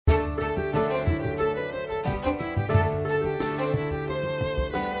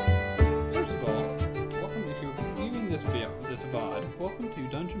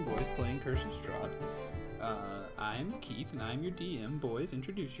I'm Keith, and I'm your DM. Boys,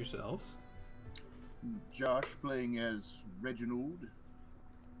 introduce yourselves. Josh playing as Reginald.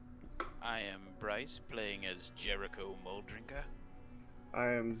 I am Bryce, playing as Jericho Muldrinker. I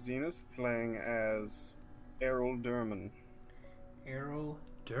am Zenas, playing as Errol Durman. Errol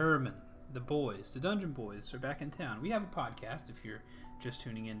Durman. The boys, the Dungeon Boys, are back in town. We have a podcast if you're just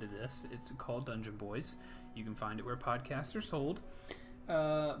tuning into this. It's called Dungeon Boys. You can find it where podcasts are sold.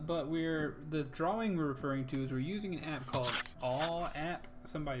 But the drawing we're referring to is we're using an app called Aw App.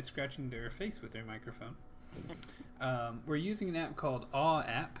 Somebody's scratching their face with their microphone. We're using an app called Aw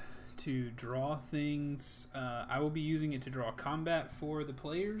App to draw things. I will be using it to draw combat for the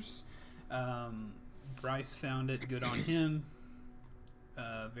players. Bryce found it. Good on him.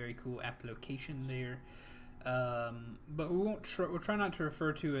 Very cool application there. But we'll try not to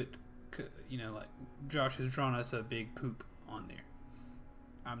refer to it, like Josh has drawn us a big poop on there.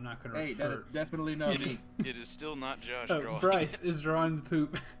 I'm not going to refer. Hey, that is definitely not me. It is still not Josh drawing. Bryce is drawing the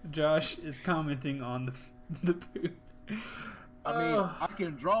poop. Josh is commenting on the poop. I mean, I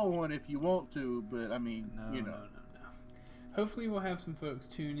can draw one if you want to, but No. No. Hopefully we'll have some folks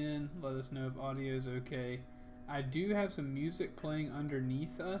tune in. Let us know if audio is okay. I do have some music playing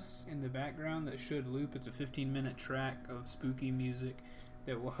underneath us in the background that should loop. It's a 15-minute track of spooky music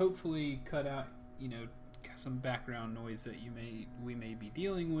that will hopefully cut out, some background noise that we may be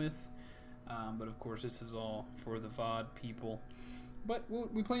dealing with. But of course, this is all for the VOD people. But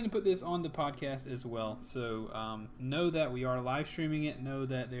we plan to put this on the podcast as well. So know that we are live streaming it. Know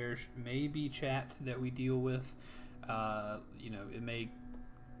that there may be chat that we deal with. It may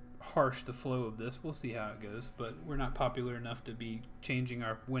harsh the flow of this. We'll see how it goes. But we're not popular enough to be changing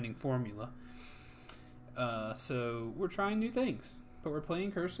our winning formula. So we're trying new things. But we're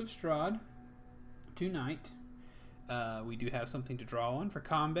playing Curse of Strahd tonight. We do have something to draw on for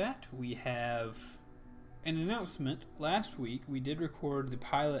combat. We have an announcement. Last week we did record the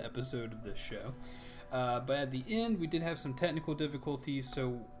pilot episode of this show, but at the end we did have some technical difficulties,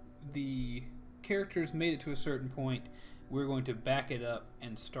 so the characters made it to a certain point. We're going to back it up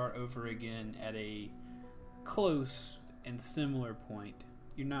and start over again at a close and similar point.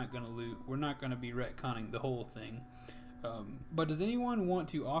 You're not going to lose. We're not going to be retconning the whole thing. But does anyone want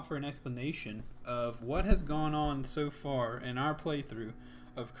to offer an explanation of what has gone on so far in our playthrough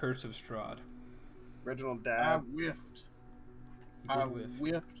of Curse of Strahd? Reginald I Dab. whiffed. You I did whiff.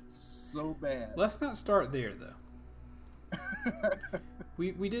 whiffed so bad. Let's not start there, though.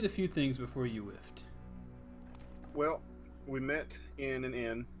 We did a few things before you whiffed. Well, we met in an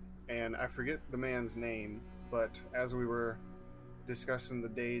inn, and I forget the man's name, but as we were discussing the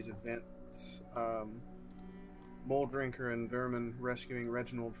day's events, Muldrinker and Durman rescuing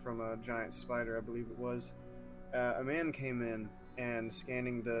Reginald from a giant spider, I believe it was, a man came in and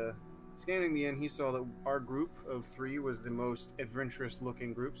scanning the inn, he saw that our group of 3 was the most adventurous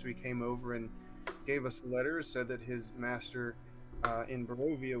looking group, so he came over and gave us a letter, said that his master in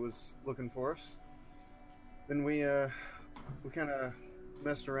Barovia was looking for us. Then we kind of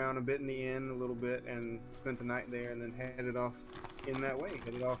messed around a bit in the inn a little bit and spent the night there, and then headed off in that way,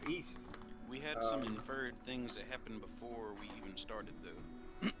 headed off east. We had some inferred things that happened before we even started,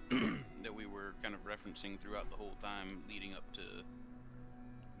 though, that we were kind of referencing throughout the whole time leading up to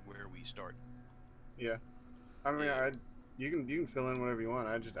where we start. Yeah, I mean, Yeah. you can fill in whatever you want.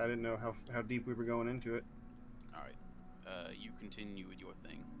 I didn't know how deep we were going into it. All right, you continue with your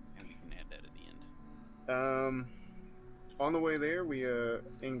thing, and we can add that at the end. On the way there, we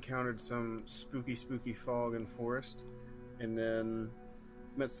encountered some spooky fog and forest, and then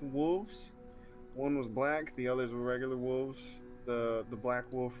met some wolves. One was black, the others were regular wolves. The black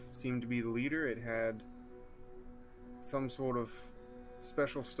wolf seemed to be the leader. It had some sort of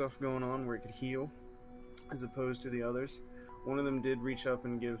special stuff going on where it could heal, as opposed to the others. One of them did reach up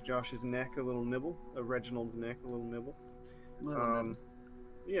and give Josh's neck a little nibble, Reginald's neck a little nibble.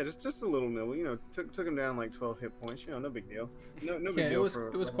 Yeah, just a little nibble. Took him down like 12 hit points. No big deal. No big Yeah, deal.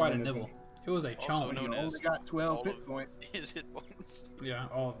 it was quite a nibble. It was a Also chomp. known You as only got 12 all hit of points. his hit points. Yeah,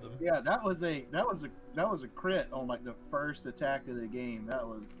 all of them. Yeah, that was a crit on like the first attack of the game. That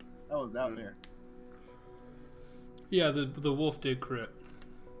was out there. Yeah, the wolf did crit.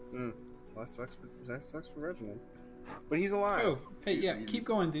 Well, that sucks for Reginald. But he's alive. Oh, hey, yeah, keep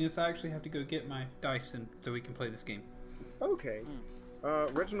going, Dennis. I actually have to go get my dice so we can play this game. Okay.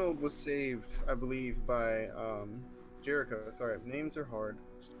 Reginald was saved, I believe, by Jericho. Sorry, names are hard.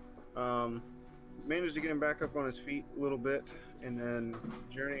 Managed to get him back up on his feet a little bit, and then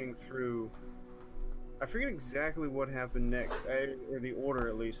journeying through. I forget exactly what happened next, or the order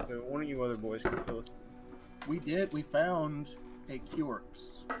at least. So one of you other boys can fill us. We found a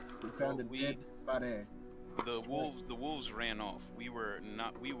corpse. We found a dead body. The wolves ran off. We would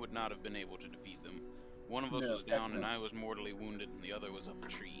not have been able to defeat them. One of us No, was down, and definitely. I was mortally wounded, and the other was up a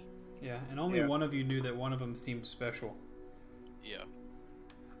tree. Yeah, and only Yeah. one of you knew that one of them seemed special. Yeah.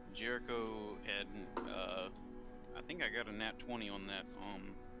 Jericho had, I think I got a nat 20 on that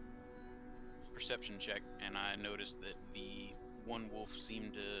perception check, and I noticed that the one wolf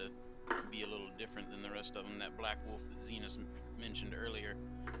seemed to be a little different than the rest of them. That black wolf that Zenas mentioned earlier,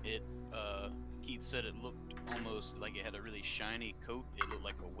 Keith said it looked almost like it had a really shiny coat. It looked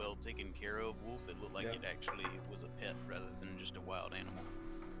like a well taken care of wolf. It looked like Yeah. it actually was a pet rather than just a wild animal.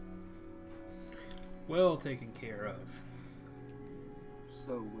 Well taken care of.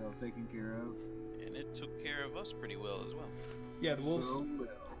 So well taken care of. And it took care of us pretty well as well. Yeah, the wolves. So well.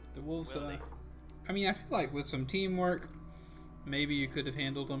 The wolves. Well, I mean, I feel like with some teamwork, maybe you could have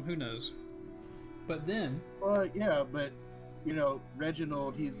handled them. Who knows? But then, Well, yeah, but you know,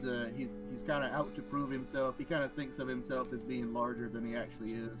 Reginald, he's kind of out to prove himself. He kind of thinks of himself as being larger than he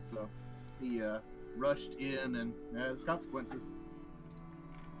actually is. So he rushed in, and consequences.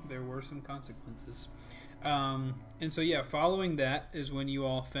 there were some consequences. And so, yeah, following that is when you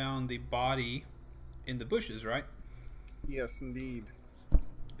all found the body in the bushes, right? Yes, indeed.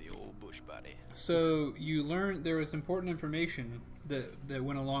 The old bush body. So you learned there was important information that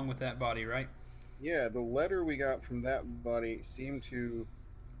went along with that body, right? Yeah, the letter we got from that body seemed to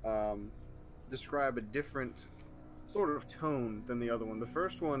describe a different sort of tone than the other one. The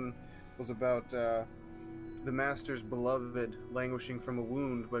first one was about the master's beloved languishing from a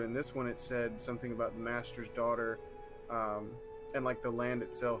wound, but in this one it said something about the master's daughter and like the land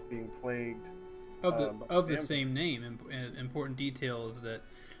itself being plagged. Of the But of the Sam- same name. Important detail is that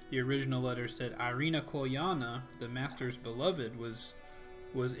the original letter said Irina Kolyana, the master's beloved, was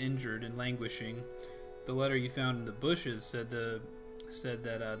injured and languishing. The letter you found in the bushes said that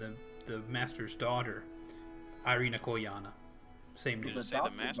the master's daughter, Irina Kolyana, same Did name. it say the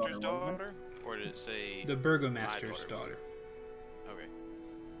adopted master's daughter, wasn't daughter? Or did it say... The burgomaster's My daughter. Okay.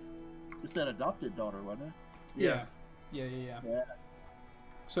 It said adopted daughter, wasn't it? Yeah. Yeah. Yeah.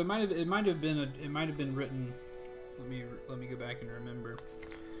 So it might have been written. Let me go back and remember.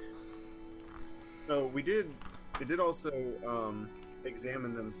 No, we did. It did also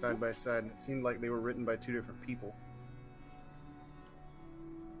examine them side by side, and it seemed like they were written by two different people.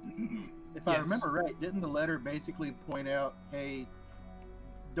 If I Yes. remember right, didn't the letter basically point out, hey,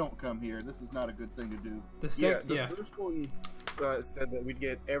 don't come here. This is not a good thing to do. The first one said that we'd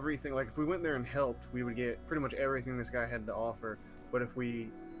get everything. Like if we went there and helped, we would get pretty much everything this guy had to offer.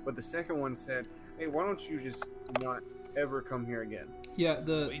 But the second one said, hey, why don't you just not ever come here again? Yeah.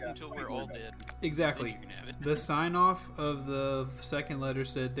 Wait until we're all dead. Exactly. Then you can have it. The sign off of the second letter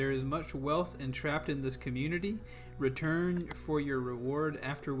said, "There is much wealth entrapped in this community. Return for your reward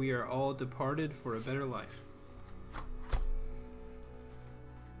after we are all departed for a better life."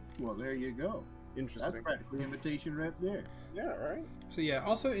 Well, there you go. That's Interesting. practically invitation right there. Yeah, right. So yeah,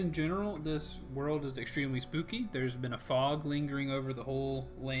 also in general, this world is extremely spooky. There's been a fog lingering over the whole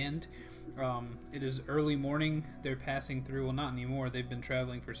land. It is early morning. They're passing through. Well, not anymore. They've been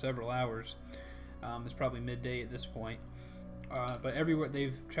traveling for several hours. It's probably midday at this point. But everywhere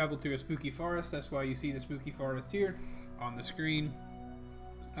they've traveled through a spooky forest. That's why you see the spooky forest here on the screen.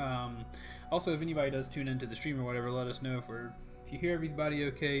 Also, if anybody does tune into the stream or whatever, let us know if you hear everybody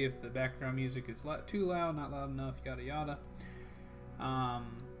okay, if the background music is too loud, not loud enough, yada yada.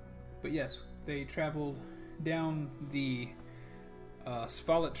 But yes, they traveled down the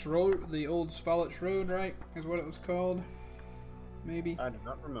Svalich Road, the old Svalich Road, right? Is what it was called. Maybe. I do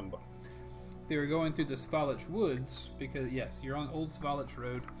not remember. They were going through the Svalich Woods because, yes, you're on Old Svalich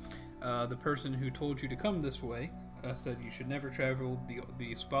Road. The person who told you to come this way said you should never travel the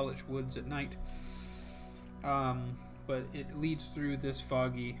Svalich Woods at night. But it leads through this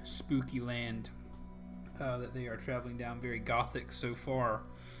foggy, spooky land that they are traveling down, very gothic so far.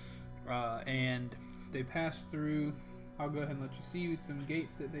 And they pass through, I'll go ahead and let you see some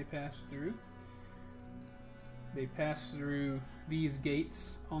gates that they pass through. They pass through these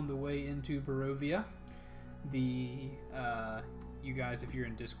gates on the way into Barovia. You guys, if you're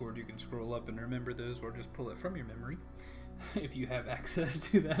in Discord, you can scroll up and remember those, or just pull it from your memory if you have access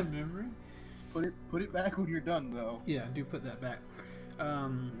to that memory. Put it back when you're done, though. Yeah, do put that back.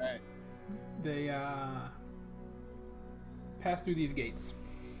 Right. They pass through these gates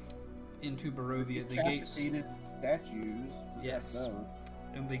into Barovia. The gates, Decapitated statues. Yes. Those.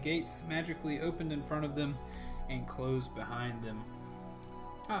 and the gates magically opened in front of them and closed behind them.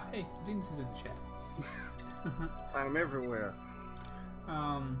 Ah, hey, Zenas is in the chat. I'm everywhere.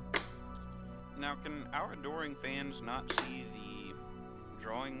 Now, can our adoring fans not see the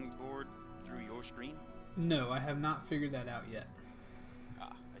drawing board through your screen? No, I have not figured that out yet.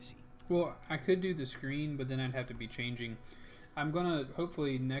 Ah, I see. Well, I could do the screen, but then I'd have to be changing. I'm gonna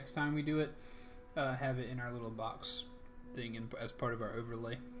hopefully next time we do it, have it in our little box thing as part of our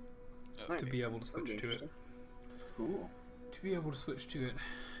overlay Oh, to be able to switch to it. Cool. To be able to switch to it.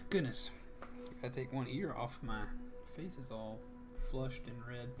 Goodness, I take one ear off. My face is all flushed and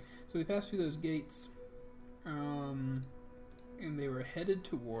red. So they passed through those gates, and they were headed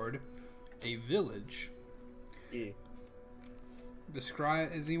toward a village. Yeah.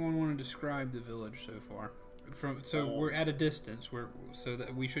 Describe. Does anyone want to describe the village so far? We're at a distance. So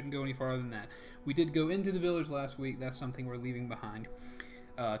that we shouldn't go any farther than that. We did go into the village last week. That's something we're leaving behind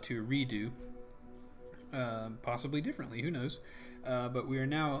to redo, possibly differently. Who knows? But we are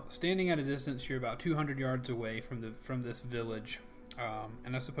now standing at a distance. You're about 200 yards away from this village,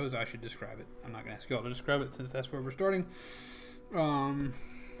 and I suppose I should describe it. I'm not going to ask you all to describe it since that's where we're starting.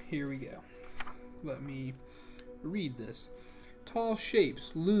 Here we go. Let me read this. Tall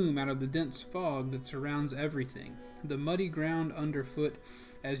shapes loom out of the dense fog that surrounds everything. The muddy ground underfoot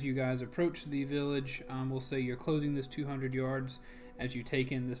as you guys approach the village. We'll say you're closing this 200 yards as you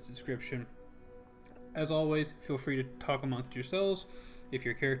take in this description. As always, feel free to talk amongst yourselves. If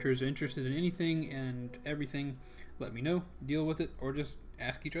your characters are interested in anything and everything, let me know, deal with it, or just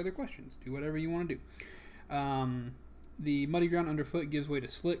ask each other questions. Do whatever you want to do. The muddy ground underfoot gives way to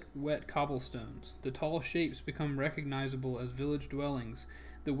slick, wet cobblestones. The tall shapes become recognizable as village dwellings.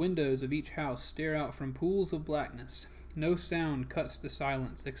 The windows of each house stare out from pools of blackness. No sound cuts the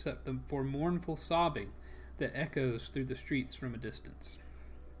silence except for mournful sobbing that echoes through the streets from a distance.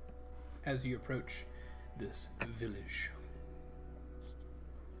 As you approach this village,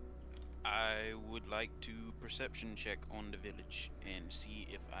 I would like to perception check on the village and see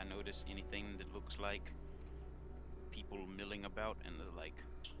if I notice anything that looks like people milling about and the like.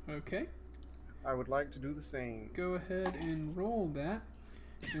 okay, I would like to do the same. go ahead and roll that.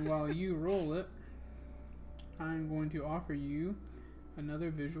 And while you roll it, I'm going to offer you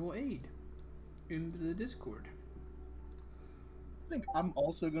another visual aid in the Discord. I think I'm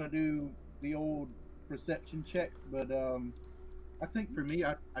also gonna do the old perception check, but I think for me,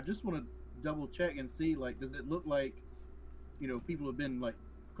 I just want to double check and see, like, does it look like, people have been like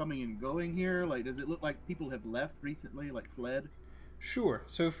coming and going here? Like, does it look like people have left recently, like fled? Sure.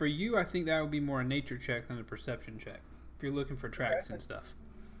 So for you, I think that would be more a nature check than a perception check. If you're looking for tracks and stuff.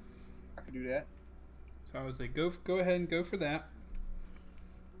 I could do that. So I would say go ahead and go for that.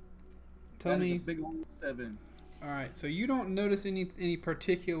 Tell That is me. a big old 7. All right. So you don't notice any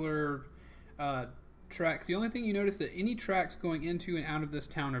particular tracks. The only thing you notice that any tracks going into and out of this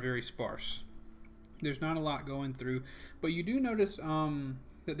town are very sparse. There's not a lot going through, but you do notice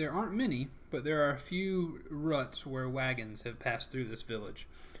that there aren't many, but there are a few ruts where wagons have passed through this village.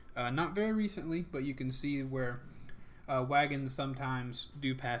 Not very recently, but you can see where wagons sometimes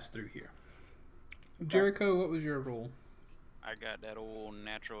do pass through here. Jericho, what was your roll? I got that old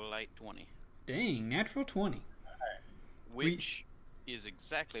natural light 20, Dang, natural 20. which is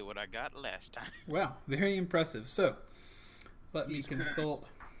exactly what I got last time. Wow, very impressive. So, let me Jesus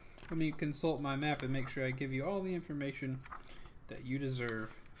consult my map and make sure I give you all the information that you deserve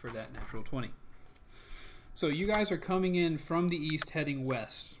for that natural 20. So you guys are coming in from the east heading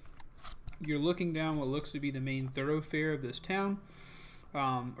west. You're looking down what looks to be the main thoroughfare of this town,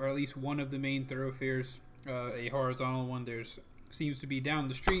 or at least one of the main thoroughfares, a horizontal one. Seems to be down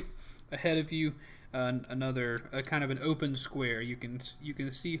the street ahead of you, another kind of an open square. You can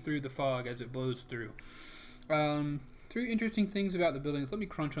see through the fog as it blows through. Three interesting things about the buildings. Let me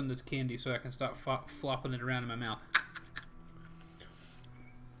crunch on this candy so I can stop flopping it around in my mouth.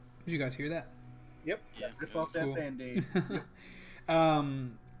 Did you guys hear that? Yep. Yeah, Rip it off was- that Band-Aid.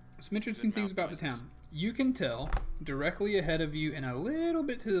 Some interesting things about the town. You can tell directly ahead of you and a little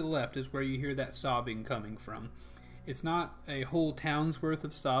bit to the left is where you hear that sobbing coming from. It's not a whole town's worth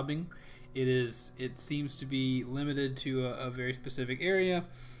of sobbing. It seems to be limited to a very specific area,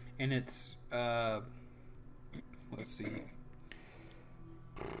 and it's let's see,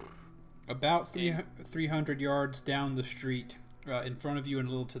 about 300 yards down the street, in front of you and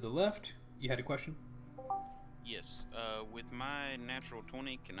a little to the left. You had a question? Yes. With my natural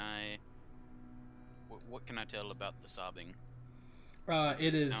 20, can I? What can I tell about the sobbing?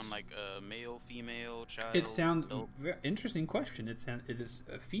 It is. Sound like a male, female, child? It sounds adult? interesting question. It is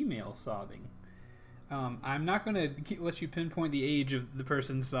a female sobbing. I'm not going to let you pinpoint the age of the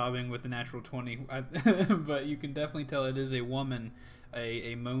person sobbing with the natural 20, but you can definitely tell it is a woman,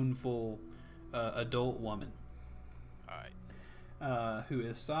 a moanful adult woman. All right. Who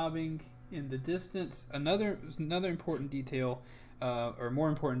is sobbing in the distance. Another important detail. or more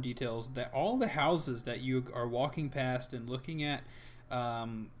important details, that all the houses that you are walking past and looking at,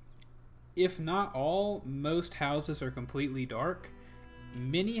 if not all, most houses are completely dark.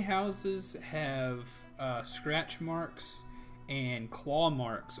 Many houses have scratch marks and claw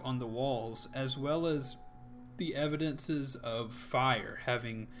marks on the walls, as well as the evidences of fire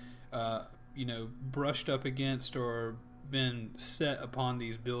having, brushed up against or been set upon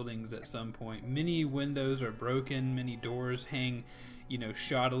these buildings at some point. Many windows are broken, many doors hang,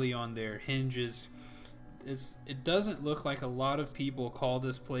 shoddily on their hinges. It doesn't look like a lot of people call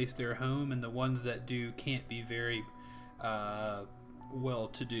this place their home, and the ones that do can't be very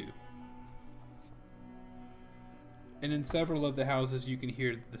well-to-do. And in several of the houses you can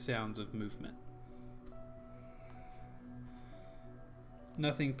hear the sounds of movement.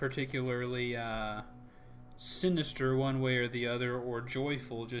 Nothing particularly sinister one way or the other, or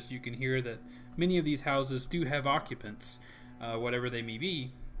joyful, just you can hear that many of these houses do have occupants, whatever they may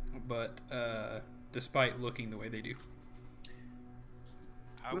be, but despite looking the way they do.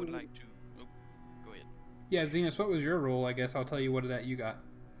 I would like to... Oh, go ahead. Yeah, Zenas, what was your role? I guess I'll tell you what of that you got.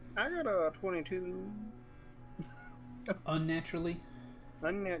 I got a 22. Unnaturally?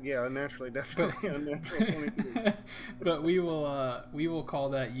 Unnaturally, definitely. Unnatural 22. But we will call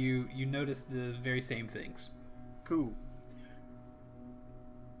that you notice the very same things. Cool.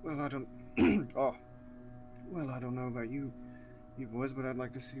 Well, I don't... I don't know about you boys, but I'd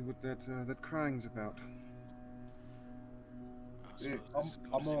like to see what that crying's about. Yeah,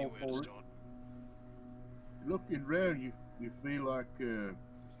 I'm all for it. Looking around, you feel like you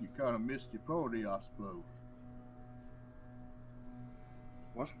kind of missed your party, I suppose.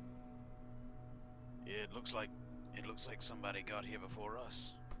 What? Yeah, it looks like somebody got here before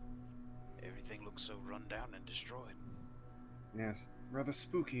us. Everything looks so run down and destroyed. Yes, rather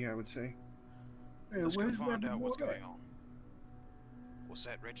spooky, I would say. Hey, Let's go where's find out what's everyone going on. What's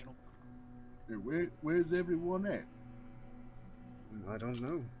that, Reginald? Hey, where's everyone at? I don't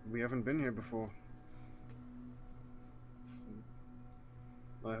know. We haven't been here before.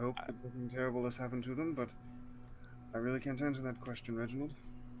 I hope that nothing terrible has happened to them, but I really can't answer that question, Reginald.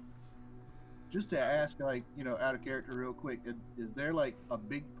 Just to ask, out of character real quick, is there like a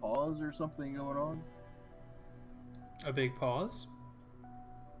big pause or something going on? A big pause?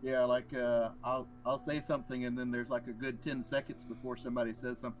 Yeah, I'll say something and then there's like a good 10 seconds before somebody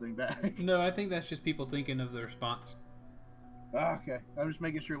says something back. No, I think that's just people thinking of the response. Okay, I'm just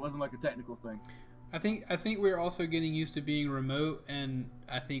making sure it wasn't like a technical thing. I think we're also getting used to being remote, and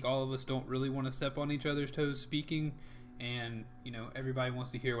I think all of us don't really want to step on each other's toes speaking, and everybody wants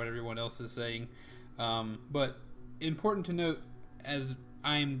to hear what everyone else is saying. But important to note, as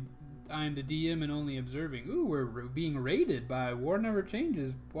I'm the DM and only observing. Ooh, we're being raided by War Never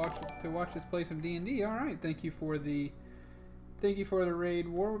Changes. Watch us play some D&D. All right, thank you for the raid,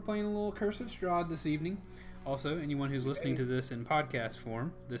 War. We're playing a little Curse of Strahd this evening. Also, anyone who's listening to this in podcast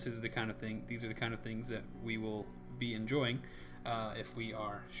form, these are the kind of things that we will be enjoying if we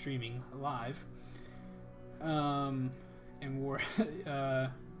are streaming live. And War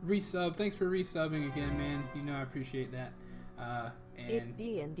resub. Thanks for resubbing again, man. I appreciate that. And it's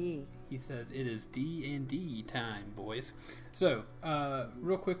D&D. He says it is D&D time, boys. So,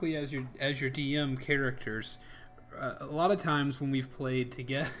 real quickly, as your DM characters, a lot of times when we've played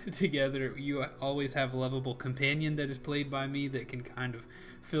together, you always have a lovable companion that is played by me that can kind of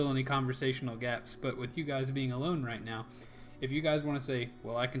fill any conversational gaps. But with you guys being alone right now, if you guys want to say,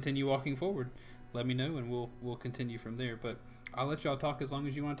 "Well, I continue walking forward," let me know, and we'll continue from there. But I'll let y'all talk as long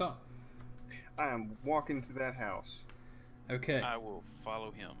as you want to talk. I am walking to that house. Okay. I will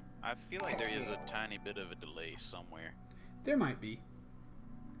follow him. I feel like there is a tiny bit of a delay somewhere. There might be.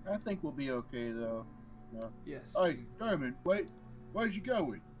 I think we'll be okay, though. No. Yes. Hey, Dermot, wait. Where's you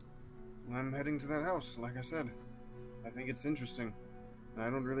going? I'm heading to that house, like I said. I think it's interesting. I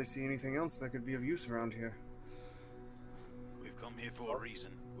don't really see anything else that could be of use around here. We've come here for a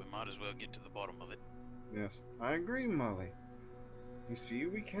reason. We might as well get to the bottom of it. Yes, I agree, Molly. You see,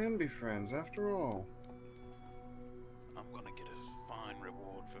 we can be friends after all. I'm gonna get a fine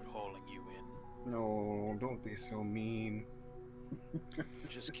reward for hauling you in. No, don't be so mean.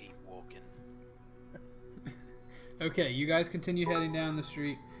 Just keep walking. Okay, you guys continue heading down the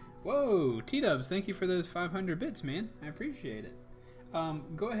street. Whoa, T-Dubs, thank you for those 500 bits, man. I appreciate it.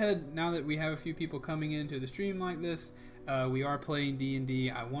 Go ahead, now that we have a few people coming into the stream like this, we are playing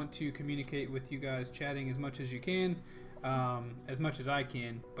D&D. I want to communicate with you guys, chatting as much as you can, as much as I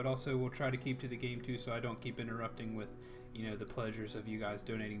can, but also we'll try to keep to the game too, so I don't keep interrupting with, the pleasures of you guys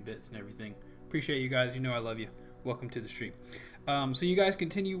donating bits and everything. Appreciate you guys. I love you. Welcome to the stream. So you guys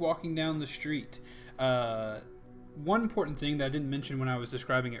continue walking down the street. one important thing that I didn't mention when I was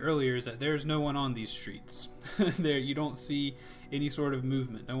describing it earlier is that there's no one on these streets. There, you don't see any sort of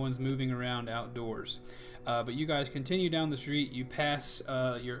movement. No one's moving around outdoors. But you guys continue down the street. You pass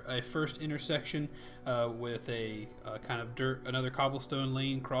a first intersection with a kind of another cobblestone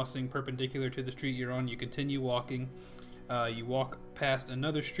lane crossing perpendicular to the street you're on. You continue walking. You walk past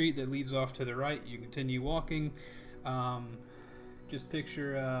another street that leads off to the right. You continue walking. Just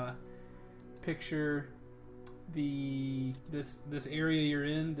picture this area you're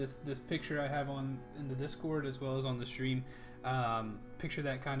in. This picture I have in the Discord as well as on the stream. Picture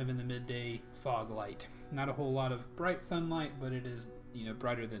that kind of in the midday fog light. Not a whole lot of bright sunlight, but it is,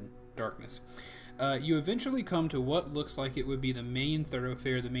 brighter than darkness. You eventually come to what looks like it would be the main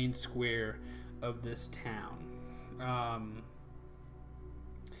thoroughfare, the main square of this town.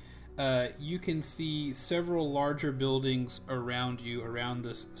 You can see several larger buildings around you, around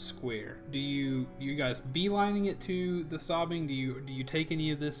this square. Do you guys beelining it to the sobbing? Do you take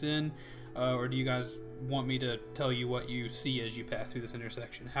any of this in, or do you guys want me to tell you what you see as you pass through this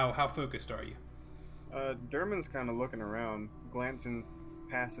intersection? How focused are you? Derman's kind of looking around, glancing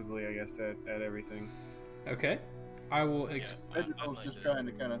passively, I guess, at everything. Okay. I will... Reginald's just trying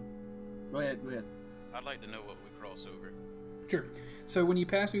to kind of... Go ahead. I'd like to know what we cross over. Sure. So when you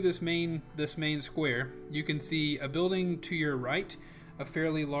pass through this main square, you can see a building to your right, a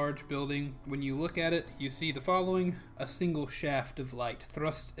fairly large building. When you look at it, you see the following: a single shaft of light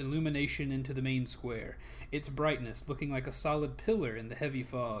thrusts illumination into the main square, its brightness looking like a solid pillar in the heavy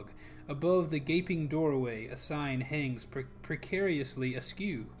fog. Above the gaping doorway, a sign hangs precariously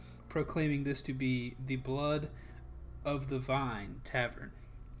askew, proclaiming this to be the Blood of the Vine Tavern.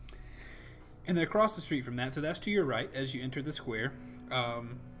 And then across the street from that, so that's to your right as you enter the square.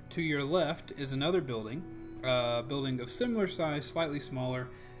 To your left is another building, building of similar size, slightly smaller,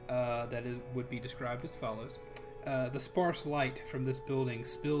 would be described as follows. The sparse light from this building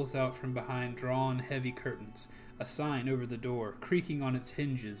spills out from behind drawn heavy curtains. A sign over the door, creaking on its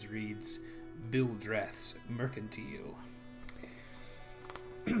hinges, reads, Bildrath's Mercantile.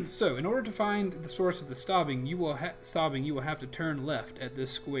 So, in order to find the source of the sobbing, you will have to turn left at this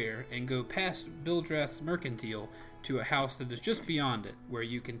square and go past Bildrath's Mercantile to a house that is just beyond it, where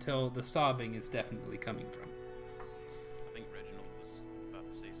you can tell the sobbing is definitely coming from. I think Reginald was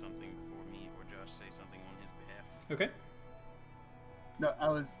about to say something before me or Josh say something on his behalf. Okay. No, I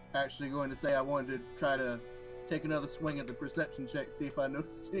was actually going to say I wanted to try to take another swing at the perception check, see if I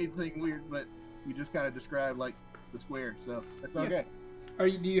noticed anything weird, but you just kind of described, like, the square, so that's okay. Do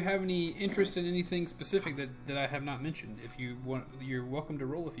you have any interest in anything specific that I have not mentioned? If you want, you're welcome to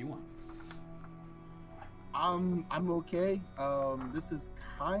roll if you want. I'm okay. This is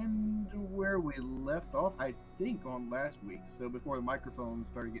kind of where we left off, I think, on last week. So before the microphone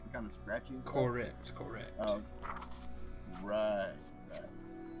started getting kind of scratchy. And stuff. Correct. Right.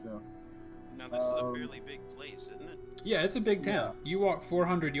 So. Now this is a fairly big place, isn't it? Yeah, it's a big town. Yeah. You walk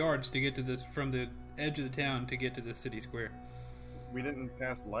 400 yards to get to this, from the edge of the town to get to the city square. We didn't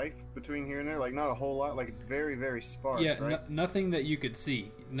pass life between here and there, like not a whole lot. Like it's very, very sparse. Yeah, right? Nothing that you could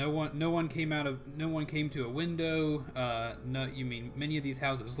see. No one came to a window. Many of these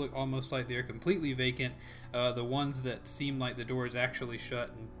houses look almost like they're completely vacant. The ones that seem like the door is actually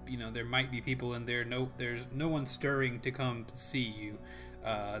shut, and there might be people in there. There's no one stirring to come see you.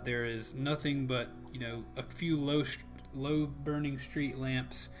 There is nothing but a few low burning street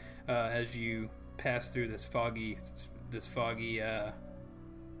lamps as you pass through this foggy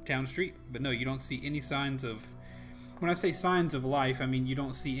town street. But no, you don't see any signs of... When I say signs of life, I mean you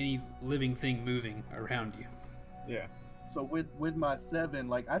don't see any living thing moving around you. Yeah. So with my 7,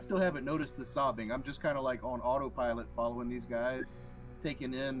 like, I still haven't noticed the sobbing. I'm just kind of like on autopilot following these guys,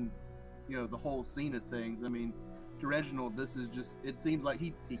 taking in, the whole scene of things. I mean, to Reginald, this is just... It seems like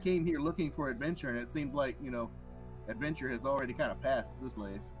he came here looking for adventure, and it seems like, adventure has already kind of passed this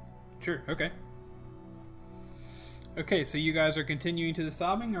place. Sure, okay. Okay, so you guys are continuing to the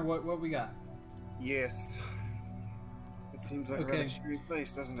sobbing, or what we got? Yes. It seems like a rather cheery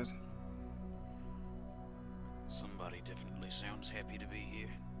place, doesn't it? Somebody definitely sounds happy to be here.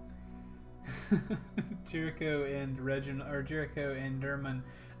 Jericho and Derman,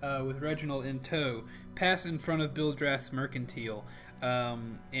 with Reginald in tow, pass in front of Bildrath's Mercantile,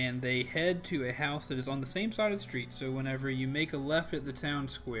 and they head to a house that is on the same side of the street. So whenever you make a left at the town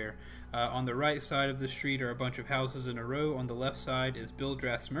square, on the right side of the street are a bunch of houses in a row. On the left side is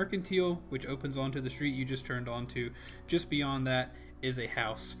Bildrath's Mercantile, which opens onto the street you just turned onto. Just beyond that is a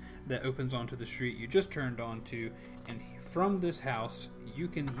house that opens onto the street you just turned onto, and from this house you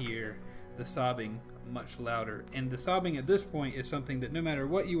can hear the sobbing much louder. And the sobbing at this point is something that no matter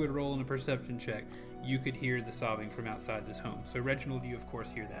what you would roll in a perception check, you could hear the sobbing from outside this home. So Reginald, you of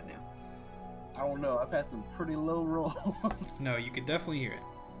course hear that now. I don't know. I've had some pretty low rolls. No, you could definitely hear it.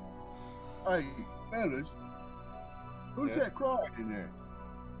 Hey, fellas. Who's Yeah? that crying in there?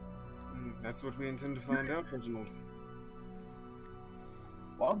 That's what we intend to find out, Reginald.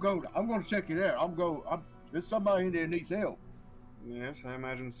 Well, I'm going to check it out. There's somebody in there needs help. Yes, I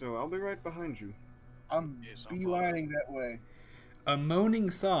imagine so. I'll be right behind you. I'm Yes, I'm beelining that way. A moaning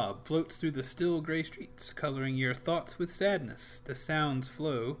sob floats through the still gray streets, coloring your thoughts with sadness. The sounds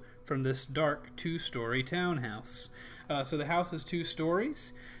flow from this dark 2-story townhouse. So the house is 2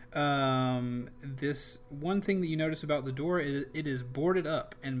 stories. This one thing that you notice about the door, it is boarded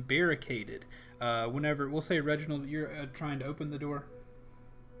up and barricaded. Whenever, we'll say, Reginald, you're trying to open the door.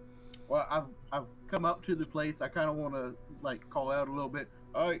 Well, I've come up to the place. I kind of want to like call out a little bit.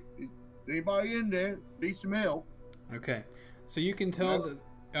 All right, anybody in there? Need some help? Okay, so you can tell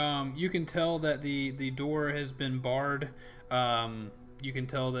that the door has been barred. You can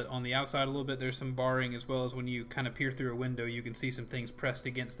tell that on the outside a little bit there's some barring, as well as when you kind of peer through a window, you can see some things pressed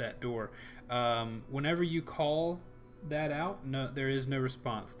against that door. Whenever you call that out, no, there is no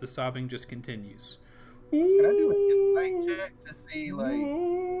response. The sobbing just continues. Can I do an insight check to see like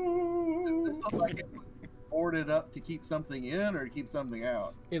does this look like it was boarded up to keep something in or to keep something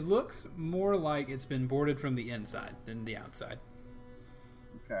out? It looks more like it's been boarded from the inside than the outside.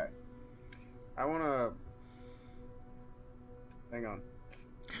 Okay. I want to... Hang on.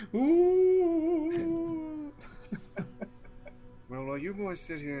 Ooh. Well, while you boys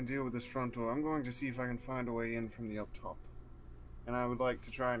sit here and deal with this front door, I'm going to see if I can find a way in from the up top. And I would like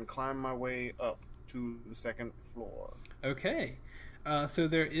to try and climb my way up to the 2nd floor. Okay. So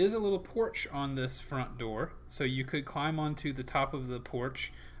there is a little porch on this front door, so you could climb onto the top of the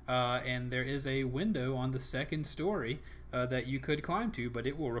porch, and there is a window on the 2nd story that you could climb to, but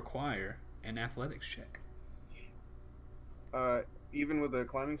it will require an athletics check. Even with the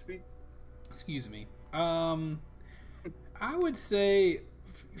climbing speed? Excuse me. I would say,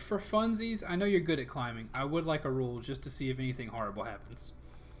 for funsies, I know you're good at climbing. I would like a roll just to see if anything horrible happens.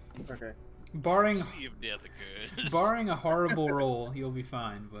 Okay. Barring See if death occurs. barring a horrible roll, you'll be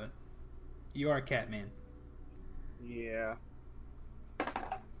fine. But you are a Catman. Yeah.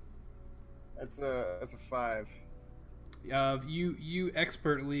 That's a 5. You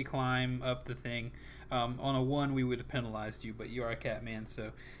expertly climb up the thing. On a 1, we would have penalized you, but you are a Catman,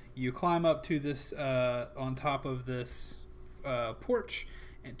 so you climb up to this on top of this porch,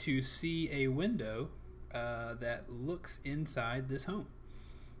 and to see a window that looks inside this home.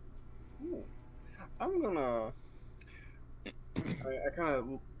 Ooh. I'm gonna... I kind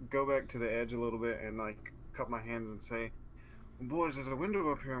of go back to the edge a little bit and like cup my hands and say, "Boys, there's a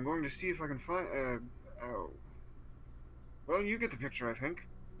window up here. I'm going to see if I can find... oh. Well, you get the picture, I think."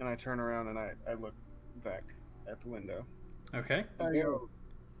 And I turn around and I look back at the window. Okay. Hey,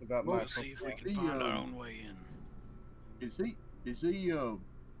 About Well, my... See if we can The, find our own way in. is he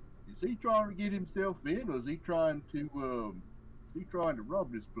trying to get himself in, or is he trying to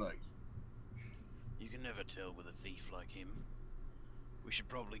rob this place? You can never tell with a thief like him. We should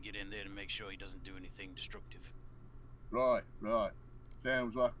probably get in there to make sure he doesn't do anything destructive. Right.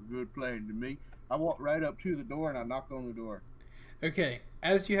 Sounds like a good plan to me. I walk right up to the door and I knock on the door. Okay.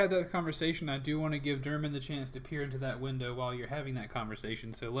 As you have that conversation, I do want to give Derman the chance to peer into that window while you're having that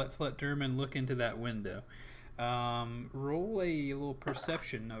conversation. So let's let Derman look into that window. Roll a little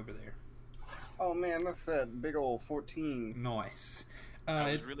perception over there. Oh man, that's that big old 14. Nice.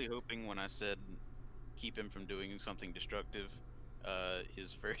 I was really hoping when I said keep him from doing something destructive,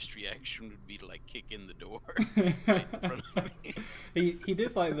 his first reaction would be to like kick in the door right in front of me. he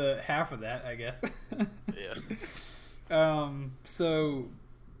did like the half of that, I guess. Yeah. So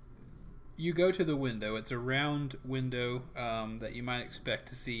you go to the window. It's a round window that you might expect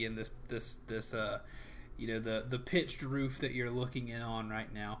to see in this the pitched roof that you're looking in on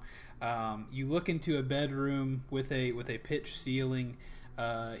right now. You look into a bedroom with a pitched ceiling.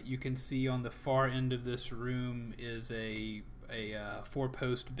 You can see on the far end of this room is a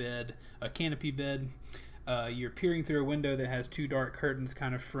 4-post bed, a canopy bed. You're peering through a window that has 2 dark curtains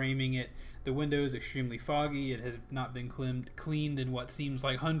kind of framing it. The window is extremely foggy. It has not been cleaned in what seems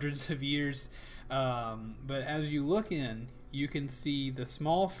like hundreds of years. But as you look in, you can see the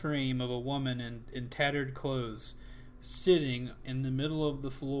small frame of a woman in tattered clothes sitting in the middle of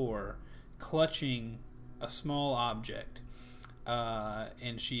the floor, clutching a small object.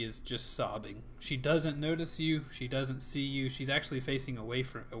 And she is just sobbing. She doesn't notice you. She doesn't see you. She's actually facing away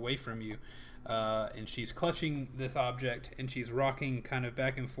from you. and she's clutching this object, and she's rocking kind of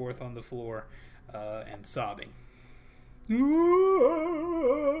back and forth on the floor and sobbing.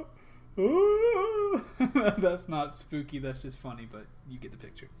 That's not spooky, that's just funny, but you get the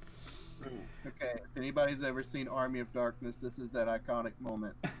picture. Okay, if anybody's ever seen Army of Darkness, this is that iconic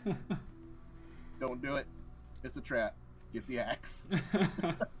moment. Don't do it. It's a trap. Get the axe.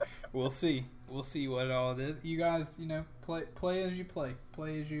 We'll see what all it is. You guys, play as you play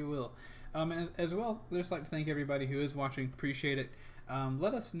as you will. As well, I'd just like to thank everybody who is watching. Appreciate it.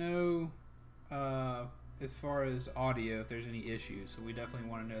 Let us know as far as audio if there's any issues. So we definitely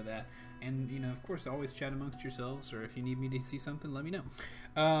want to know that. And of course, always chat amongst yourselves. Or if you need me to see something, let me know.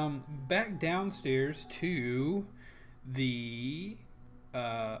 Back downstairs to the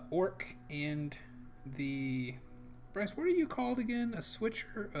orc and the Bryce. What are you called again? A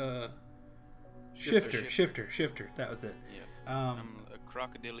switcher? Shifter. That was it. Yeah. I'm a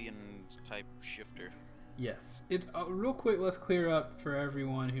crocodilian type shifter. Yes. Real quick, let's clear up for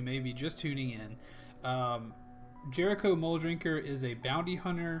everyone who may be just tuning in. Jericho Muldrinker is a bounty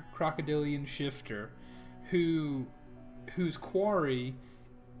hunter crocodilian shifter whose quarry,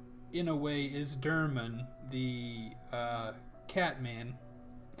 in a way, is Durman, the Catman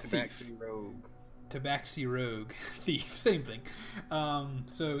thief. Tabaxi Rogue thief, same thing.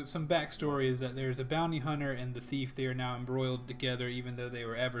 So some backstory is that there's a bounty hunter and the thief. They are now embroiled together, even though they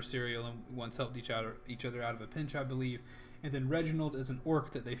were adversarial and once helped each other out of a pinch, I believe. And then Reginald is an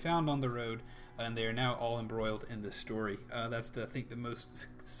orc that they found on the road, and they are now all embroiled in this story. That's I think the most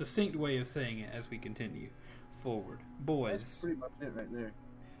succinct way of saying it as we continue forward. Boys. That's pretty much it right there.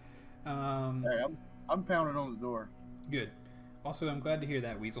 Hey, I'm pounding on the door. Good. Also, I'm glad to hear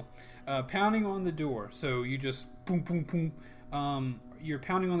that, Weasel. Pounding on the door. So you just boom, boom, boom. You're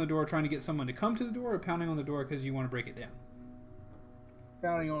pounding on the door trying to get someone to come to the door, or pounding on the door because you want to break it down?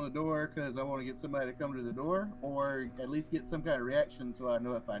 Pounding on the door because I want to get somebody to come to the door, or at least get some kind of reaction so I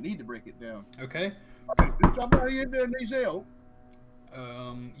know if I need to break it down. Okay. Is somebody in there needs help?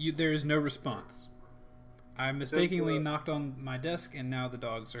 There is no response. I mistakenly knocked on my desk, and now the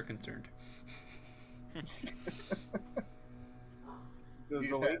dogs are concerned. Does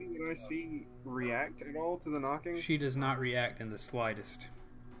the lady that I see react at all to the knocking? She does not react in the slightest.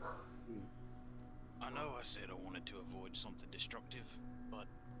 I know I said I wanted to avoid something destructive, but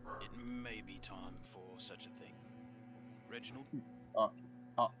it may be time for such a thing. Reginald? I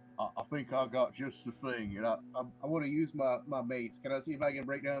think I got just the thing, and I want to use my mace. Can I see if I can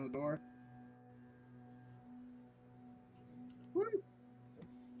break down the door? Woo!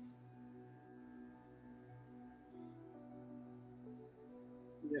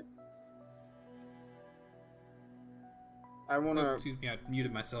 Yeah. I want to... excuse me, I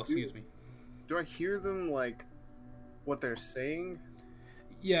muted myself, excuse me. Do I hear them, like, what they're saying?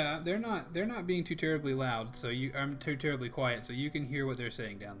 Yeah, they're not being too terribly loud, so I'm too terribly quiet, so you can hear what they're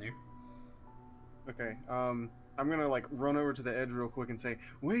saying down there. Okay, I'm gonna, like, run over to the edge real quick and say,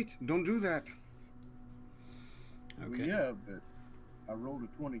 wait, don't do that. Okay. Yeah, but I rolled a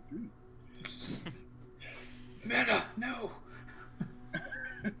 23. Meta, no!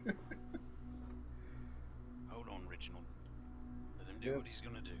 Hold on, Reginald. Let him do what he's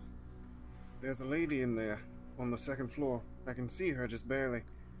gonna do. There's a lady in there on the second floor. I can see her just barely.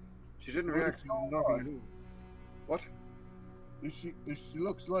 She didn't react to knocking at all. What? She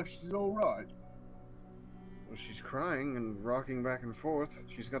looks like she's all right. Well, she's crying and rocking back and forth.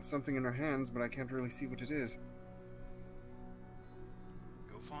 She's got something in her hands, but I can't really see what it is.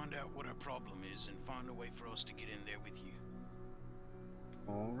 Go find out what her problem is and find a way for us to get in there with you.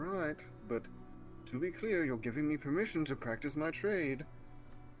 All right, but to be clear, you're giving me permission to practice my trade.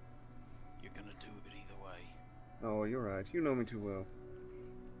 You're gonna do it either way. Oh, you're right. You know me too well.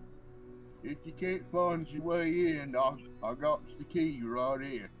 If you can't find your way in, I got the key right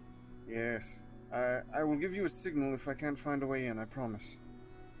here. Yes. I will give you a signal if I can't find a way in, I promise.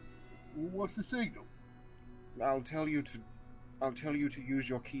 What's the signal? I'll tell you to use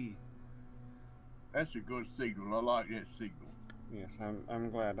your key. That's a good signal. I like that signal. Yes, I'm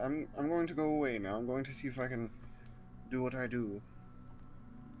glad. I'm going to go away now. I'm going to see if I can do what I do.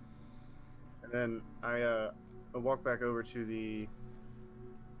 And then I walk back over to the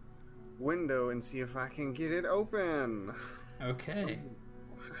window and see if I can get it open. Okay.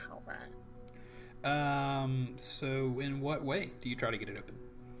 So in what way do you try to get it open?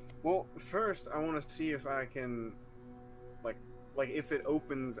 Well, first I want to see if I can, like if it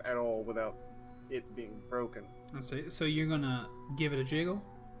opens at all without it being broken. So you're gonna give it a jiggle?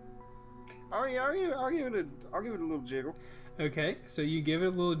 Oh yeah, I'll give it a little jiggle. Okay, so you give it a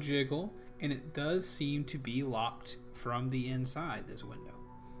little jiggle, and it does seem to be locked from the inside this window.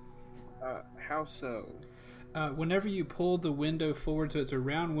 How so? Whenever you pull the window forward, so it's a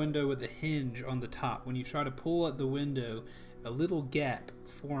round window with a hinge on the top. When you try to pull at the window, a little gap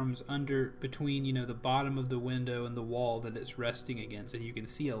forms between the bottom of the window and the wall that it's resting against, and you can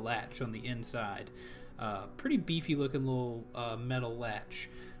see a latch on the inside. Pretty beefy looking little metal latch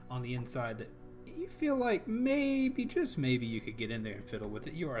on the inside that you feel like maybe, just maybe, you could get in there and fiddle with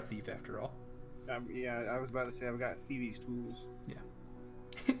it. You are a thief after all. Yeah, I was about to say I've got thieves' tools. Yeah.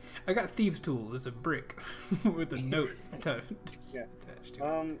 I got thieves' tools. It's a brick with a note attached to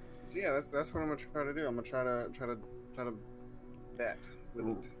it. So yeah, that's what I'm gonna try to do. I'm gonna try to that with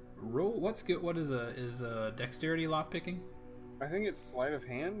it. Roll. What is a dexterity lock picking? I think it's sleight of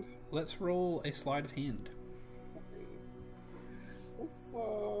hand. Let's roll a sleight of hand. Okay. Let's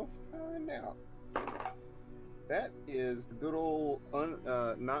find out. That is the good old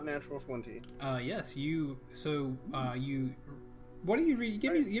not natural 20. Yes. You. So you. What do you read?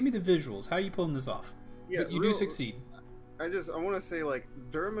 Give me the visuals. How are you pulling this off? Yeah, but you do succeed. I want to say, like,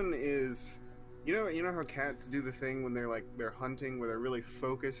 Durman is, you know how cats do the thing when they're hunting, where they're really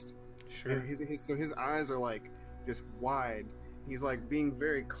focused. Sure. So his eyes are like just wide. He's like being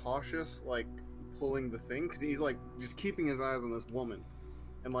very cautious, like pulling the thing, because he's like just keeping his eyes on this woman,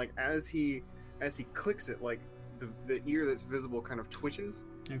 and like as he clicks it, like the ear that's visible kind of twitches.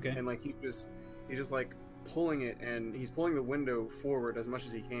 Okay. And like he's just like pulling it, and he's pulling the window forward as much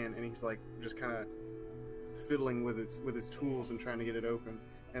as he can, and he's like just kind of fiddling with his tools and trying to get it open.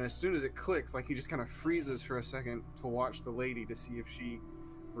 And as soon as it clicks, like he just kind of freezes for a second to watch the lady to see if she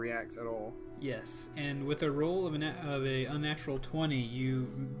reacts at all. Yes, and with a roll of a unnatural 20, you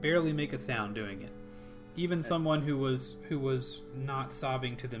barely make a sound doing it. Even someone who was not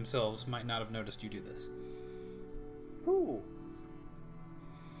sobbing to themselves might not have noticed you do this. Cool.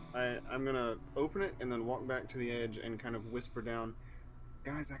 I'm gonna open it and then walk back to the edge and kind of whisper down,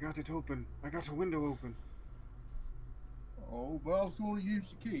 "Guys, I got it open. I got a window open." Oh, but I was going to use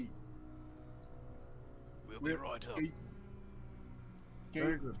the key. We'll be right up.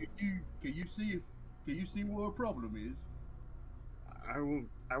 Very good. Can you see what our problem is?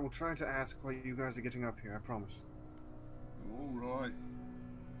 I will try to ask while you guys are getting up here. I promise. All right.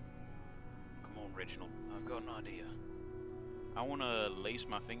 Come on, Reginald. I've got an idea. I want to lace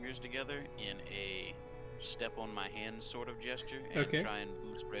my fingers together in a step on my hand sort of gesture and try and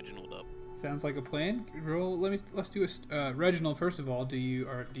boost Reginald up. Sounds like a plan. Roll. Let's do a Reginald. First of all, do you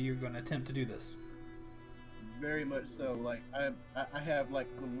going to attempt to do this? Very much so. Like I have like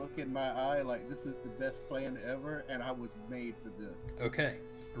the look in my eye, like this is the best plan ever, and I was made for this. Okay.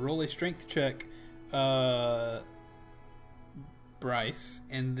 Roll a strength check, Bryce,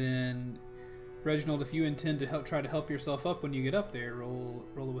 and then Reginald, if you intend to try to help yourself up when you get up there, roll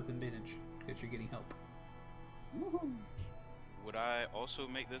with advantage because you're getting help. Woohoo. Would I also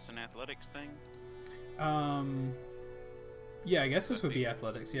make this an athletics thing? Yeah, I guess this would be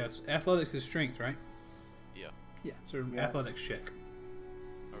athletics. Yes, athletics is strength, right? Yeah. Yeah, so athletics check.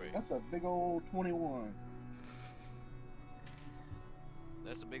 Alright. That's a big old 21.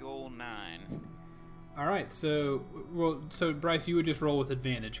 That's a big old 9. All right, so Bryce, you would just roll with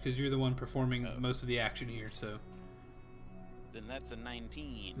advantage because you're the one performing most of the action here. So Then that's a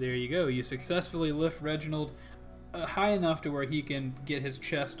 19. there you go. You successfully lift Reginald high enough to where he can get his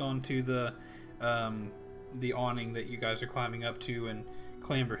chest onto the awning that you guys are climbing up to and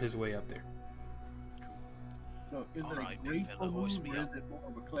clamber his way up there. So is All it right, a big graceful fella, hoist move me or up. is it more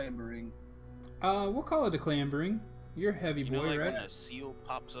of a clambering? We'll call it a clambering. You're a heavy You know, boy, like right? when a seal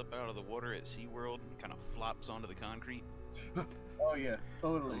pops up out of the water at SeaWorld and kind of flops onto the concrete? Oh yeah, A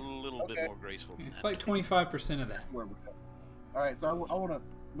totally. little bit more graceful than It's that. like 25% of that. Where we're going. All right, so I want to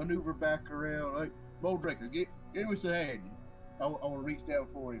maneuver back around. Like, Moldraker, get with your hand. I want to reach down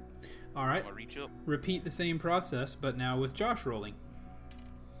for you. All right. I'll reach up. Repeat the same process, but now with Josh rolling.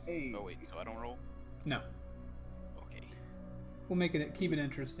 Hey. Oh, wait, so I don't roll? No, Okay. we'll keep it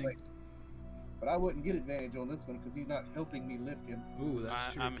interesting. Wait. But I wouldn't get advantage on this one because he's not helping me lift him. Ooh,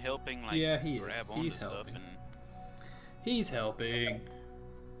 that's true. I'm helping, like, Yeah, he is. grab onto He's stuff helping. and... He's helping.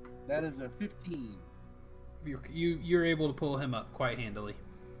 That is a 15. You're able to pull him up quite handily.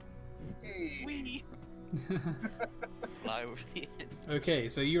 Hey. Whee! Fly over the edge. Okay,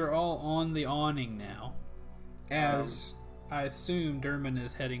 so you're all on the awning now, as I assume Durman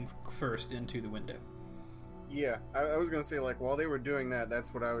is heading first into the window. Yeah, I was gonna say, like, while they were doing that,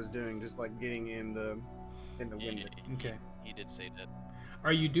 that's what I was doing, just like getting in the window. Okay. He did say that.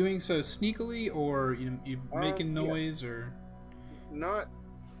 Are you doing so sneakily, or you making noise, yes. or? Not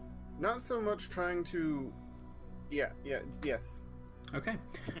so much trying to. Yes. Okay.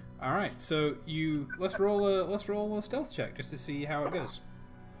 All right. So let's roll a stealth check just to see how it goes.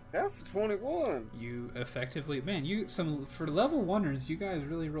 That's 21. You effectively, man, for level 1ers, you guys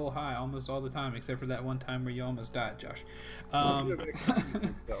really roll high almost all the time, except for that one time where you almost died, Josh.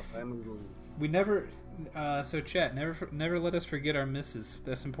 We never, so chat, never let us forget our misses.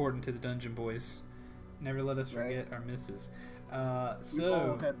 That's important to the Dungeon Boys. Never let us forget our misses.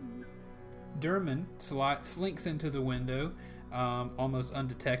 So Derman slinks into the window, almost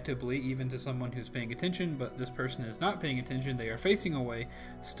undetectably, even to someone who's paying attention, but this person is not paying attention. They are facing away,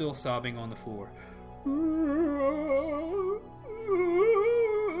 still sobbing on the floor.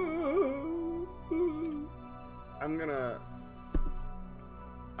 I'm gonna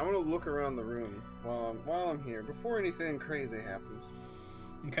look around the room while I'm here before anything crazy happens.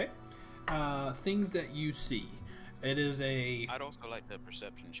 Okay. Things that you see. It is a... I'd also like the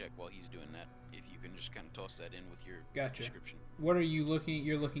perception check while he's doing that, if you can just kind of toss that in with your description. What are you looking...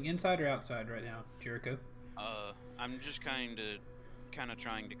 You're looking inside or outside right now, Jericho? I'm just kind of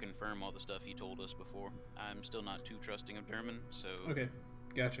trying to confirm all the stuff he told us before. I'm still not too trusting of Derman, so... Okay,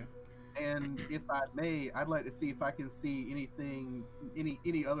 gotcha. And if I may, I'd like to see if I can see anything,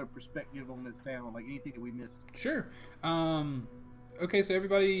 any other perspective on this town, like anything that we missed. Sure. Okay, so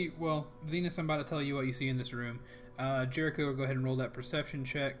everybody... Well, Zenas, I'm about to tell you what you see in this room. Jericho, go ahead and roll that perception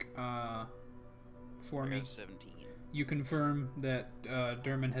check for me. 17. You confirm that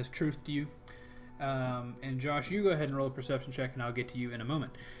Derman has truthed you. And Josh, you go ahead and roll a perception check, and I'll get to you in a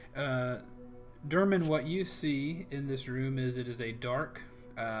moment. Derman, what you see in this room is it is a dark,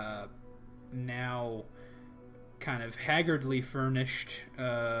 now kind of haggardly furnished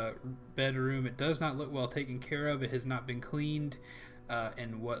bedroom. It does not look well taken care of. It has not been cleaned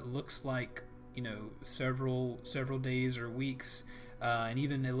in what looks like, several days or weeks, and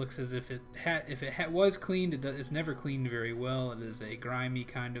even it looks as if it was cleaned, it's never cleaned very well. It is a grimy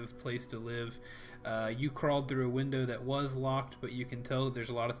kind of place to live. You crawled through a window that was locked, but you can tell that there's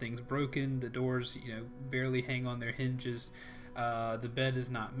a lot of things broken. The doors, barely hang on their hinges. The bed is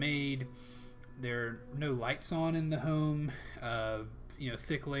not made. There are no lights on in the home.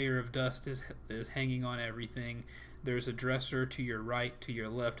 Thick layer of dust is hanging on everything. There's a dresser to your right. To your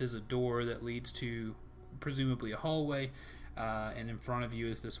left is a door that leads to presumably a hallway. And in front of you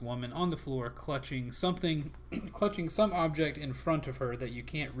is this woman on the floor clutching some object in front of her that you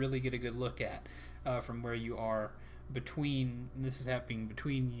can't really get a good look at from where you are. This is happening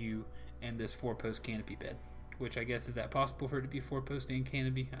between you and this 4-post canopy bed. Which I guess, is that possible for it to be 4-post and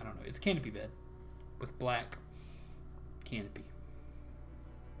canopy? I don't know. It's canopy bed with black canopy.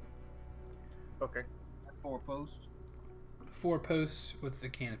 Okay. 4-post? 4 posts with the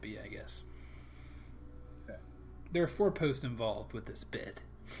canopy, I guess. Okay. There are 4 posts involved with this bed.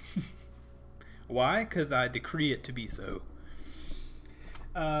 Why? Because I decree it to be so.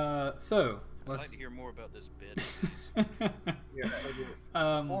 I'd like to hear more about this bed, please. Yeah.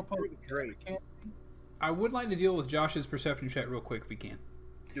 4-post Great. I would like to deal with Josh's perception check real quick if we can.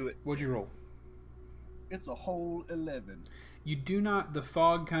 Do it. What'd you roll? It's a whole 11. You do not... The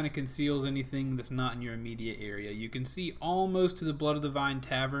fog kind of conceals anything that's not in your immediate area. You can see almost to the Blood of the Vine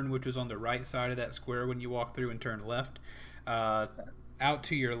Tavern, which was on the right side of that square when you walk through and turn left. Out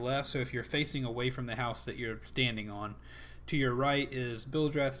to your left, so if you're facing away from the house that you're standing on, to your right is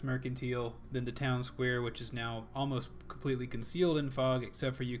Bildrath's Mercantile, then the town square, which is now almost completely concealed in fog,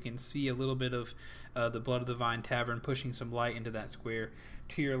 except for you can see a little bit of the Blood of the Vine Tavern pushing some light into that square.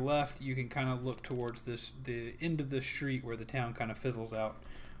 To your left, you can kind of look towards the end of the street where the town kind of fizzles out.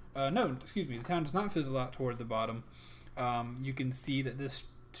 The town does not fizzle out toward the bottom. You can see that this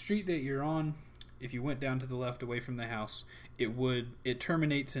street that you're on, if you went down to the left away from the house, it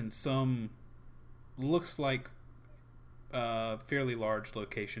terminates in some, looks like fairly large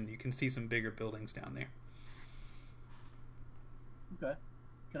location. You can see some bigger buildings down there. Okay.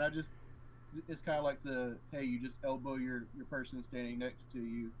 Can I just... It's kind of like you just elbow your person standing next to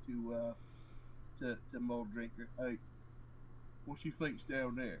you to mold drinker. Hey, what you think's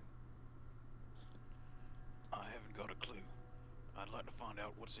down there? I haven't got a clue. I'd like to find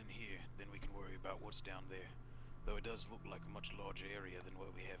out what's in here, then we can worry about what's down there. Though it does look like a much larger area than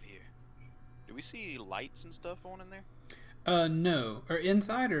what we have here. Do we see lights and stuff on in there? No. Or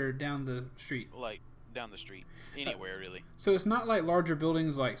inside or down the street? Like, down the street. Anywhere, really. So it's not like larger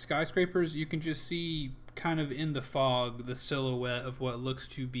buildings like skyscrapers. You can just see kind of in the fog the silhouette of what looks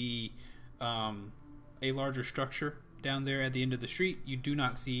to be a larger structure down there at the end of the street. You do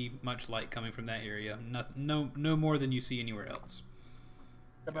not see much light coming from that area. No more than you see anywhere else.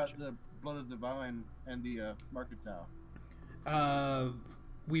 How about the Blood of the Vine and the Mercantile?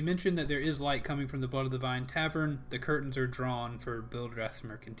 We mentioned that there is light coming from the Blood of the Vine Tavern. The curtains are drawn for Bildrath's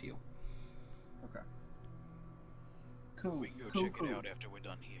Mercantile. Okay. Cool. We can go check it out after we're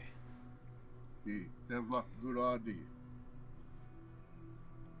done here. Yeah, sounds like a good idea.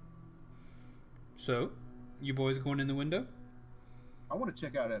 So, you boys going in the window? I want to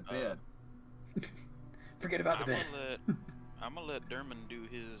check out that bed. Forget about the bed. I'm gonna let Derman do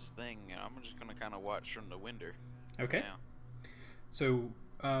his thing, and I'm just gonna kind of watch from the window. Okay. Now. So,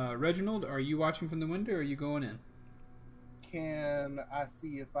 Reginald, are you watching from the window or are you going in? Can I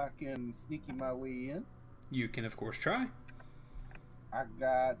see if I can sneaky my way in? You can, of course, try. I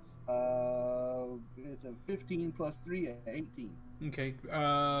got it's a 15 plus 3 at 18. Okay.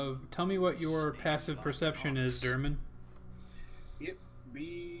 Tell me what your passive perception is, Derman. It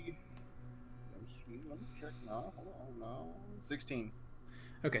be. Let me check now. Hold on, no. 16.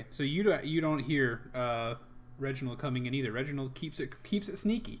 Okay, so you don't hear Reginald coming in either. Reginald keeps it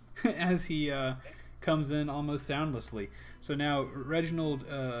sneaky as he comes in almost soundlessly. So now Reginald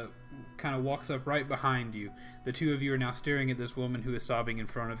kind of walks up right behind you. The two of you are now staring at this woman who is sobbing in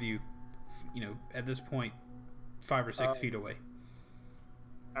front of you. You know, at this point, 5 or 6 feet away.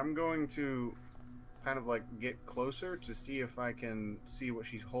 I'm going to kind of like get closer to see if I can see what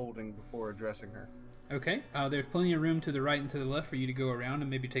she's holding before addressing her. Okay, there's plenty of room to the right and to the left for you to go around and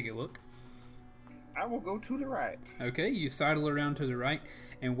maybe take a look. I will go to the right. Okay, you sidle around to the right,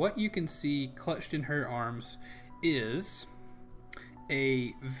 and what you can see clutched in her arms is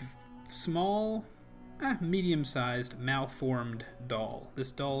a small, medium-sized, malformed doll.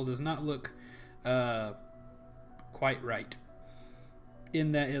 This doll does not look quite right,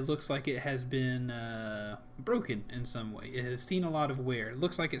 in that it looks like it has been broken in some way. It has seen a lot of wear. It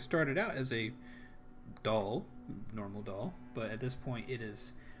looks like it started out as a doll, normal doll, but at this point it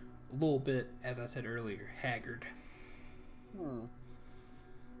is a little bit, as I said earlier, haggard.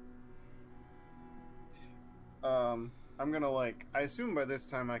 I'm gonna I assume by this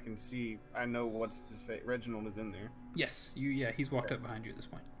time I know what's his fate. Reginald is in there. Yes, he's walked up behind you at this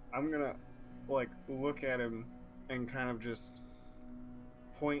point. I'm gonna look at him and kind of just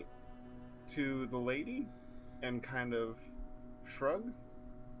point to the lady and kind of shrug.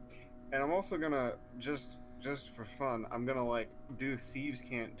 And I'm also gonna just for fun, I'm gonna do thieves'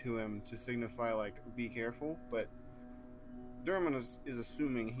 cant to him to signify be careful. But Derman is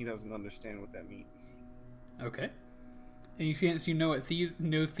assuming he doesn't understand what that means. Okay. Any chance you know what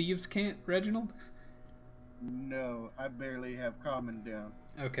thieves can't, Reginald? No, I barely have common down.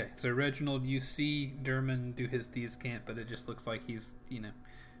 Okay, so Reginald, you see Derman do his thieves can't, but it just looks like he's,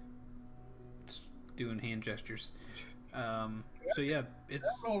 doing hand gestures. So yeah, it's...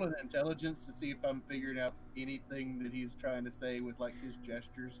 I'm rolling intelligence to see if I'm figuring out anything that he's trying to say with his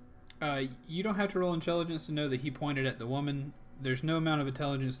gestures. You don't have to roll intelligence to know that he pointed at the woman. There's no amount of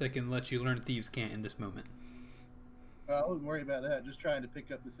intelligence that can let you learn thieves can't in this moment. I wasn't worried about that. Just trying to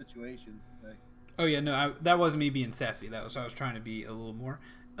pick up the situation. Oh yeah, no, that wasn't me being sassy. I was trying to be a little more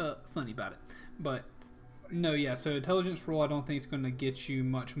funny about it. But no, yeah. So intelligence roll, I don't think it's going to get you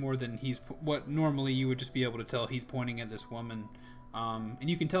much more than what normally you would just be able to tell. He's pointing at this woman, and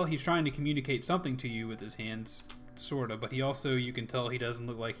you can tell he's trying to communicate something to you with his hands, sort of. But you can tell he doesn't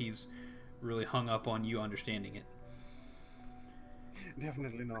look like he's really hung up on you understanding it.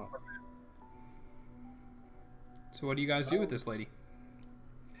 Definitely not. So what do you guys do with this lady?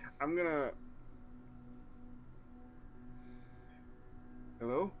 I'm gonna...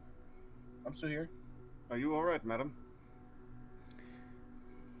 Hello? I'm still here. Are you alright, madam?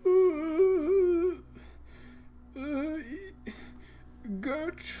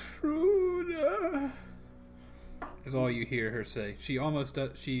 Gertrude is all you hear her say. She almost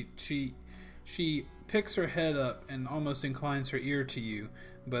does. She picks her head up and almost inclines her ear to you,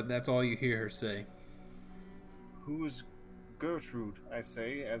 but that's all you hear her say. Who is Gertrude? I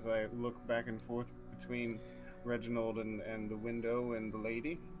say as I look back and forth between Reginald and the window and the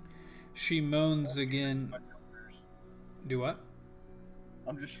lady. She moans again. Do what?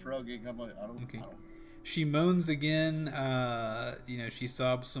 I'm just shrugging. I'm like, I don't know. She moans again. She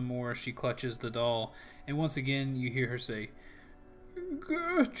sobs some more. She clutches the doll, and once again you hear her say,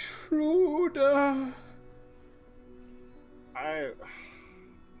 "Gertrude."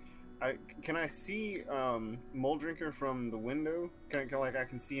 Can I see Moldrinker from the window? I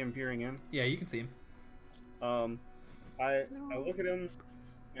can see him peering in? Yeah, you can see him. I look at him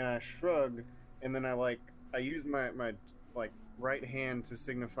and I shrug, and then I use my right hand to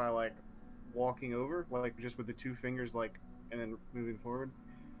signify walking over, just with the two fingers and then moving forward.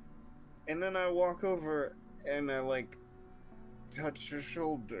 And then I walk over and I touch her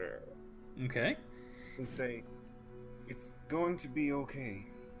shoulder. Okay. And say, "It's going to be okay."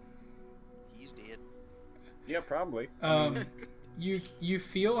 He's dead. Yeah, probably. You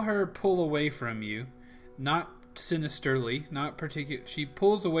feel her pull away from you, not sinisterly, not particular. She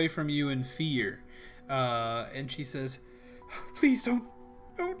pulls away from you in fear, and she says, "Please don't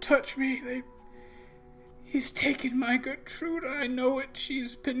touch me. He's taken my Gertrude. I know it.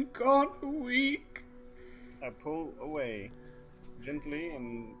 She's been gone a week." I pull away, gently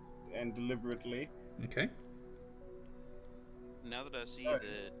and deliberately. Okay. Now that I see that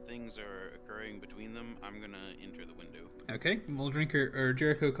things are occurring between them, I'm gonna enter the window. Okay. Well, Drinker or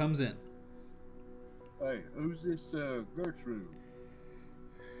Jericho comes in. Hey, who's this Gertrude?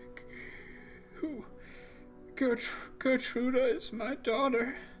 Who? Gertruda is my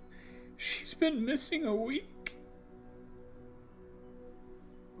daughter. She's been missing a week.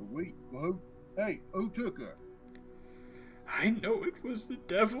 A week? Well, who took her? I know it was the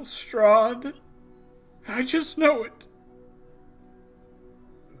Devil Strahd. I just know it.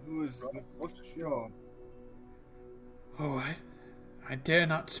 Who is What's the show? Oh, I dare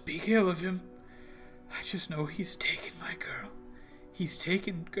not speak ill of him. I just know he's taken my girl. He's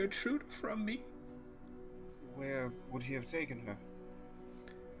taken Gertrude from me. Where would he have taken her?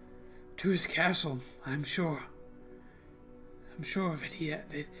 To his castle, I'm sure. I'm sure of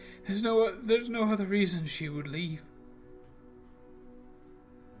it. There's no other reason she would leave.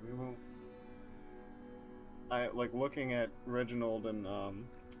 We will. I like looking at Reginald and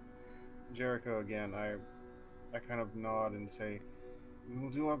Jericho again. I kind of nod and say, "We will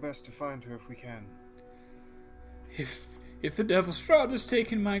do our best to find her if we can." If the Devil Strahd has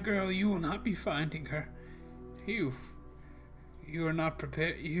taken my girl, you will not be finding her. You are not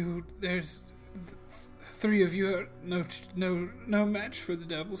prepared. There's three of you are no match for the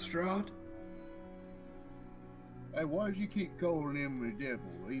Devil Strahd. Hey, why does you keep calling him the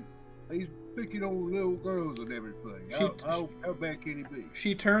devil? He's picking on little girls and everything. How bad can he be?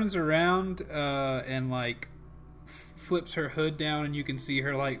 She turns around and like flips her hood down, and you can see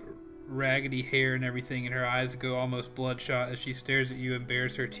her like raggedy hair and everything, and her eyes go almost bloodshot as she stares at you and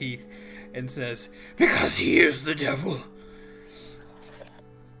bares her teeth and says, "Because he is the devil."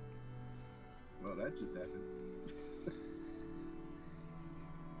 Well, that just happened.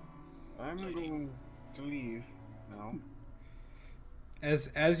 I'm going to leave now.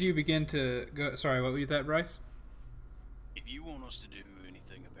 As you begin to go, sorry, what was that, Bryce? If you want us to do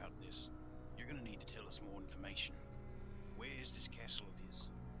anything about this, you're gonna need to tell us more information. Where is this castle of his?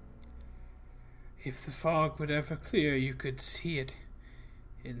 If the fog would ever clear, you could see it.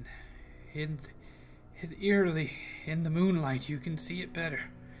 Eerily, in the moonlight, you can see it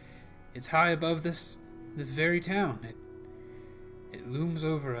better. It's high above this very town. It looms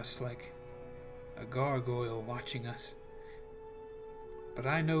over us like a gargoyle watching us. But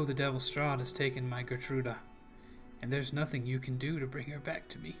I know the Devil Strahd has taken my Gertruda, and there's nothing you can do to bring her back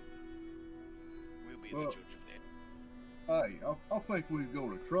to me. We'll be the judge of that. Hey, I think we're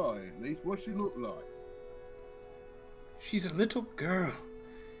going to try at least. What's she look like? She's a little girl.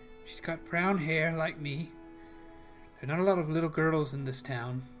 She's got brown hair like me. There are not a lot of little girls in this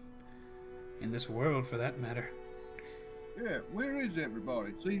town. In this world, for that matter. Yeah, where is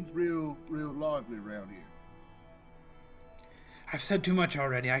everybody? Seems real lively around here. I've said too much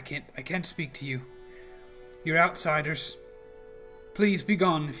already. I can't speak to you. You're outsiders. Please be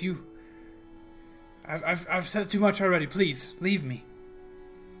gone. If you, I've said too much already. Please leave me.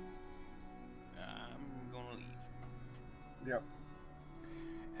 I'm gonna leave. Yep.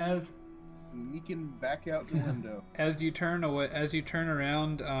 As Sneaking back out the window. as you turn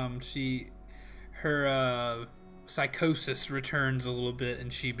around, her psychosis returns a little bit,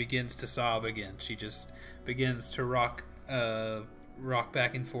 and she begins to sob again. She just begins to rock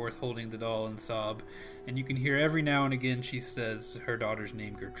back and forth, holding the doll, and sob. And you can hear every now and again she says her daughter's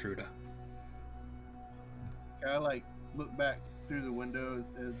name, Gertruda. I look back through the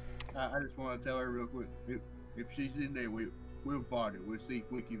windows, and I just want to tell her real quick. If she's in there, we'll find her. We'll see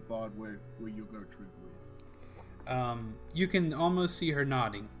if we can find where your Gertrude lives. You can almost see her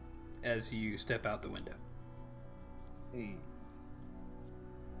nodding as you step out the window. Hey.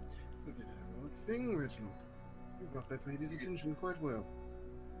 You did a good thing, Reginald. You got that lady's attention quite well.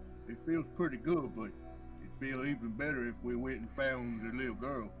 It feels pretty good, but it'd feel even better if we went and found the little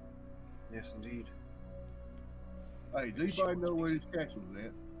girl. Yes, indeed. Hey, does anybody know where this castle's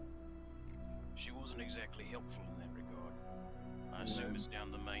at? She wasn't exactly helpful in that regard. I assume it's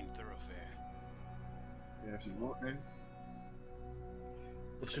down the main thoroughfare. Yes. What now?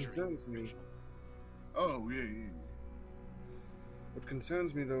 What The street, concerns me, Reginald. Oh, yeah. what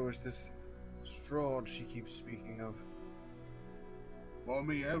concerns me though, is this Strahd she keeps speaking of. Well, I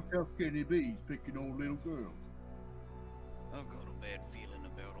mean, how tough can he be? He's picking on little girls. I've got a bad feeling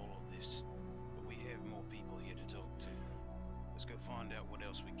about all of this, but we have more people here to talk to. Let's go find out what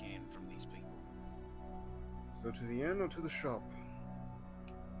else we can from these people. So to the inn or to the shop?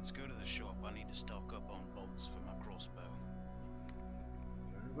 Let's go to the shop. I need to stock up on bolts for my crossbow.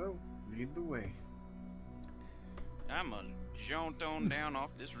 Very well. Lead the way. I'm a jaunt on down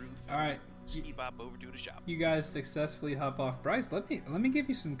off this roof. All right. Ski bop over to the shop. You guys successfully hop off. Bryce, let me give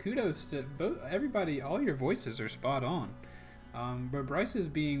you some kudos to both everybody. All your voices are spot on. But Bryce is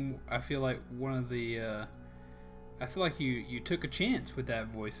being, I feel like, one of the. I feel like you took a chance with that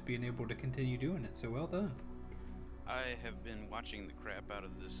voice, being able to continue doing it. So well done. I have been watching the crap out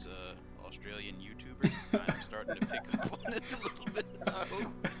of this Australian YouTuber. I'm starting to pick up on it a little bit. I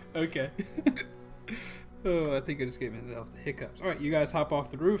hope. Okay. Oh, I think I just gave myself the hiccups. All right, you guys hop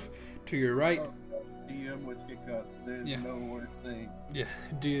off the roof to your right. DM with hiccups. There's Yeah. no word thing. Yeah,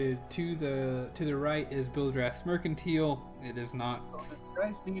 to the right is Bildrath's Mercantile. It is not. So does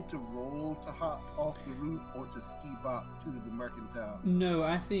Bryce need to roll to hop off the roof or to ski bop to the mercantile? No,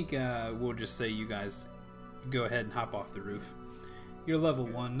 I think we'll just say you guys go ahead and hop off the roof. You're level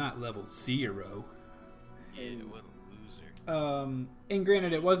 1, not level 0. Yeah, what a loser. And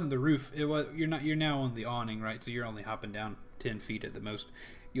granted, it wasn't the roof. It was you're now on the awning, right? So you're only hopping down 10 feet at the most.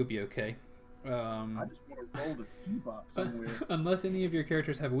 You'll be okay. I just want to roll to ski bop somewhere. Unless any of your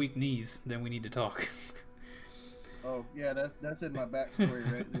characters have weak knees, then we need to talk. Oh yeah, that's in my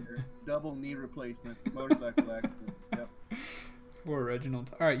backstory right there. Double knee replacement, motorcycle accident. Yep. Poor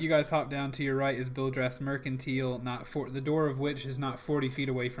Reginald. All right, you guys hop down. To your right is Bildrath's Mercantile, the door of which is not 40 feet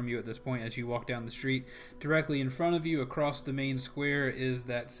away from you at this point as you walk down the street. Directly in front of you, across the main square, is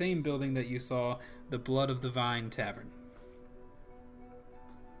that same building that you saw, the Blood of the Vine Tavern.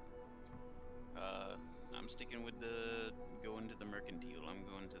 I'm sticking with going to the mercantile. I'm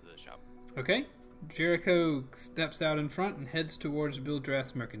going to the shop. Okay. Jericho steps out in front and heads towards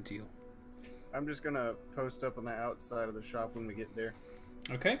Bildrath's Mercantile. I'm just gonna post up on the outside of the shop when we get there.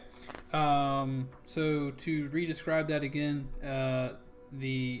 Okay. So to re-describe that again,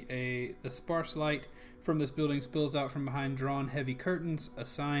 the sparse light from this building spills out from behind drawn heavy curtains. A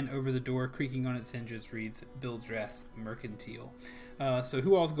sign over the door, creaking on its hinges, reads Bildrath's Mercantile. So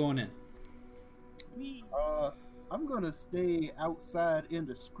who all's going in? I'm gonna stay outside in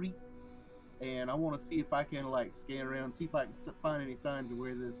the street, and I want to see if I can like scan around, see if I can find any signs of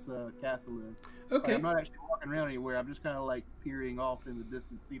where this castle is. Okay. I'm not actually walking around anywhere. I'm just kind of like peering off in the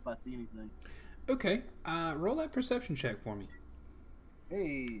distance, see if I see anything. Okay. Roll that perception check for me.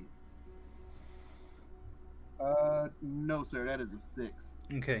 Hey. No, sir. That is a 6.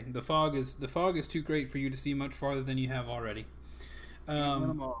 Okay. The fog is too great for you to see much farther than you have already.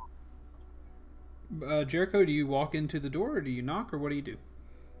 Jericho, do you walk into the door, or do you knock, or what do you do?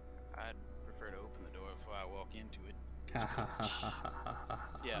 I'd prefer to open the door before I walk into it.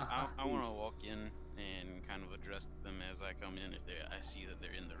 Yeah, I want to walk in and kind of address them as I come in if I see that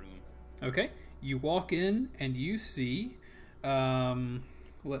they're in the room. Okay, you walk in and you see.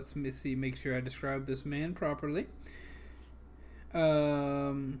 Let's see. Make sure I describe this man properly.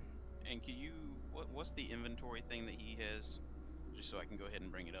 And can you what's the inventory thing that he has, just so I can go ahead and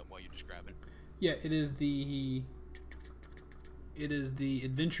bring it up while you're describing? Yeah, it is the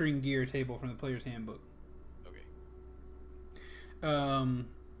adventuring gear table from the player's handbook. Okay.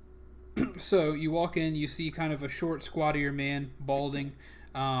 So you walk in, you see kind of a short, squattier man, balding.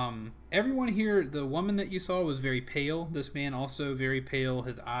 Everyone here, the woman that you saw was very pale. This man also very pale.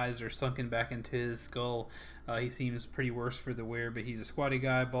 His eyes are sunken back into his skull. He seems pretty worse for the wear, but he's a squatty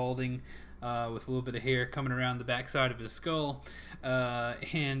guy, balding, with a little bit of hair coming around the backside of his skull.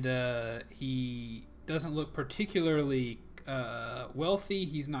 And he doesn't look particularly wealthy.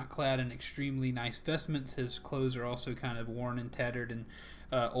 He's not clad in extremely nice vestments. His clothes are also kind of worn and tattered and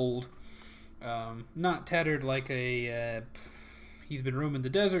old. Not tattered like he's been roaming the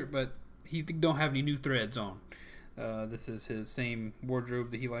desert, but he don't have any new threads on. This is his same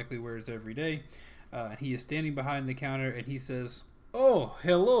wardrobe that he likely wears every day. He is standing behind the counter and he says, "Oh,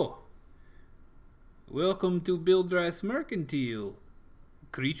 hello. Welcome to Bildrath's Mercantile,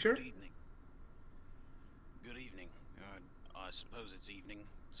 creature." Good evening. Good evening. I suppose it's evening.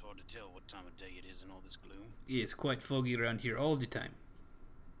 It's hard to tell what time of day it is in all this gloom. It's quite foggy around here all the time.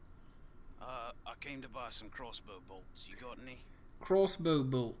 I came to buy some crossbow bolts. You got any? Crossbow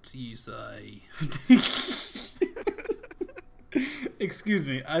bolts, you say? Excuse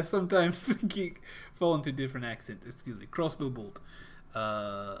me, I sometimes fall into different accents. Excuse me. Crossbow bolt.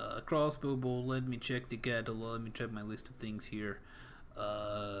 Crossbow bolt. Let me check the catalog. Let me check my list of things here.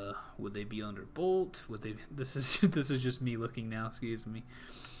 Would they be under bolt? Would they? This is just me looking now. Excuse me.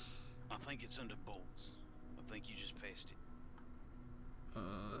 I think it's under bolts. I think you just pasted it.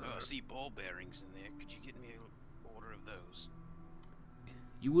 I see ball bearings in there. Could you get me an order of those?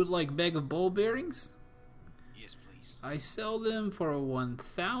 You would like bag of ball bearings? I sell them for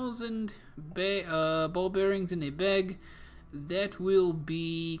 1,000 ball bearings in a bag. That will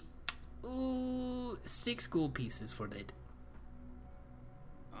be 6 gold pieces for that.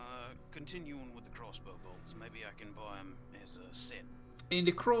 Continuing with the crossbow bolts, maybe I can buy them as a set. In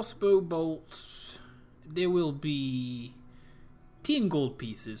the crossbow bolts, there will be 10 gold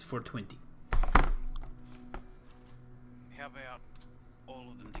pieces for 20. How about all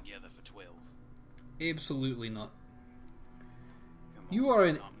of them together for 12? Absolutely not. Come You on, are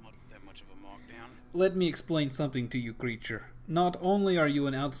that's an- not that much of a markdown. Let me explain something to you, creature. Not only are you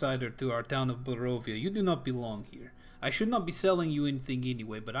an outsider to our town of Barovia, you do not belong here. I should not be selling you anything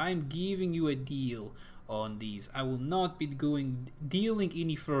anyway, but I am giving you a deal on these. I will not be dealing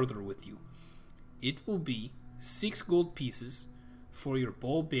any further with you. It will be 6 gold pieces for your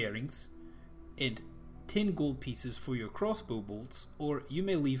ball bearings and 10 gold pieces for your crossbow bolts, or you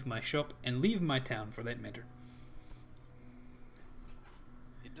may leave my shop and leave my town for that matter.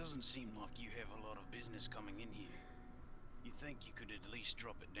 It doesn't seem like you have a lot of business coming in here. You think you could at least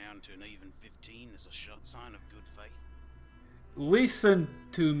drop it down to an even 15 as a sign of good faith? Listen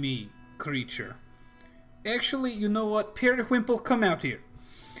to me, creature. Actually, you know what? Periwimple, come out here.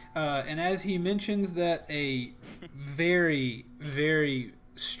 And as he mentions that, a very, very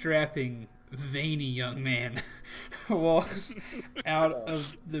strapping, veiny young man walks out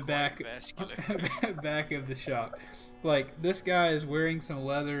of the back of the shop. Like, this guy is wearing some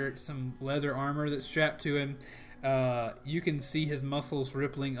leather armor that's strapped to him. You can see his muscles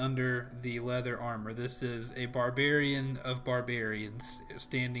rippling under the leather armor. This is a barbarian of barbarians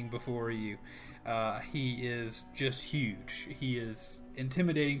standing before you. He is just huge. He is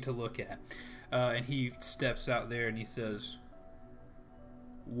intimidating to look at. And he steps out there and he says,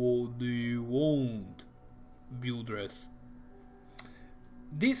 "What do you want, Bildreth?"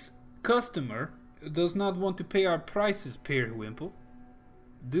 "This customer does not want to pay our prices, Periwimple.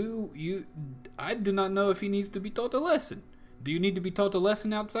 I do not know if he needs to be taught a lesson. Do you need to be taught a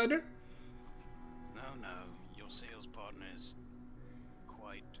lesson, outsider?" No, your sales partner is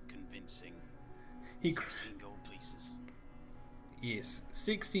quite convincing. He 16 gold pieces. Yes,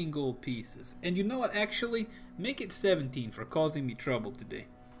 16 gold pieces. And you know what, actually, make it 17 for causing me trouble today.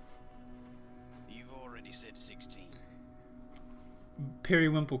 You've already said 16.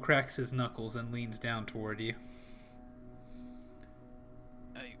 Periwimple cracks his knuckles and leans down toward you.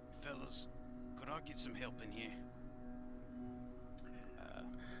 Hey, fellas, could I get some help in here?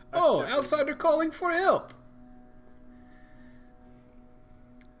 Oh, definitely- outsider calling for help!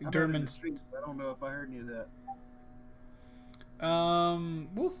 I'm out in the Dermot, street. I don't know if I heard any of that.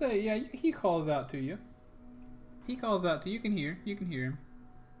 we'll say, yeah, he calls out to you. He calls out to you. You can hear him.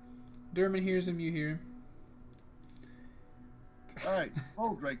 Dermot hears him, you hear him. Alright,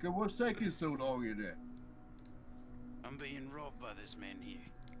 Draco, what's taking so long in there? I'm being robbed by this man here.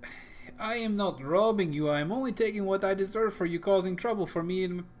 I am not robbing you. I am only taking what I deserve for you causing trouble for me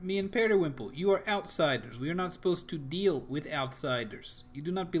and Periwimple. You are outsiders. We are not supposed to deal with outsiders. You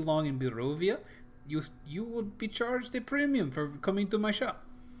do not belong in Barovia. You would be charged a premium for coming to my shop.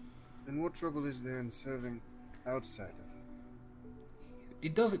 And what trouble is there in serving outsiders?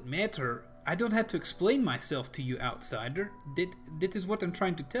 It doesn't matter. I don't have to explain myself to you, outsider. That is what I'm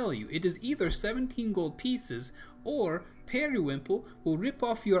trying to tell you. It is either 17 gold pieces or Periwimple will rip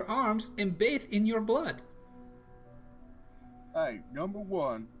off your arms and bathe in your blood. Hey, number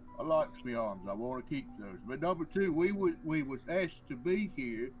one, I likes my arms. I want to keep those. But number two, we was asked to be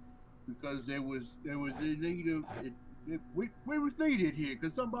here because there was a need of we was needed here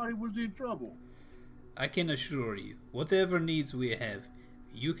because somebody was in trouble. I can assure you, whatever needs we have,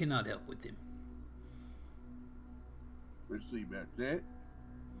 you cannot help with them. Let's see about that.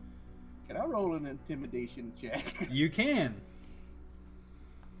 Can I roll an intimidation check? You can.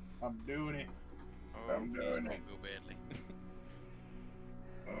 I'm doing it. Oh, I'm please doing don't it. go badly.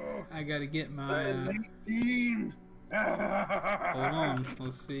 Oh, I gotta get my. 18. Hold on.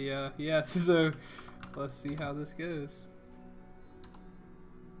 Let's see. Yeah. So, let's see how this goes.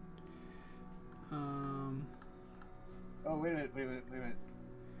 Oh, wait a minute.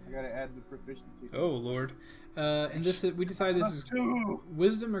 I gotta add the proficiency. Oh Lord. And we decided this is Two.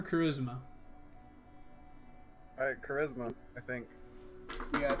 wisdom or charisma. Alright, charisma, I think.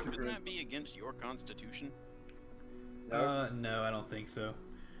 Yeah, it's a Wouldn't crit. that be against your constitution? No, I don't think so.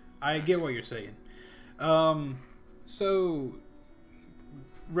 I get what you're saying. So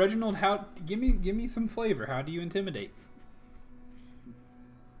Reginald, give me some flavor. How do you intimidate?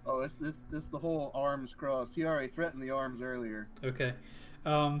 Oh, it's the whole arms crossed. He already threatened the arms earlier. Okay.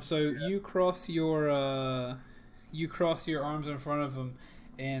 So you cross your arms in front of him,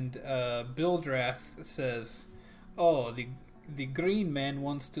 and Bildrath says, Oh, the green man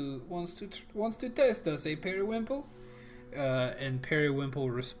wants to test us, eh, Periwinkle? And Periwinkle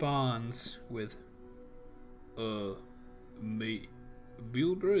responds with, me,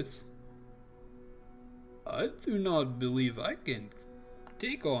 Bildrith. I do not believe I can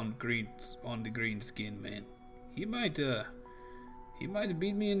take on the green skin man. He might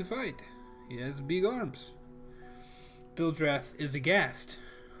beat me in the fight. He has big arms. Bildrath is aghast.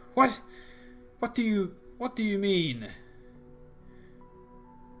 What do you mean?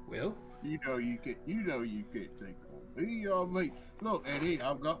 Well, You know you can't take on me. Me. Look, Eddie,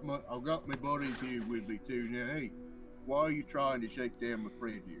 I've got my buddies here with me too. Now, hey, why are you trying to shake down my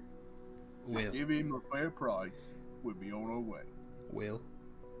friend here? Just give him a fair price. We'll be on our way. Well,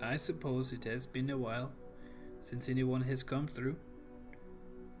 I suppose it has been a while since anyone has come through.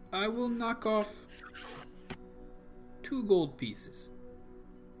 I will knock off 2 gold pieces.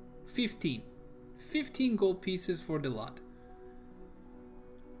 15 gold pieces for the lot.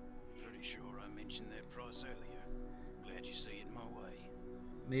 Pretty sure I mentioned that price earlier. Glad you see it my way.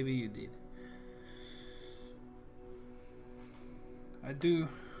 Maybe you did.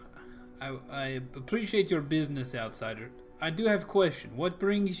 I appreciate your business, outsider. I do have a question. What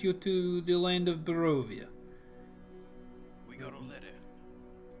brings you to the land of Barovia? We got a letter.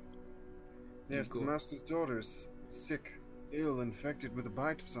 Yes, the master's daughter's sick, ill, infected with a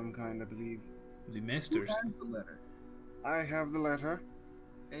bite of some kind, I believe. The Who master's has the letter? I have the letter.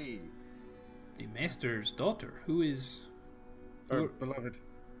 Hey, the master's daughter. Who is? Or Who- beloved.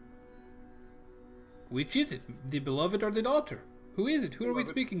 Which is it? The beloved or the daughter? Who is it? Who are we Beloved.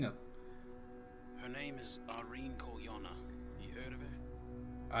 speaking of? Her name is Irene Kolyana. You heard of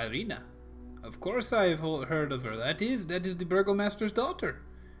her? Irina. Of course I've heard of her. That is the burgomaster's daughter.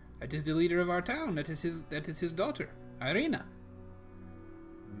 That is the leader of our town. That is his daughter, Irina.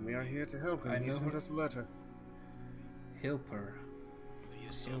 We are here to help him. I He know sent her. us a letter. Help her.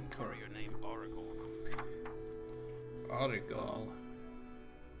 Your son Help her. courier named Oracle. Origal.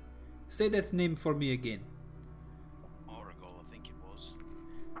 Say that name for me again. Oracle, I think it was.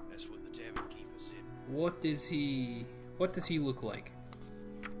 That's what the tavern keeper said. What does he look like?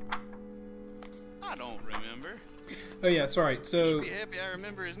 I don't remember. Oh yeah, sorry. You So should be happy I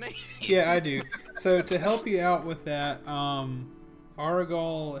remember his name. yeah, I do. So to help you out with that,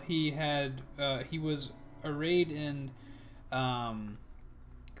 Aragal, he was arrayed in,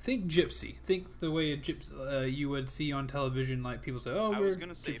 think gypsy. Think the way a gypsy you would see on television, like people say, "Oh, I we're was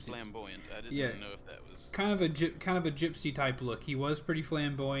gonna say gypsies." flamboyant. I didn't Yeah. know if that was. Kind of a gypsy type look. He was pretty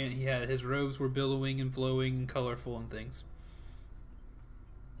flamboyant. His robes were billowing and flowing and colorful and things.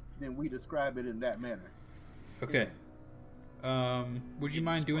 then we describe it in that manner. Okay. Would you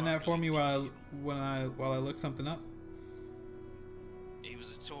mind doing that for me while I look something up? He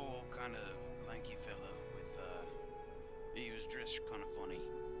was a tall, kind of lanky fella with. He was dressed kind of funny,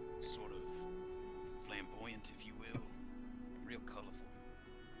 sort of flamboyant, if you will, real colorful.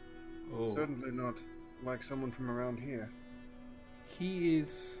 Oh, Certainly not like someone from around here. he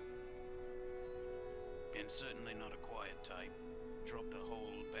is. And certainly not a quiet type. Dropped a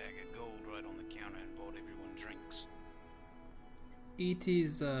whole bag of gold right on the counter and bought everyone drinks. It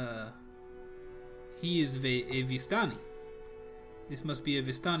is. He is a Vistani. This must be a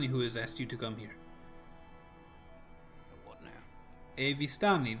Vistani who has asked you to come here. What now? A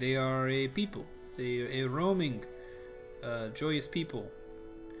Vistani. They are a people. They are a roaming, joyous people.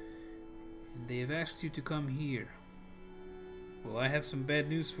 And they have asked you to come here. Well, I have some bad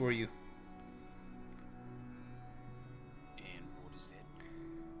news for you. And what is that?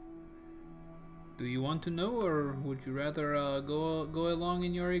 Do you want to know, or would you rather go along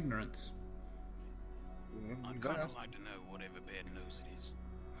in your ignorance? I'd You've kind of asked. like to know whatever bad news it is.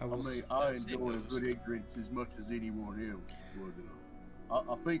 I I will. mean, I That's it, enjoy a those. good ignorance as much as anyone else would.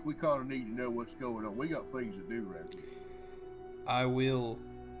 I think we kind of need to know what's going on. We got things to do around here. I will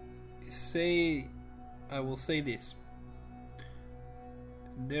say this.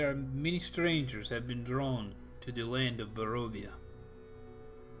 There are many strangers have been drawn to the land of Barovia,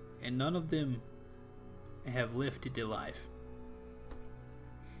 and none of them have left it alive.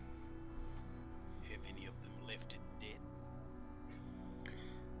 Have any of them left it dead?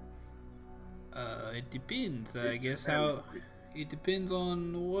 It depends. I guess how. It depends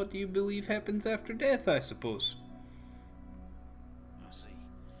on what you believe happens after death, I suppose. I see.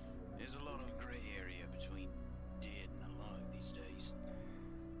 There's a lot of gray area between dead and alive these days.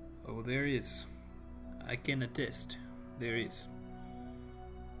 Oh, there is. I can attest. There is.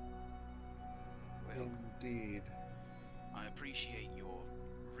 Well, Indeed. I appreciate your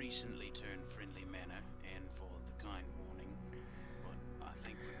recently turned friendly manner and for the kind warning, but I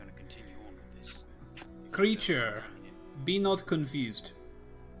think we're going to continue on with this. If Creature, be not confused.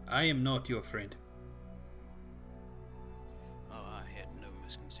 I am not your friend. Oh, I had no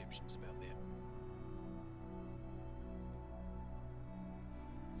misconceptions about that.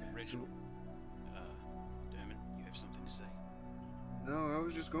 Reginald, Derman, you have something to say? No, I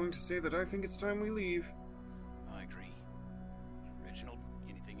was just going to say that I think it's time we leave. I agree. Reginald,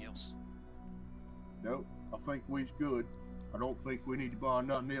 anything else? No, I think we's good. I don't think we need to buy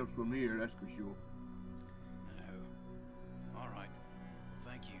nothing else from here, that's for sure. No. Alright.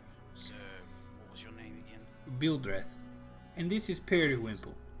 Thank you. Sir, what was your name again? Bildreth. And this is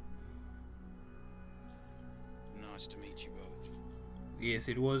Periwimple. Nice to meet you both. Yes,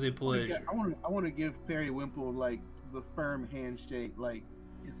 it was a pleasure. I want to give Periwimple like the firm handshake, like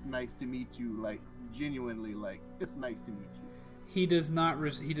it's nice to meet you, like genuinely, like it's nice to meet you. He does not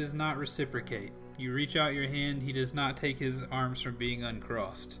reciprocate. You reach out your hand, he does not take his arms from being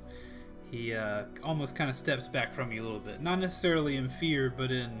uncrossed. He almost kind of steps back from you a little bit. Not necessarily in fear,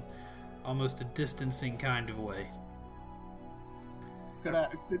 but in almost a distancing kind of way.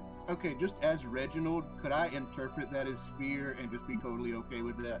 Okay, just as Reginald, could I interpret that as fear and just be totally okay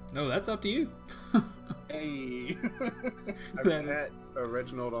with that? No, that's up to you. Hey. I pat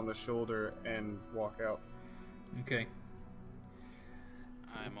Reginald on the shoulder and walk out. Okay.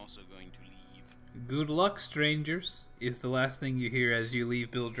 I'm also going to leave. Good luck, strangers, is the last thing you hear as you leave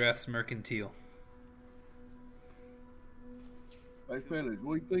Bildreth's Mercantile. Hey fellas,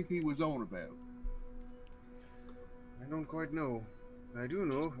 what do you think he was on about? I don't quite know. I do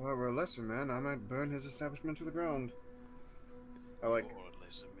know if I were a lesser man, I might burn his establishment to the ground. I like... Lord,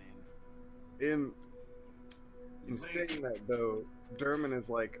 lesser man. In saying that, though, Derman is,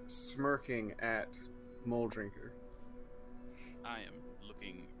 like, smirking at Moldrinker. I am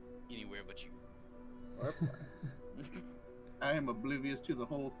looking anywhere but you. Well, that's fine. I am oblivious to the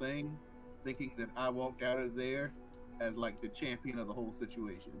whole thing, thinking that I walked out of there as like the champion of the whole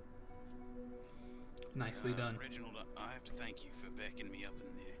situation. Nicely done. Reginald, I have to thank you for backing me up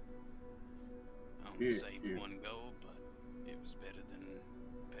in there. I only saved one goal, but it was better than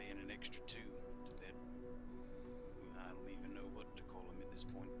paying an extra two to that. I don't even know what to call him at this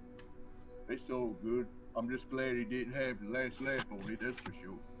point. It's all good. I'm just glad he didn't have the last laugh on it, that's for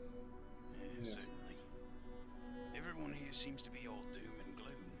sure. Yeah, certainly. Everyone here seems to be all doom and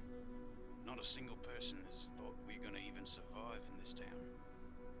gloom. Not a single person has thought we're gonna even survive in this town.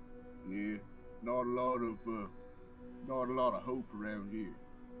 Yeah, not a lot of hope around here.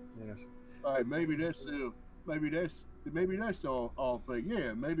 Yes. Alright, maybe that's all thing.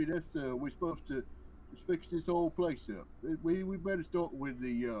 Yeah, maybe that's we're supposed to just fix this whole place up. We better start with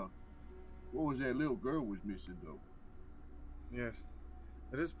the what was that little girl was missing though? Yes.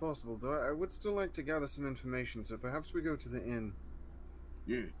 It is possible, though I would still like to gather some information, so perhaps we go to the inn.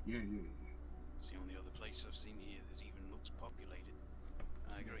 Yeah. It's the only other place I've seen here that even looks populated.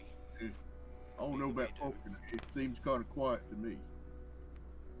 I agree. I don't know about popular. It seems kind of quiet to me.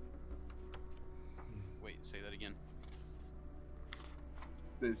 Wait, say that again.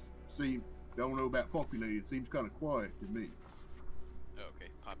 Don't know about populated. It seems kind of quiet to me. Oh, okay,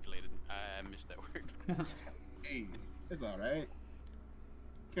 populated. I missed that word. Hey, that's all right.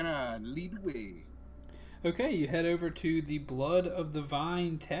 Can I lead the way? Okay, you head over to the Blood of the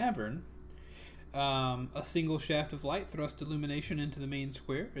Vine Tavern. A single shaft of light thrusts illumination into the main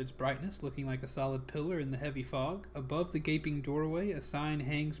square, its brightness looking like a solid pillar in the heavy fog. Above the gaping doorway, a sign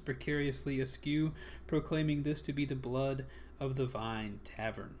hangs precariously askew, proclaiming this to be the Blood of the Vine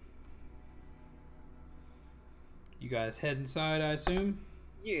Tavern. You guys head inside, I assume?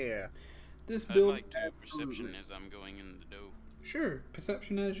 Yeah. This I'd build... like to perception as I'm going in the door. Sure,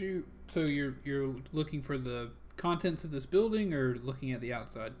 perception as you... So you're looking for the contents of this building, or looking at the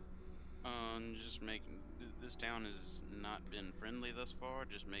outside? Just making... This town has not been friendly thus far,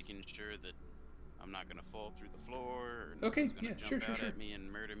 just making sure that I'm not gonna fall through the floor, or okay, no one's gonna jump out at me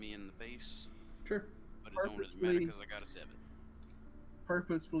and murder me in the face. Sure. But it don't really matter because I got a 7.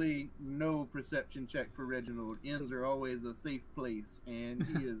 Purposefully, no perception check for Reginald. Inns are always a safe place, and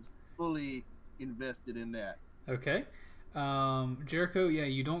he is fully invested in that. Okay. Jericho, yeah,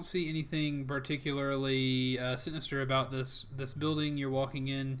 you don't see anything particularly sinister about this building you're walking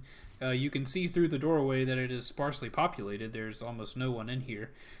in. You can see through the doorway that it is sparsely populated. There's almost no one in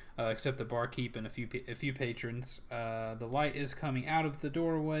here, except the barkeep and a few patrons. The light is coming out of the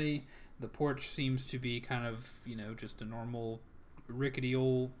doorway. The porch seems to be kind of, just a normal rickety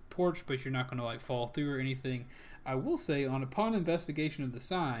old porch, but you're not going to like fall through or anything. I will say, upon investigation of the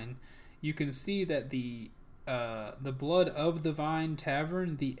sign, you can see that the Blood of the Vine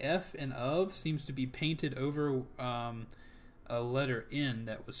Tavern, the F and of seems to be painted over a letter N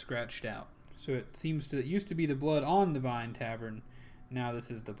that was scratched out. So it used to be the blood on the Vine Tavern. Now this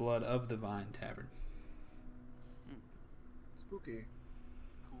is the blood of the Vine Tavern. Spooky.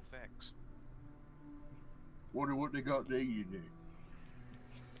 Cool facts. Wonder what they got to eat in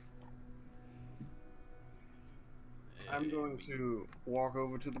I'm going to walk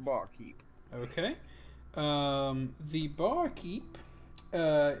over to the barkeep. Okay. The barkeep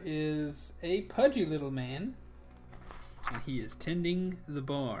is a pudgy little man, and he is tending the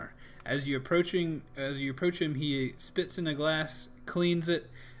bar. As you approach him, he spits in a glass, cleans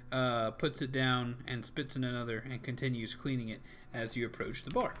it, puts it down, and spits in another, and continues cleaning it as you approach the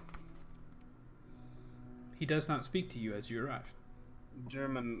bar. He does not speak to you as you arrive.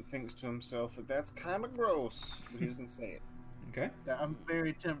 German thinks to himself that that's kind of gross, but he doesn't say it. Okay. it. I'm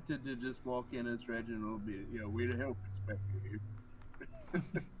very tempted to just walk in as Reginald, be, we're the health inspector here.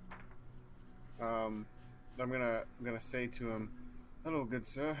 I'm gonna say to him, "Hello, good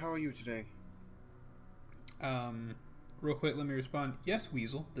sir. How are you today?" Real quick, let me respond. Yes,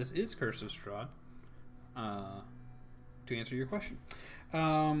 Weasel. This is Curse of Strahd. To answer your question.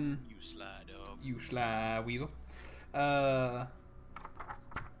 You sly dog. You sly weasel.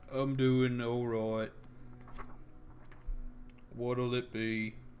 I'm doing alright. What'll it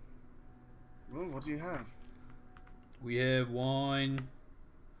be? Well, what do you have? We have wine.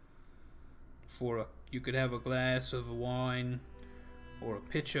 You could have a glass of wine or a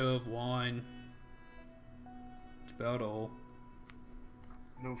pitcher of wine. That's about all.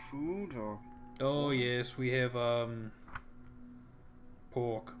 No food or? Oh yes, we have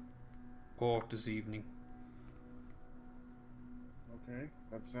pork. Pork this evening. Okay,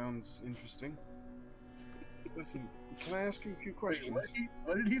 that sounds interesting. Listen, can I ask you a few questions?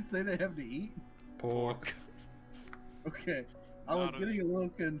 What did he say they have to eat? Pork. Okay. I was getting a little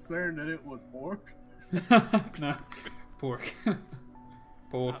concerned that it was pork. No, pork.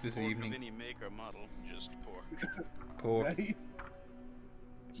 Pork Not this pork evening. of any make or model, just pork. Pork. Right?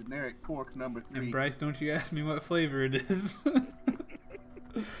 Generic pork number 3. And Bryce, don't you ask me what flavor it is. You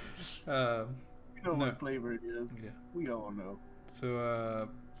know no. what flavor it is. Yeah. We all know. So,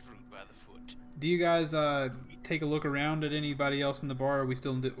 Fruit by the foot. do you guys take a look around at anybody else in the bar? Are we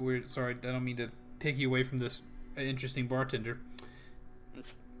still? We're sorry, I don't mean to take you away from this interesting bartender.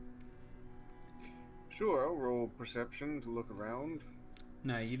 Sure, I'll roll perception to look around.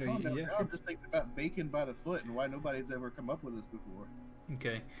 No, you Oh, don't. no, Yeah, now sure. I'm just thinking about bacon by the foot and why nobody's ever come up with this before.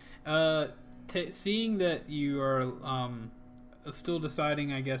 Okay. Seeing that you are still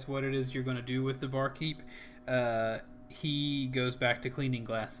deciding, I guess, what it is you're going to do with the barkeep, he goes back to cleaning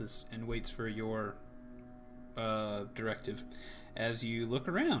glasses and waits for your directive as you look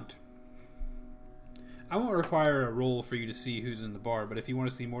around. I won't require a roll for you to see who's in the bar, but if you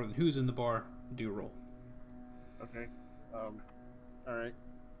want to see more than who's in the bar, do a roll. Okay. All right.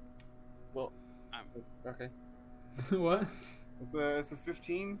 Well, okay. What? It's a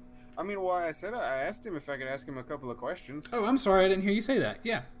 15. I mean, why I asked him if I could ask him a couple of questions. Oh, I'm sorry, I didn't hear you say that.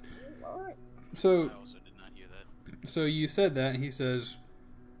 Yeah. All right. So, I also did not hear that. so you said that, and he says,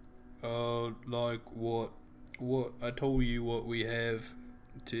 like what I told you what we have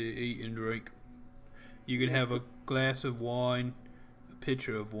to eat and drink. You can have a glass of wine, a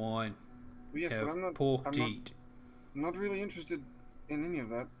pitcher of wine, Well, yes, have but I'm not. pork I'm to not, eat. I'm not really interested in any of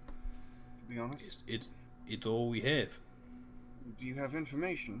that, to be honest. It's all we have. Do you have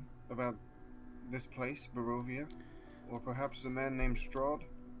information about this place, Barovia, or perhaps a man named Strahd?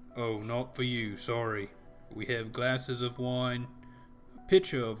 Oh, not for you, sorry. We have glasses of wine, a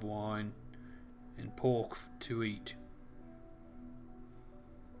pitcher of wine, and pork to eat.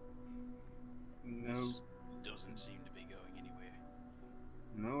 No, This doesn't seem to be going anywhere.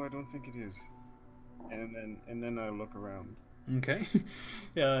 no, I don't think it is. And then I look around. Okay.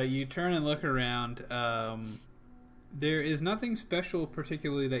 You turn and look around. There is nothing special,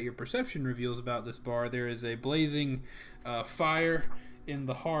 particularly that your perception reveals about this bar. There is a blazing fire in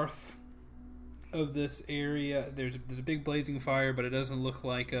the hearth of this area. There's a big blazing fire, but it doesn't look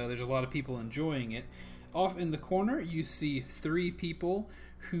like there's a lot of people enjoying it. Off in the corner, you see 3 people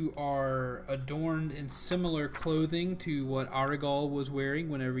who are adorned in similar clothing to what Aragal was wearing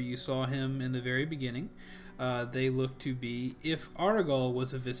whenever you saw him in the very beginning. They look to be, if Aragal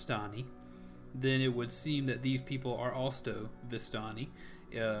was a Vistani, then it would seem that these people are also Vistani,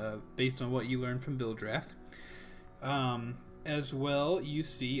 based on what you learned from Bildrath. As well, you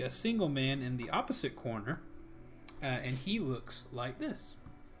see a single man in the opposite corner, and he looks like this.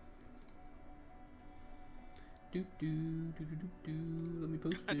 Let me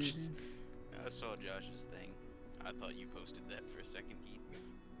post it. I saw Josh's thing. I thought you posted that for a second, Keith.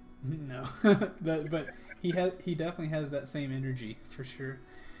 No, but he definitely has that same energy for sure.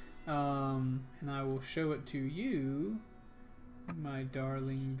 And I will show it to you, my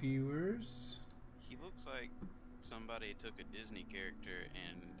darling viewers. He looks like somebody took a Disney character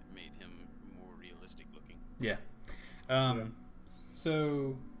and made him more realistic looking. Yeah.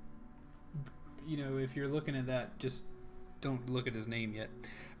 So, you know, if you're looking at that, just don't look at his name yet.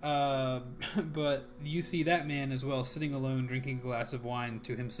 But you see that man as well, sitting alone, drinking a glass of wine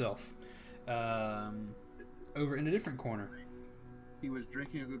to himself, over in a different corner. He was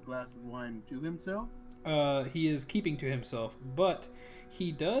drinking a good glass of wine to himself? He is keeping to himself, but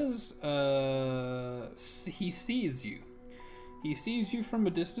he does, he sees you. He sees you from a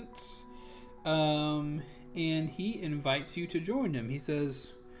distance, and he invites you to join him. He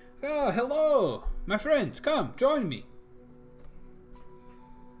says, "Oh, hello, my friends, come, join me."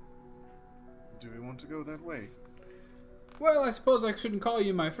 Do we want to go that way? Well, I suppose I shouldn't call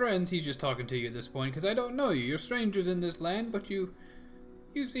you my friends. He's just talking to you at this point, because I don't know you. You're strangers in this land, but you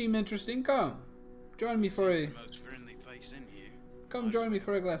seem interesting. Come, join me for Seems the most friendly face in here. Come join me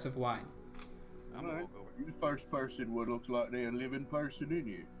for a glass of wine. I'm gonna Alright. walk over. You're the first person what looks like they're a living person in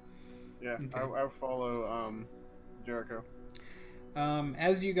here. Yeah, Okay. I'll follow Jericho.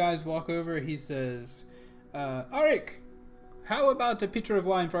 As you guys walk over, he says, Arik, how about a pitcher of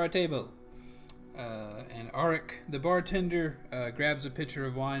wine for our table? And Arik, the bartender, grabs a pitcher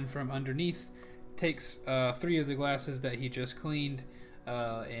of wine from underneath, takes 3 of the glasses that he just cleaned,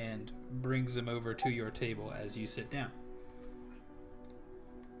 and brings them over to your table as you sit down.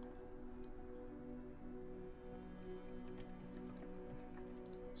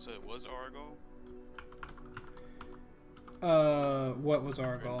 So it was Argol? What was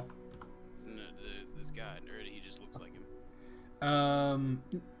Argol? No, this guy, nerdy, he just looks like him.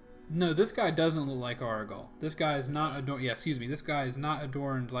 No, this guy doesn't look like Argol. This guy is not adorned. Yeah, excuse me. This guy is not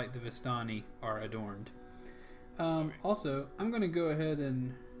adorned like the Vistani are adorned. Also, I'm going to go ahead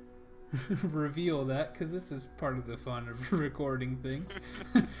and reveal that because this is part of the fun of recording things.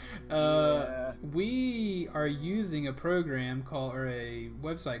 Yeah. We are using a program called, or a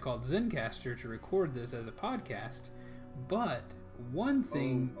website called Zencastr to record this as a podcast. But one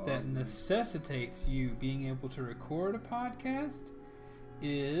thing that necessitates you being able to record a podcast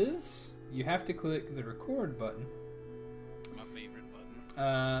is you have to click the record button. My favorite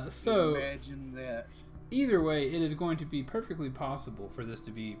button. So Imagine that. either way, it is going to be perfectly possible for this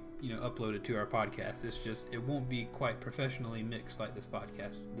to be, uploaded to our podcast. It's just, it won't be quite professionally mixed like this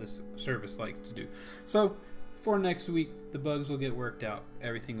service likes to do. So for next week, the bugs will get worked out.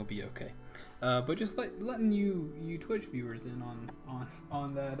 Everything will be okay. But just letting you Twitch viewers in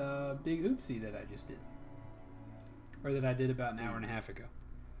on that big oopsie that I just did. Or that I did about an hour and a half ago.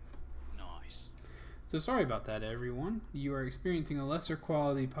 Nice. So sorry about that, everyone. You are experiencing a lesser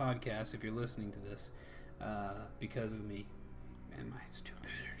quality podcast if you're listening to this because of me and my stupidity.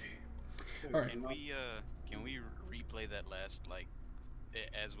 All right. Can we replay that last,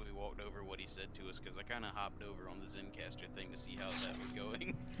 as we walked over what he said to us? Because I kind of hopped over on the Zencastr thing to see how that was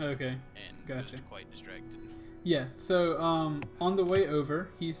going. Okay. And Gotcha. was quite distracted. Yeah. So on the way over,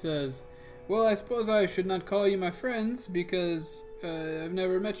 he says, "Well, I suppose I should not call you my friends because I've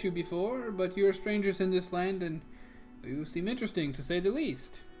never met you before, but you're strangers in this land and you seem interesting to say the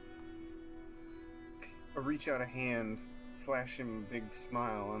least." I reach out a hand, flash him a big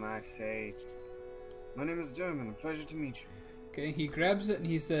smile, and I say, "My name is Derman, a pleasure to meet you." Okay, he grabs it and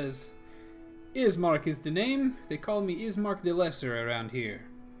he says, "Ismark is the name. They call me Ismark the Lesser around here."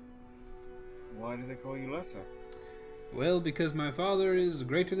 Why do they call you Lesser? Well, because my father is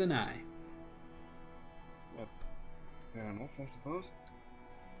greater than I. That's fair enough, I suppose.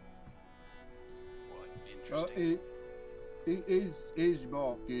 What? Interesting. Is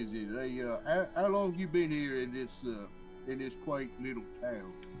Mark, is it? How long you been here in this quaint little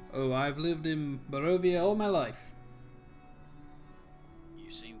town? Oh, I've lived in Barovia all my life.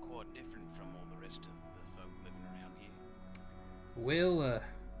 You seem quite different from all the rest of the folk living around here. Well,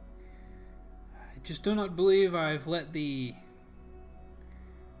 I just do not believe I've let the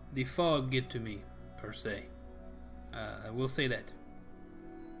fog get to me, per se. I will say that.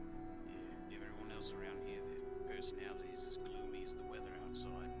 Yeah, everyone else around here, their personalities as gloomy as the weather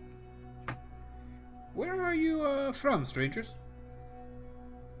outside. Where are you from, strangers?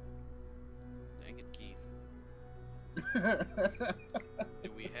 Dang it, Keith. Do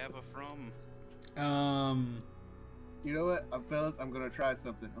we have a from? You know what, fellas? I'm gonna try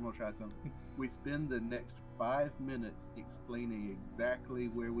something. We spend the next 5 minutes explaining exactly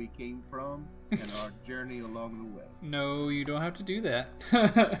where we came from and our journey along the way. No, you don't have to do that.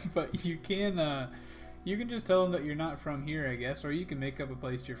 But you can just tell them that you're not from here, I guess, or you can make up a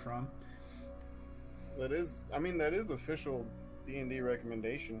place you're from. That is official D&D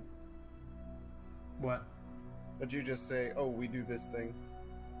recommendation. What? That you just say, "Oh, we do this thing."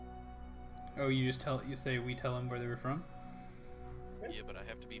 Oh, you say we tell him where they were from? Yeah, but I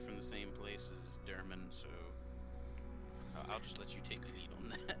have to be from the same place as Derman, so I'll just let you take the lead on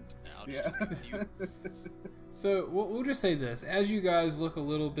that. I'll just Yeah. stick with you. So we'll just say this: as you guys look a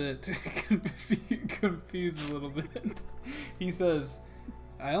little bit confused, a little bit, he says,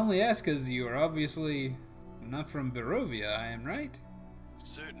 "I only ask because you are obviously not from Barovia. I am right."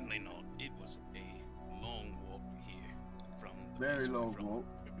 Certainly not. It was a long walk here from the Very place we're long from. walk.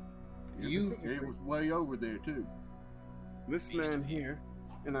 You- It was way over there too. This Used to man be. here,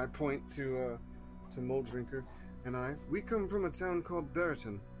 and I point to Moldrinker, and we come from a town called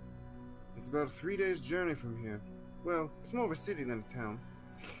Beriton. It's about a 3 days journey from here. Well, it's more of a city than a town.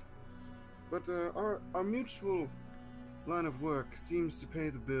 But our mutual line of work seems to pay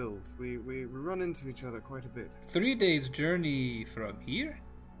the bills. We run into each other quite a bit. 3 days journey from here?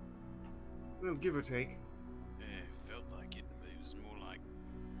 Well, give or take. Felt like it, but it was more like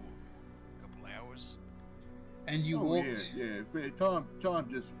a couple hours. And you Oh walked yeah. Time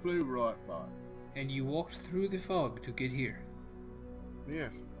just flew right by. and you walked through the fog to get here.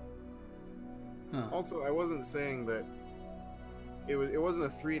 Yes. Huh. Also, I wasn't saying that it wasn't a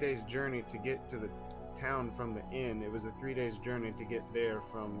 3 days journey to get to the town from the inn. It was a 3 days journey to get there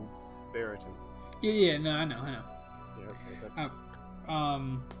from Beriton. Yeah, no, I know. Yeah, okay. That,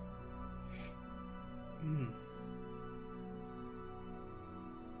 Hmm.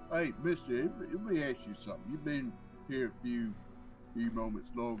 Hey, Mister, let me ask you something. You've been here a few moments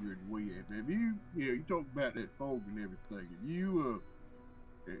longer than we have. Have you? You talk about that fog and everything.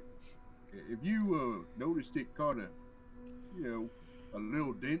 Have you noticed it kind of, a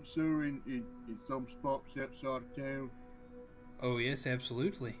little denser in some spots outside of town? Oh, yes,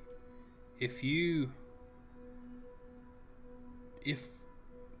 absolutely. If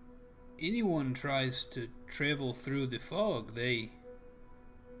anyone tries to travel through the fog, they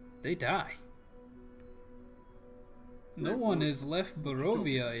die. No one has left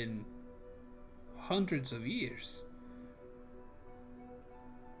Barovia in hundreds of years.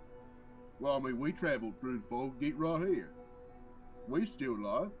 Well, I mean, we traveled through the fog, get right here. We still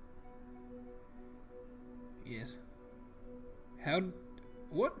alive. Yes.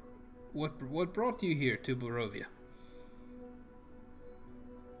 What brought you here to Barovia?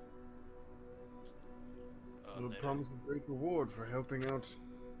 the That, promise of great reward for helping out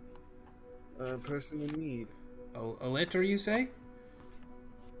a person in need. A letter, you say?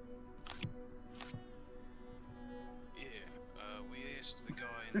 yeah, we asked the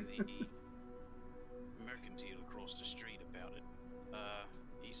guy in the mercantile across the street about it.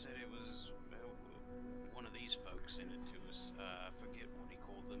 He said it was one of these folks sent it to us. I forget what he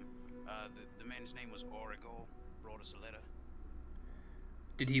called them. The man's name was Origal. Brought us a letter.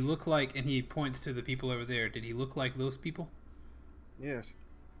 Did he look like, and he points to the people over there, did he look like those people? Yes.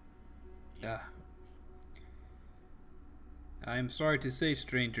 Ah. I am sorry to say,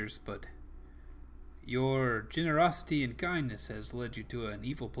 strangers, but your generosity and kindness has led you to an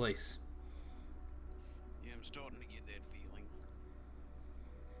evil place. Yeah, I'm starting to get that feeling.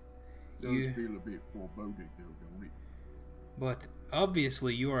 Does You, feel a bit foreboding, though, don't it? but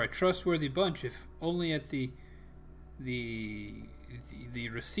obviously you are a trustworthy bunch, if only at the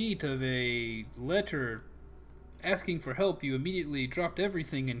receipt of a letter asking for help you immediately dropped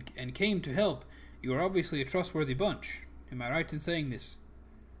everything and came to help. You are obviously a trustworthy bunch. Am I right in saying this?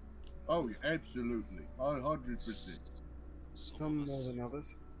 Oh, yeah, absolutely. 100%. Some more than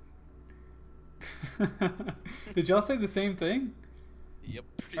others. Did y'all say the same thing? Yep.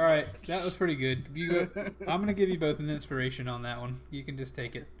 pretty All right, much. that was pretty good. I'm gonna give you both an inspiration on that one. You can just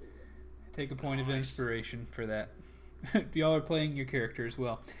take it. Take a point of Nice. inspiration for that. Y'all are playing your character as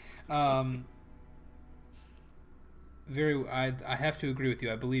well. I have to agree with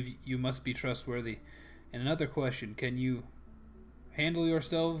you. I believe you must be trustworthy. And another question: can you handle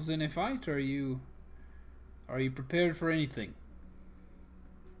yourselves in a fight? Are you prepared for anything?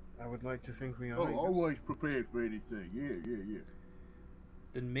 I would like to think we are. Oh, yes. always prepared for anything. Yeah.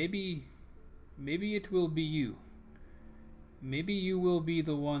 Then maybe it will be you. Maybe you will be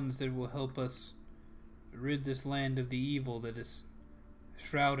the ones that will help us rid this land of the evil that has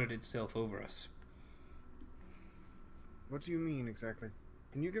shrouded itself over us. What do you mean exactly?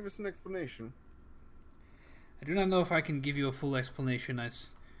 Can you give us an explanation? I do not know if I can give you a full explanation.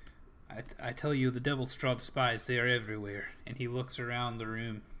 I tell you, the Devilstrad spies, they are everywhere. And he looks around the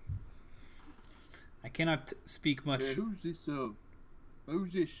room. I cannot speak much. Yeah, who's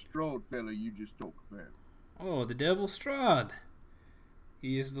this Strahd fella you just talked about? Oh, the Devilstrad.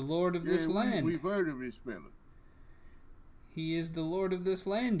 He is the lord of this land. We've heard of this fella. He is the lord of this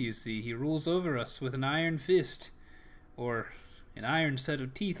land, you see. He rules over us with an iron fist. Or an iron set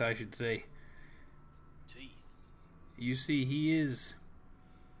of teeth, I should say. Teeth. You see, he is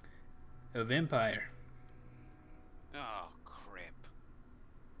a vampire. Oh, crap.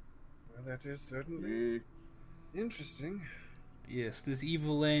 Well, that is certainly Yeah. interesting. Yes, this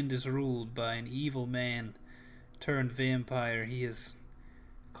evil land is ruled by an evil man turned vampire. He has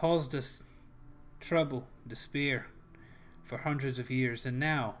caused us trouble, despair, for hundreds of years, and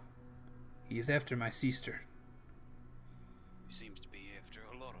now he is after my sister. He seems to be after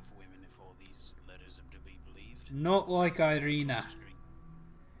a lot of women, if all these letters are to be believed. Not like Irina.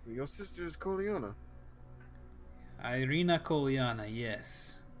 Your sister is Coliana. Irina Koliana,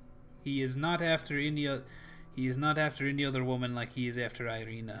 yes. He is not after any other woman like he is after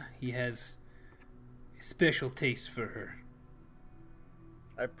Irina. He has a special taste for her.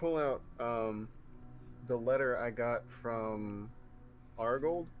 I pull out the letter I got from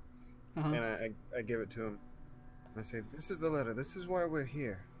Argold, Uh-huh. and I give it to him. I say, "This is the letter. This is why we're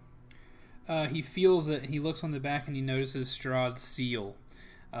here." He feels it. He looks on the back and he notices Strahd's seal.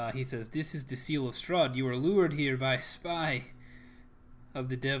 He says, "This is the seal of Strahd. You were lured here by a spy of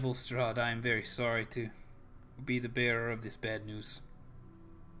the devil, Strahd. I am very sorry to be the bearer of this bad news."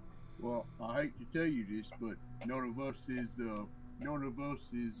 Well, I hate to tell you this, but none of us is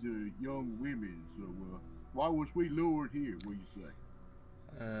young women. So why was we lured here? What do you say?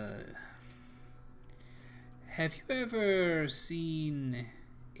 Have you ever seen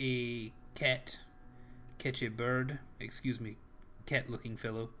a cat catch a bird? Excuse me, cat-looking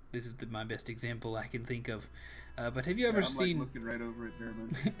fellow. This is my best example I can think of. But have you ever I'm seen? like looking right over at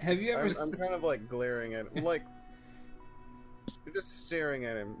Dermot. Have you ever? I'm kind of like glaring at him, like just staring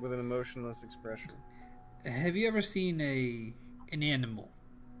at him with an emotionless expression. Have you ever seen an animal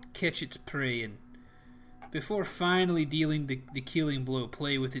catch its prey and, before finally dealing the killing blow,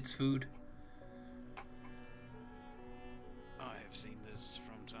 play with its food? I have seen this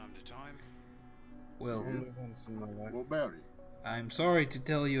from time to time. Well, Only once in my life. What about it? I'm sorry to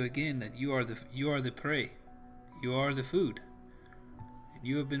tell you again that you are the prey. You are the food. And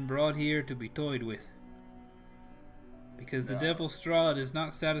you have been brought here to be toyed with. Because the No. devil Strahd is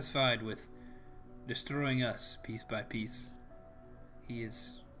not satisfied with destroying us piece by piece. He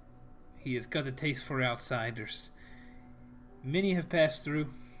has got a taste for outsiders. Many have passed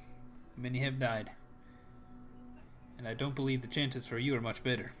through, many have died. And I don't believe the chances for you are much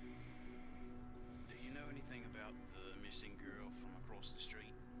better. Do you know anything about the missing girl from across the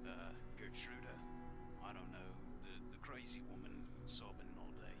street? Gertruda? I don't know. The crazy woman sobbing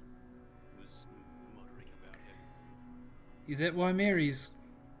all day. Was muttering about her. Is that why Mary's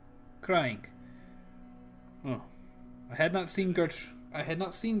crying? Oh, I had not seen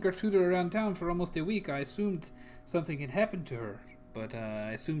Gertruda around town for almost a week. I assumed something had happened to her, but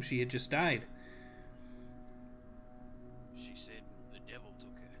I assumed she had just died. She said the devil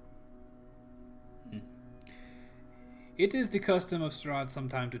took her. It is the custom of Strahd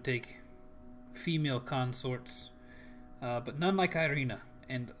sometime to take female consorts, but none like Irina.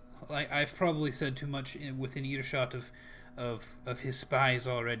 And I've probably said too much within earshot of his spies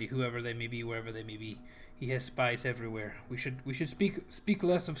already, whoever they may be, wherever they may be. He has spies everywhere. We should speak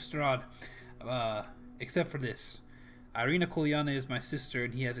less of Strahd, except for this. Irina Koliana is my sister,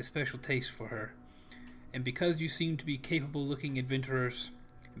 and he has a special taste for her. And because you seem to be capable-looking adventurers,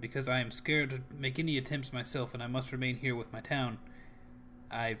 and because I am scared to make any attempts myself, and I must remain here with my town,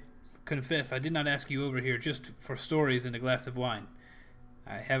 I confess I did not ask you over here just for stories and a glass of wine.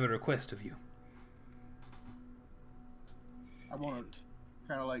 I have a request of you. I want to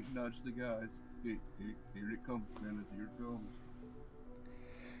kind of like nudge the guys. Here it comes, fellas. Here it comes.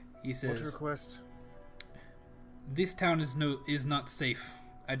 He What's your says, request? "This town is not safe.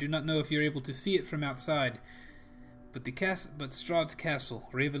 I do not know if you're able to see it from outside, but Strahd's castle,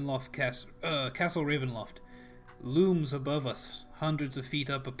 Castle Ravenloft, looms above us, hundreds of feet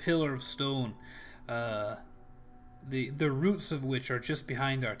up, a pillar of stone, the roots of which are just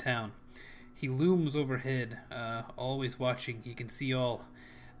behind our town. He looms overhead, always watching. He can see all.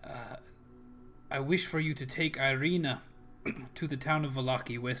 I wish for you to take Irina to the town of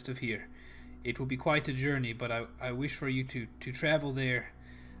Vallaki, west of here. It will be quite a journey, but I wish for you to travel there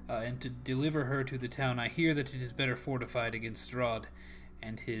and to deliver her to the town. I hear that it is better fortified against Strahd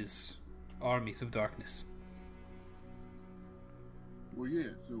and his armies of darkness." Well, yeah.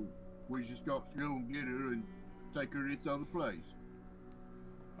 So we just got to go and get her and take her to its other place.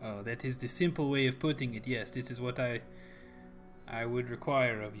 Oh, that is the simple way of putting it. Yes, this is what I would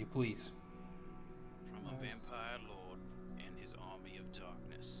require of you, please. From a vampire lord and his army of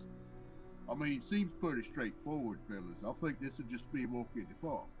darkness. I mean, it seems pretty straightforward, fellas. I think this would just be a walk in the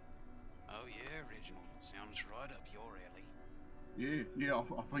park. Oh yeah, Reginald. Sounds right up your alley. Yeah, I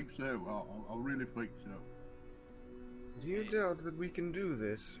think so. I really think so. Do you doubt that we can do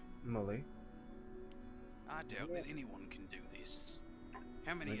this, Molly? I doubt that anyone can do this.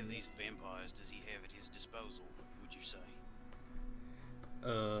 How many of these vampires does he have at his disposal, would you say?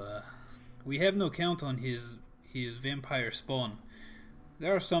 We have no count on his vampire spawn.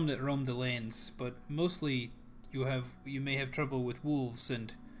 There are some that roam the lands, but mostly you may have trouble with wolves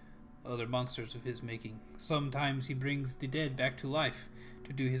and other monsters of his making. Sometimes he brings the dead back to life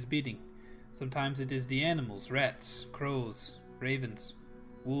to do his bidding. Sometimes it is the animals, rats, crows, ravens,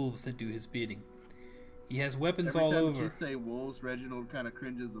 wolves that do his bidding. He has weapons all Every over. time you say wolves, Reginald kind of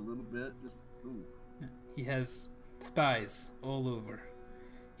cringes a little bit. Just, ooh. He has spies all over.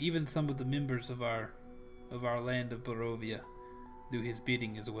 Even some of the members of our land of Barovia do his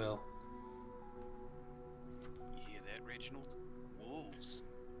bidding as well. You hear that, Reginald? Wolves.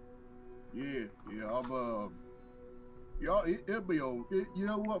 Yeah, it'll be all. You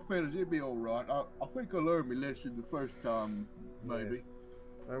know what, fellas? It'll be all right. I think I learned my lesson the first time, maybe. Yes,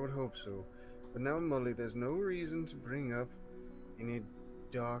 I would hope so. But now, Molly, there's no reason to bring up any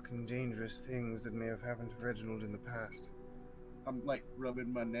dark and dangerous things that may have happened to Reginald in the past. I'm like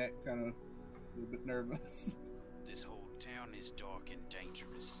rubbing my neck, kind of a little bit nervous. This whole town is dark and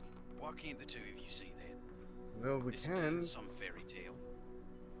dangerous. Why can't the two of you see that? Well, we This can. isn't some fairy tale.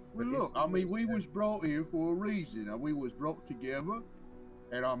 Well, But look, it's I mean, we always was brought here for a reason. We was brought together,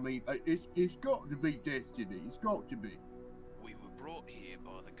 and I mean, it's got to be destiny. It's got to be. We were brought here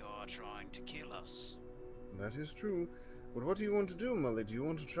by the guy trying to kill us. That is true. But what do you want to do, Molly? Do you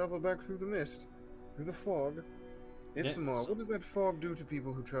want to travel back through the mist? Through the fog? Ismar, what does that fog do to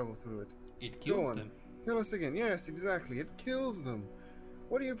people who travel through it? It Go kills on. them. Tell us again. Yes, exactly. It kills them.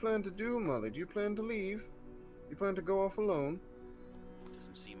 What do you plan to do, Molly? Do you plan to leave? You plan to go off alone?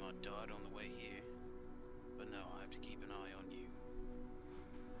 Doesn't seem I died on the way here. But no, I have to keep an eye on you.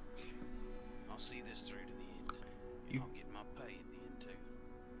 I'll see this through to the end. And You- I'll get my pay at the end too.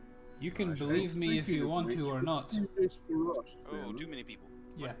 You can I was believe me if thinking you of want which to or would not. do this for us, Oh, fellas. too many people.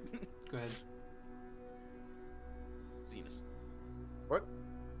 Yeah. Go ahead. Zenas. What?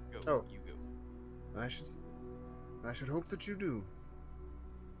 Go. Oh. You go. I should hope that you do.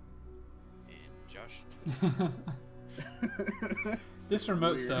 And Josh. This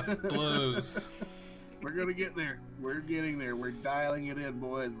remote Weird. stuff blows. We're gonna get there. We're getting there. We're dialing it in,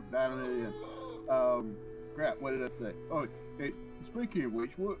 boys. We're dialing it in. Crap. What did I say? Oh, hey, speaking of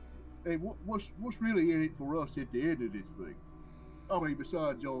which, what's really in it for us at the end of this thing? I mean,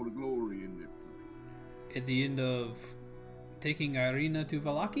 besides all the glory and everything. At the end of taking Irina to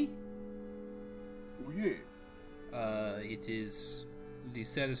Valaki, Well, yeah. it is the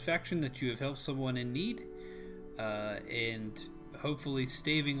satisfaction that you have helped someone in need, and hopefully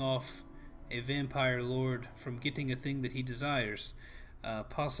staving off a vampire lord from getting a thing that he desires,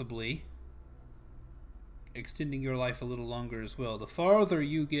 possibly extending your life a little longer as well. The farther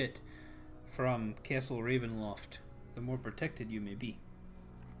you get from Castle Ravenloft, the more protected you may be.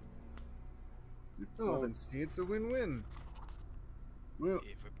 Oh, then see, it's a win-win. Well,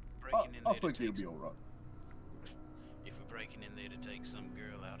 If we're breaking in I there to think take it'll be all right. If we're breaking in there to take some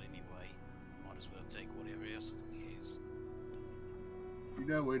girl out anyway, might as well take whatever else he has. You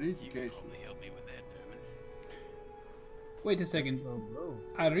know, it is the You can case. probably help me with that, Derman. Wait a second. Oh, no.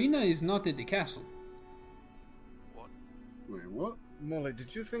 Irina is not at the castle. What? Wait, what? Molly,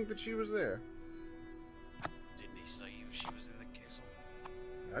 did you think that she was there? Didn't he say she was in the castle?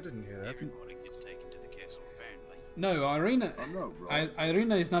 I didn't hear that. Everybody gets taken to the castle, apparently. No, Irina. I know, bro.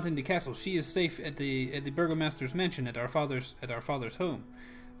 Irina is not in the castle. She is safe at the burgomaster's mansion at our father's home.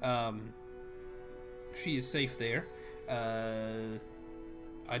 She is safe there.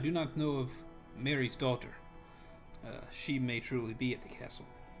 I do not know of Mary's daughter. She may truly be at the castle,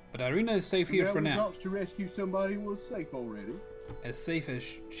 but Irina is safe here That for was now, not to rescue somebody who was safe already. as safe as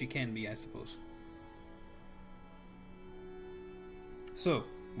she can be, I suppose. So,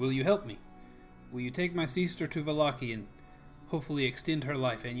 will you help me? Will you take my sister to Valaki and hopefully extend her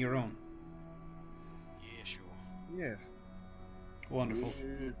life and your own? Yeah, sure. Yes. Wonderful.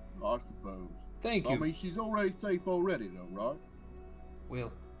 Yeah, I suppose. Thank I you. mean, she's already safe already, though, right?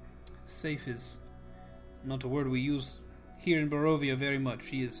 Well, safe is not a word we use here in Barovia very much.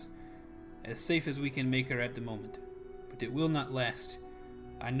 She is as safe as we can make her at the moment. But it will not last.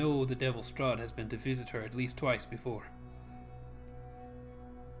 I know the Devil Strahd has been to visit her at least twice before.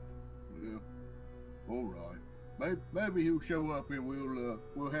 Yeah. All right. Maybe he'll show up and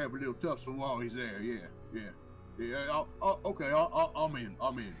we'll have a little tussle while he's there. Yeah. Yeah, okay, I'm in.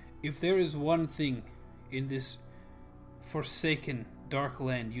 I'm in. If there is one thing in this forsaken dark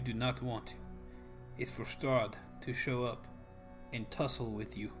land you do not want, it's for Strahd to show up and tussle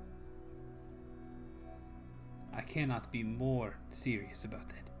with you. I cannot be more serious about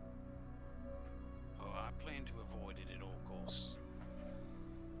that. Oh, I plan to avoid it at all costs.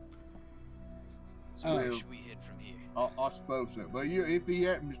 So Oh. where should we head from here? I suppose so. But if he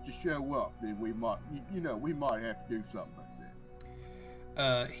happens to show up, then we might, we might have to do something like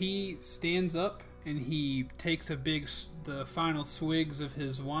that. He stands up and he takes the final swigs of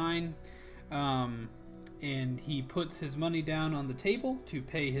his wine, and he puts his money down on the table to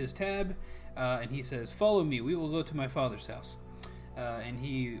pay his tab, and he says, "Follow me, we will go to my father's house." And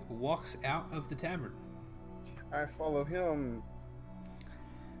he walks out of the tavern. I follow him.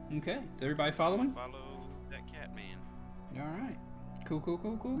 Okay, is everybody following? Follow that cat man. Alright. Cool.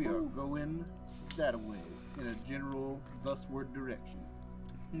 We are going that way in a general thusward direction.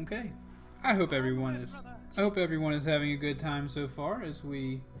 Okay. I hope everyone is having a good time so far as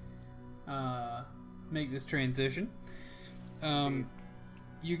we make this transition.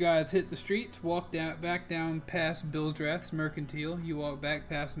 You guys hit the streets, walk back down past Bilsdrath's Mercantile. You walk back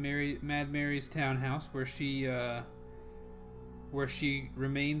past Mad Mary's townhouse where she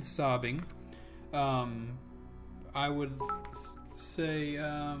remains sobbing. I would say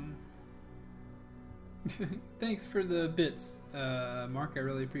thanks for the bits, Mark. I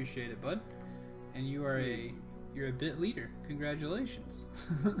really appreciate it, bud. And you're a bit leader. Congratulations.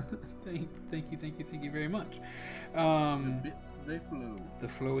 Thank you very much. The bits, they flow. The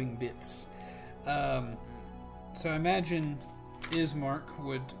flowing bits. So I imagine Ismark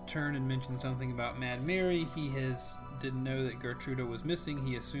would turn and mention something about Mad Mary. He didn't know that Gertruda was missing.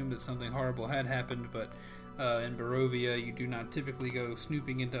 He assumed that something horrible had happened, but in Barovia you do not typically go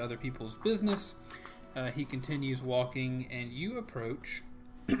snooping into other people's business. He continues walking, and you approach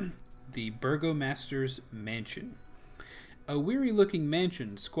the Burgomaster's mansion. A weary-looking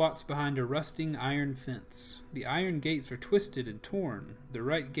mansion squats behind a rusting iron fence. The iron gates are twisted and torn. The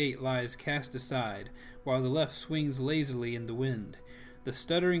right gate lies cast aside, while the left swings lazily in the wind. The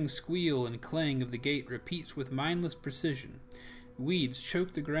stuttering squeal and clang of the gate repeats with mindless precision. Weeds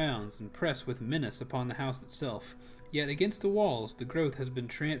choke the grounds and press with menace upon the house itself. Yet against the walls the growth has been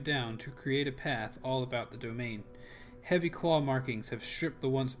tramped down to create a path all about the domain. Heavy claw markings have stripped the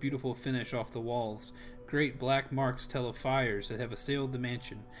once beautiful finish off the walls. Great black marks tell of fires that have assailed the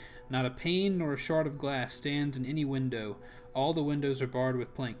mansion. Not a pane nor a shard of glass stands in any window. All the windows are barred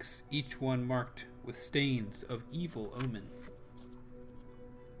with planks, each one marked with stains of evil omen.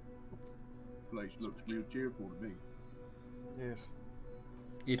 Place looks real cheerful to me. Yes.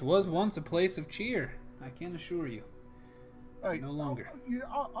 It was once a place of cheer, I can assure you. Hey, No longer.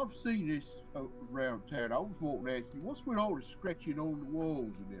 I've seen this around town. I was wanting to ask you, what's with all the scratching on the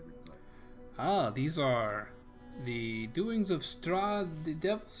walls and everything? These are the doings of Strahd, the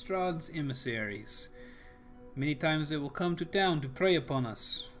Devil Strahd's emissaries. Many times they will come to town to prey upon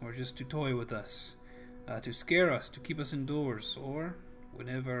us, or just to toy with us, to scare us, to keep us indoors, or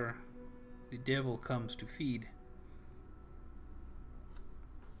whenever the devil comes to feed.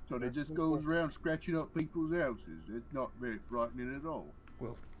 So they just goes around scratching up people's houses. It's not very frightening at all.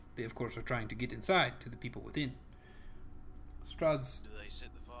 Well, they of course are trying to get inside to the people within. Strahd's Do they set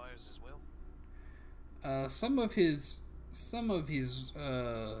the fires as well? some of his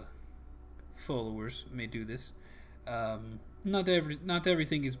followers may do this. Not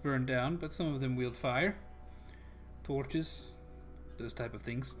everything is burned down, but some of them wield fire, torches, those type of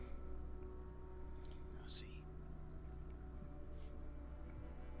things. I see.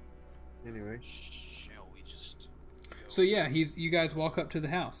 Anyway. Shall we just go? So yeah, you guys walk up to the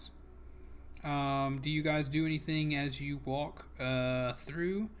house. Do you guys do anything as you walk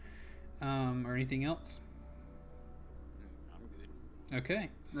through, or anything else? I'm good. Okay.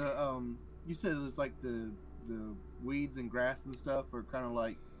 You said it was like the weeds and grass and stuff are kind of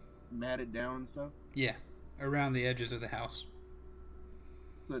like matted down and stuff. Yeah, around the edges of the house.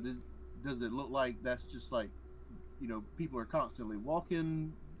 So does it look like that's just like, people are constantly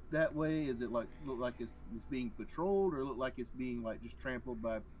walking that way? Is it look like it's being patrolled, or look like it's being like just trampled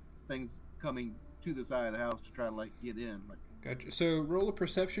by things coming to the side of the house to try to like get in? Like, Gotcha. So roll a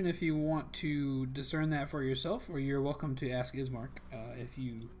perception if you want to discern that for yourself, or you're welcome to ask Ismark if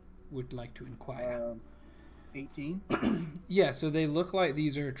you would like to inquire. 18. Yeah, so they look like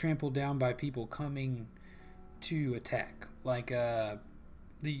these are trampled down by people coming to attack. Like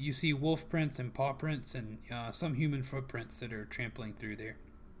you see wolf prints and paw prints and some human footprints that are trampling through there.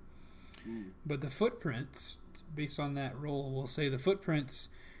 Ooh. But the footprints, based on that roll, we'll say the footprints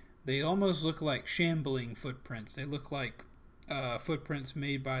They almost look like shambling footprints. They look like footprints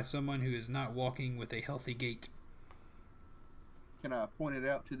made by someone who is not walking with a healthy gait. Can I point it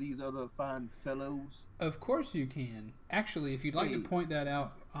out to these other fine fellows? Of course you can. Actually, if you'd like to Hey. point that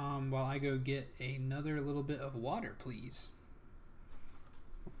out while I go get another little bit of water, please.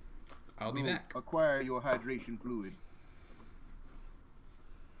 I'll be Go back. Acquire your hydration fluid.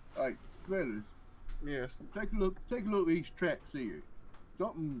 Alright, fellas, Yes. take a look at these tracks here.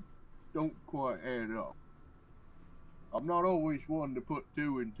 Something don't quite add up. I'm not always one to put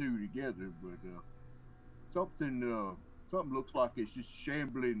two and two together, but something looks like it's just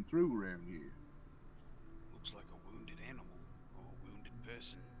shambling through around here. Looks like a wounded animal or a wounded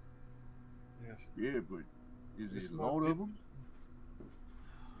person. Yes. Yeah, but is This it a mark lot did- of them?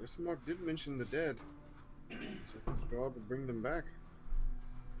 This Mark did mention the dead. It's his job to bring them back.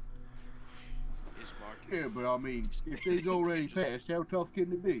 Ismark Yeah, is but I mean, if they's already passed, how tough can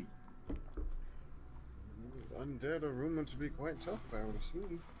they be? Undead are rumored to be quite tough, I would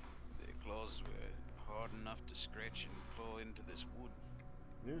assume. their claws were hard enough to scratch and claw into this wood.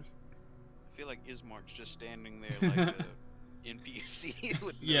 Yes. I feel like Ismark's just standing there like a NPC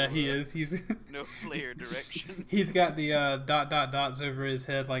with Yeah, no, he is. He's no player direction. he's got the dots over his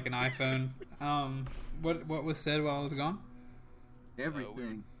head like an iPhone. What was said while I was gone?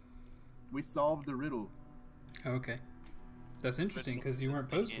 Everything. We solved the riddle. Okay, that's interesting because you weren't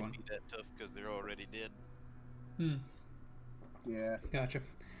They posed can't one. be that tough because they're already dead. Yeah. Gotcha.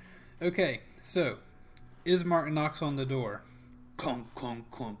 Okay, so Ismark knocks on the door. Clunk,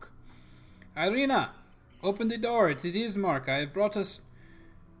 clunk, clunk. Irina, open the door. It is Ismark. I have brought us.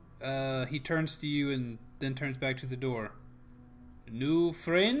 He turns to you and then turns back to the door. New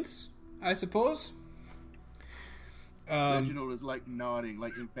friends, I suppose. Reginald is like nodding,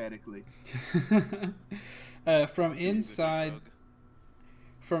 like emphatically. From inside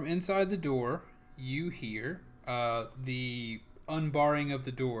the door, you hear the unbarring of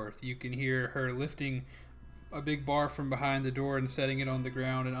the door. You can hear her lifting a big bar from behind the door and setting it on the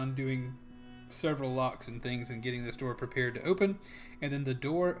ground and undoing several locks and things and getting this door prepared to open. And then the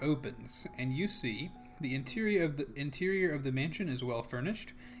door opens, and you see the interior of the mansion is well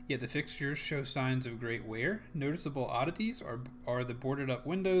furnished, yet the fixtures show signs of great wear. Noticeable oddities are the boarded up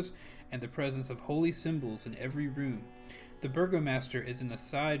windows and the presence of holy symbols in every room. The burgomaster is in a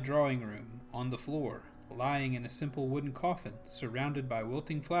side drawing room on the floor, lying in a simple wooden coffin, surrounded by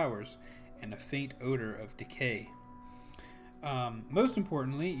wilting flowers and a faint odor of decay. Most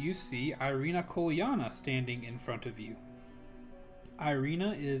importantly, you see Irina Kolyana standing in front of you.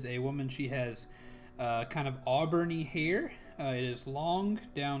 Irina is a woman. She has kind of auburny hair. It is long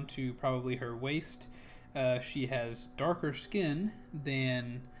down to probably her waist. She has darker skin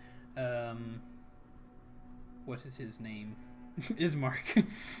than what is his name? Ismark.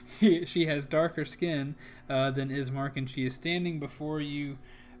 She has darker skin than Ismark, and she is standing before you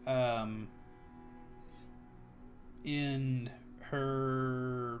in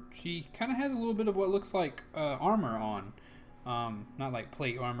her... She kind of has a little bit of what looks like armor on. Not like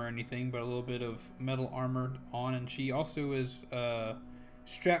plate armor or anything, but a little bit of metal armor on, and she also is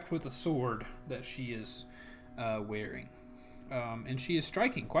strapped with a sword that she is wearing. And she is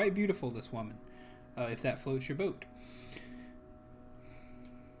striking. Quite beautiful, this woman, if that floats your boat.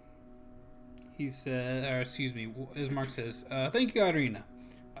 Ismark says, "Thank you, Irina,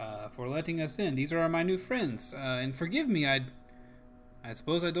 for letting us in. These are my new friends. And forgive me, I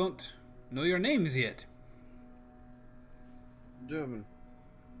suppose I don't know your names yet." German.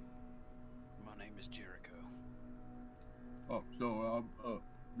 My name is Jericho. Oh, so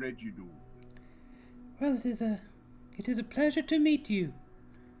Reginald. Well, it is a pleasure to meet you,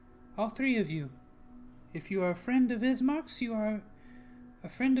 all three of you. If you are a friend of Ismark's, you are a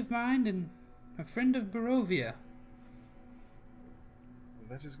friend of mine and a friend of Barovia.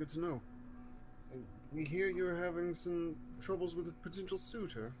 That is good to know. We hear you're having some troubles with a potential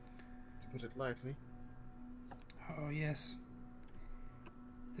suitor, to put it lightly. Oh, yes.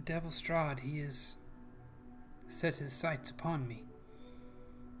 The Devil Strahd, he has set his sights upon me.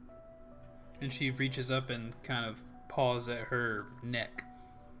 And she reaches up and kind of paws at her neck,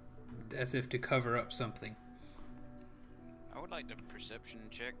 as if to cover up something. I would like a perception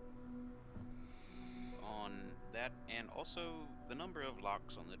check on that, and also the number of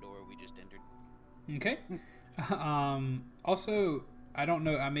locks on the door we just entered. Okay. Also, I don't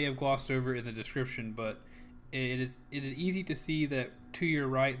know, I may have glossed over it in the description, but it is easy to see that to your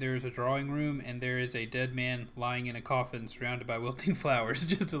right there is a drawing room and there is a dead man lying in a coffin surrounded by wilting flowers,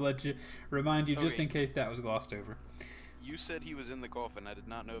 just to remind you, just Okay. in case that was glossed over. You said he was in the coffin. I did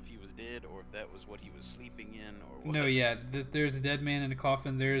not know if he was dead or if that was what he was sleeping in or what. No, yeah, there's a dead man in a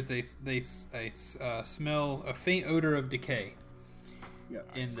coffin. There's smell, a faint odor of decay. Yeah,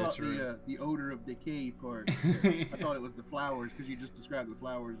 In I this thought room. the odor of decay part. I thought it was the flowers because you just described the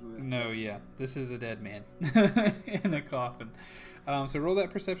flowers with it. No, yeah, this is a dead man in a coffin. So roll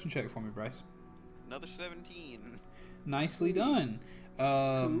that perception check for me, Bryce. Another 17. Nicely done.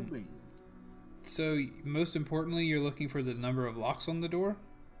 Cool. So most importantly, you're looking for the number of locks on the door.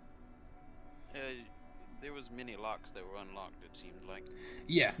 There was many locks that were unlocked. It seemed like.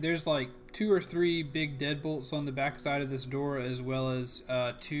 Yeah, there's like 2 or 3 big deadbolts on the back side of this door, as well as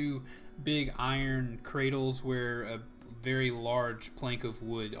 2 big iron cradles where a very large plank of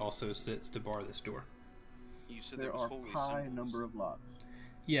wood also sits to bar this door. You said There was are holy high symbols. number of locks.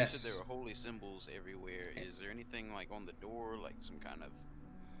 Yes. You said there were holy symbols everywhere. Is there anything like on the door, like some kind of?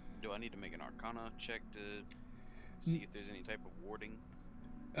 Do I need to make an Arcana check to see if there's any type of warding?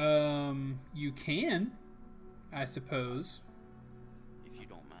 You can, I suppose. If you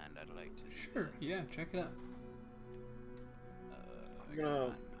don't mind, I'd like to. Sure. Yeah, check it out. I I'm gotta gonna, find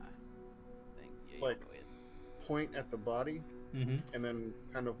my thing. Yeah, like- go ahead. Point at the body Mm-hmm. and then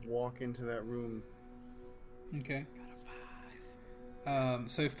kind of walk into that room. Okay. Got a 5.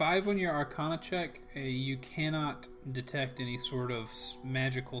 So 5 on your Arcana check, you cannot detect any sort of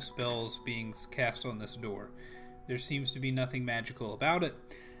magical spells being cast on this door. There seems to be nothing magical about it.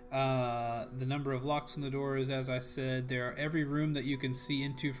 The number of locks on the door is, as I said, every room that you can see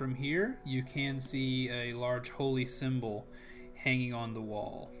into from here, you can see a large holy symbol hanging on the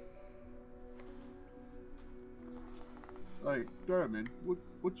wall. Hey, Derman,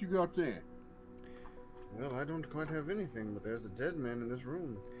 what you got there? Well, I don't quite have anything, but there's a dead man in this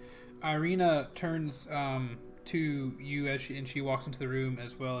room. Irina turns to you and she walks into the room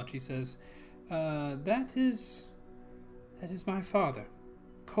as well, and she says, that is my father,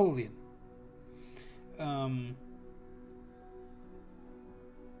 Colian.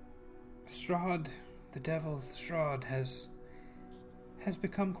 Strahd, the devil Strahd, has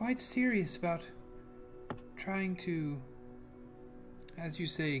become quite serious about trying to, as you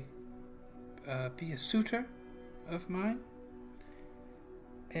say, be a suitor of mine.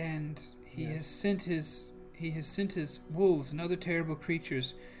 And he has sent his wolves and other terrible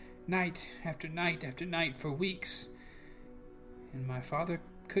creatures night after night after night for weeks. And my father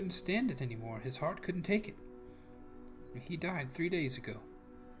couldn't stand it anymore. His heart couldn't take it. He died 3 days ago.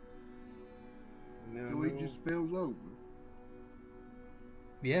 So he just falls over.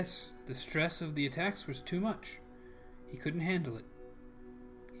 Yes, the stress of the attacks was too much. He couldn't handle it.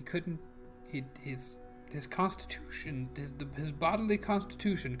 He couldn't. His constitution, his bodily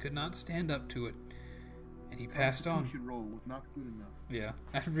constitution, could not stand up to it, and he passed on. Constitution roll was not good enough. Yeah,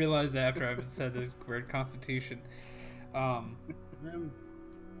 I realized that after I said the word constitution. I'm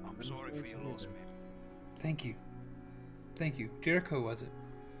sorry for your loss, man. Thank you. Jericho, was it?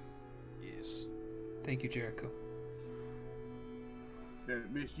 Yes. Thank you, Jericho.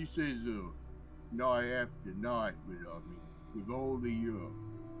 Miss, you says night after night, but I mean, with all the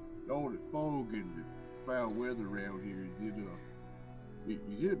fog and the foul weather around here,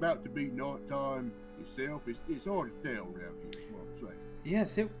 is it about to be night time itself? It's hard to tell around here. Is what I'm saying.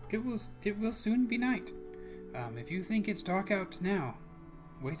 Yes, it will soon be night. If you think it's dark out now,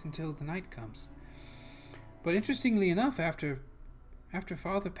 wait until the night comes. But interestingly enough, after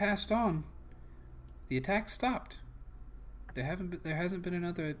Father passed on, the attack stopped. There hasn't been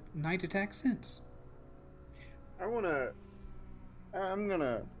another night attack since. I'm gonna. You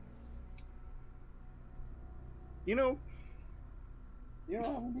know what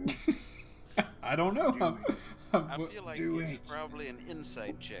I'm gonna do? I don't know. I feel like it's probably an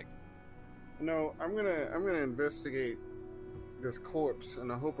insight check. No, I'm gonna investigate this corpse,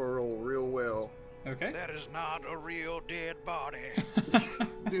 and I hope I roll real well. Okay. That is not a real dead body.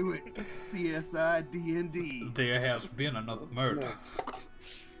 Do it, CSI D&D. There has been another murder.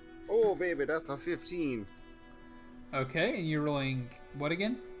 Oh, baby, that's a 15. Okay, and you're rolling what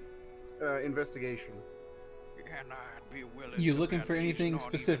again? Investigation. And I'd be willing You to looking bet for he's anything not even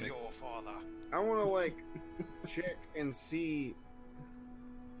specific? your father. I want to check and see,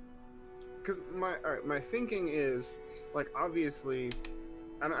 because my thinking is obviously,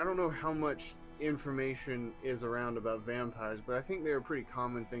 I don't know how much information is around about vampires, but I think they're a pretty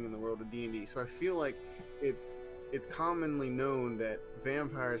common thing in the world of D&D. So I feel like it's commonly known that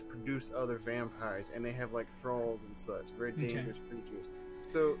vampires produce other vampires, and they have thralls and such, very dangerous creatures.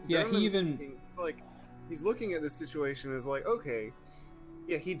 So Yeah, he Derman's even- thinking, he's looking at this situation as okay,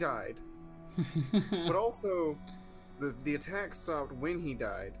 yeah, he died. But also, the attack stopped when he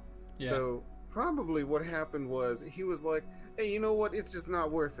died. Yeah. So probably what happened was he was like, hey, you know what? It's just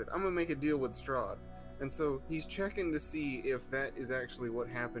not worth it. I'm gonna make a deal with Strahd. And so he's checking to see if that is actually what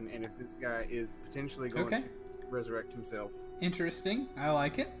happened and if this guy is potentially going to resurrect himself. Interesting. I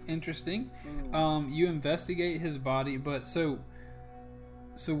like it. Interesting. Mm. You investigate his body, but so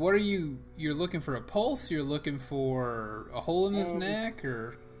what are you? You're looking for a pulse? You're looking for a hole in his neck,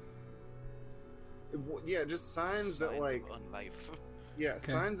 or? Yeah, just signs that like of unlife. yeah,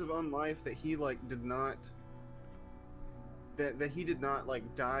 Okay. signs of unlife that he like did not that he did not like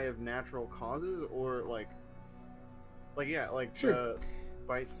die of natural causes or like Sure.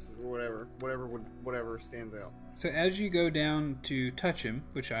 bites or whatever stands out. So as you go down to touch him,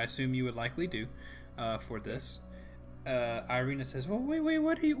 which I assume you would likely do for this, Irina says, "Well, wait,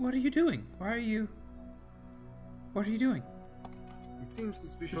 what are you doing? What are you doing?" He seems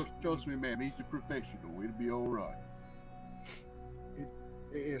suspicious. Trust me, ma'am. He's the professional. It'll be all right.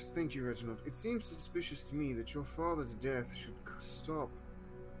 Yes, thank you, Reginald. It seems suspicious to me that your father's death should stop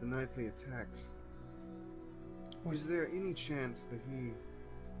the nightly attacks. Is there any chance that he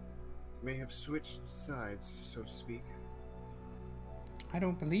may have switched sides, so to speak? I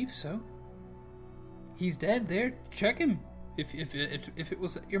don't believe so. He's dead there. Check him. If it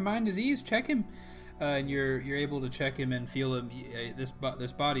was your mind is eased, check him. And you're able to check him and feel him. This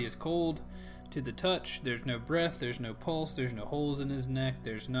body is cold to the touch. There's no breath. There's no pulse. There's no holes in his neck.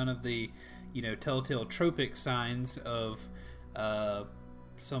 There's none of the telltale tropic signs of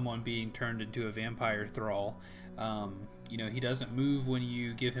someone being turned into a vampire thrall. He doesn't move when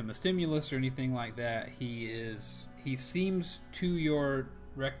you give him a stimulus or anything like that. He seems to your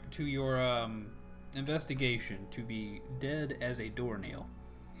investigation to be dead as a doornail.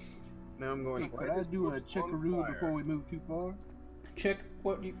 Now I'm going. Hey, could I do a checkaroo before we move too far? Check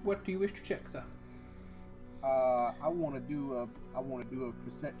what do you wish to check, sir? I want to do a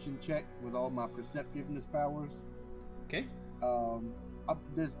perception check with all my perceptiveness powers. Okay.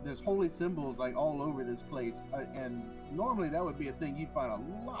 There's holy symbols like all over this place, and normally that would be a thing you'd find a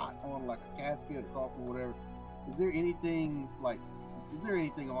lot on like a casket, a coffin, whatever. Is there anything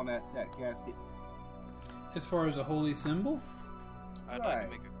on that casket? As far as a holy symbol? I'd like Right. to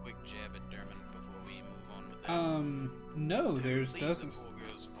make a quick jab at Dermot before we move on with that. No, Leave doesn't. the poor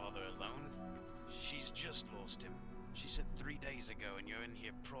girl's father alone. She's just lost him. She said 3 days ago, and you're in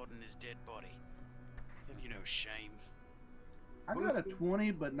here prodding his dead body. Have you no shame? I got a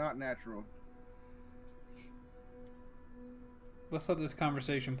 20, but not natural. Let's let this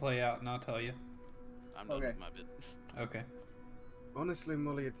conversation play out, and I'll tell you. I'm done Okay. with my bit. Okay. Honestly,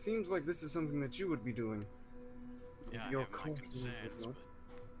 Molly, it seems like this is something that you would be doing. Yeah, I You're have my confident, concerns, no? but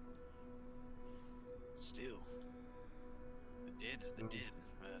still, the dead's the dead.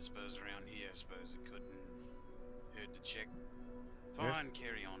 I suppose around here, I suppose it couldn't hurt to check. Fine, Yes.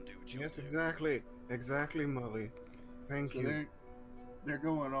 carry on, do what you Yes, do. exactly, Molly. Thank So you. they're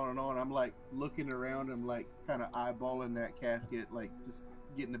going on and on. I'm like looking around and like kind of eyeballing that casket, like just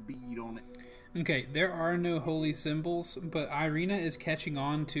getting a bead on it. Okay, there are no holy symbols, but Irina is catching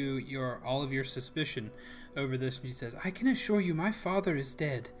on to all of your suspicion over this, and she says, "I can assure you my father is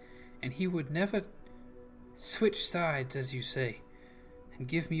dead, and he would never switch sides, as you say, and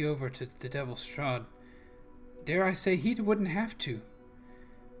give me over to the Devil Strahd. Dare I say he wouldn't have to.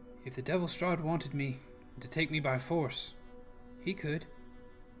 If the Devil Strahd wanted me to take me by force, he could,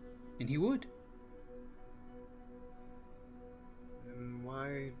 and he would." Then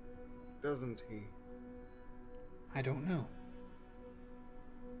why doesn't he? I don't know.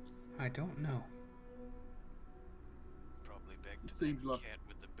 Probably back to Seems the like- cat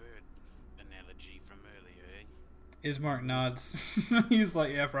with the bird analogy from earlier, eh? Ismark nods. He's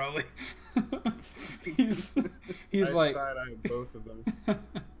like, "Yeah, probably." he's I like, side-eye both of them.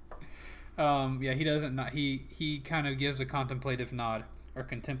 yeah, he doesn't not he kind of gives a contemplative nod, or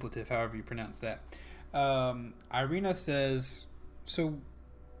contemplative, however you pronounce that. Irina says, so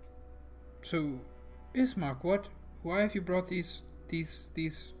Ismark, why have you brought these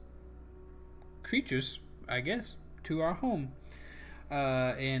creatures, I guess, to our home?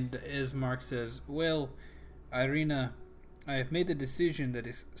 And Ismark says, "Well, Irina, I have made the decision that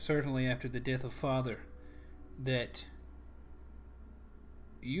is certainly after the death of father, that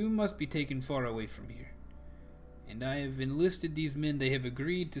you must be taken far away from here. And I have enlisted these men. They have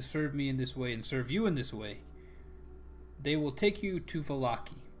agreed to serve me in this way and serve you in this way. They will take you to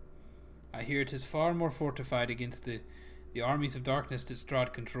Vallaki. I hear it is far more fortified against the armies of darkness that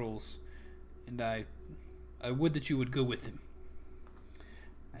Strahd controls, and I would that you would go with him."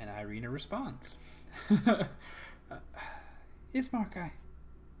 And Irina responds, "Ismark,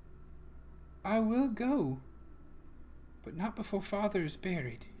 I will go, but not before father is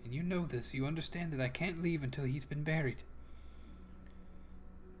buried, And you know this. You understand that I can't leave until he's been buried.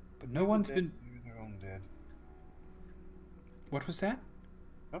 But no one's been... Their own dead. What was that?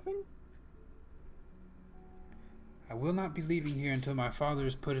 Nothing? I will not be leaving here until my father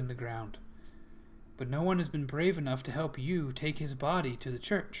is put in the ground. But no one has been brave enough to help you take his body to the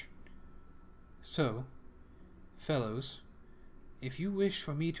church. So, fellows, if you wish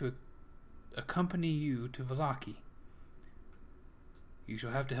for me to accompany you to Vallaki, you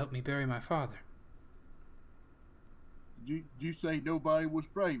shall have to help me bury my father. Did you say nobody was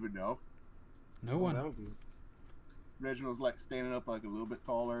brave enough? No one. That'll be... Reginald's like standing up like a little bit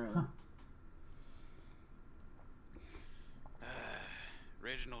taller. Huh.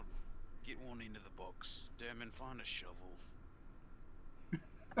 Reginald, get one into the box. Damn, and find a shovel.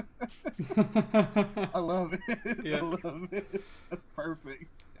 I love it. Yeah. I love it. That's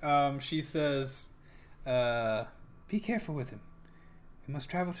perfect. She says, be careful with him. We must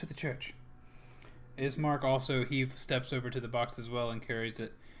travel to the church. Ismark also, he steps over to the box as well and carries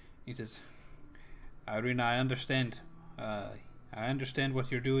it. He says, Irina, I understand. I understand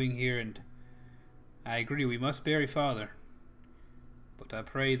what you're doing here, and I agree, we must bury father. But I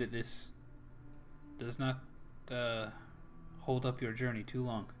pray that this does not hold up your journey too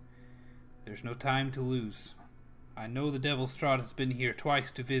long. There's no time to lose. I know the Devil's Strahd has been here twice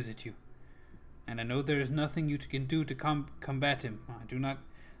to visit you, and I know there is nothing you can do to combat him.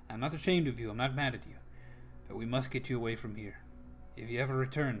 I'm not ashamed of you. I'm not mad at you, but we must get you away from here. If he ever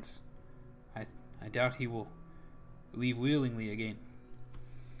returns, I doubt he will leave willingly again.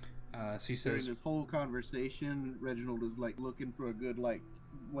 She During says, this whole conversation, Reginald is like looking for a good like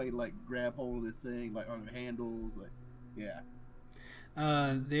way to like grab hold of this thing. Like, are there handles? Like, yeah.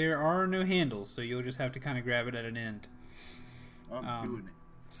 there are no handles, so you'll just have to kind of grab it at an end. I'm doing it.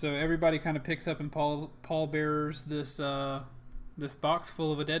 So everybody kind of picks up and Paul bearers this this box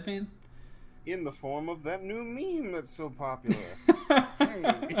full of a dead man. In the form of that new meme that's so popular.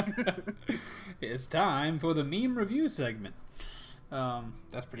 Hey. It's time for the meme review segment.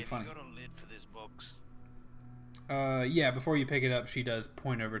 That's pretty funny. Have you got a lid for this box? Yeah, before you pick it up, she does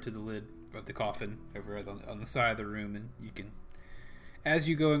point over to the lid of the coffin over on the side of the room, and you can... As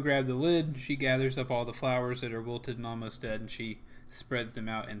you go and grab the lid, she gathers up all the flowers that are wilted and almost dead, and she spreads them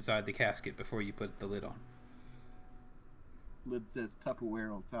out inside the casket before you put the lid on. Lid says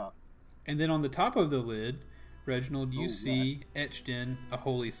Tupperware on top. And then on the top of the lid, Reginald, you Oh, see etched in a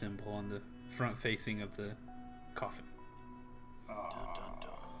holy symbol on the front facing of the coffin.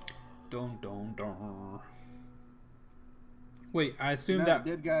 Dun dun dun. Wait, I assume Now that...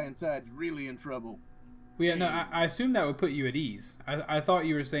 the dead guy inside's really in trouble. Well, yeah, no, I assume that would put you at ease. I thought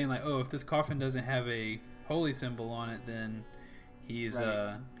you were saying, like, oh, if this coffin doesn't have a holy symbol on it, then he's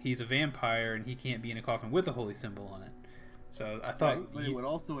Right. he's a vampire and he can't be in a coffin with a holy symbol on it. So I thought... Right? But it would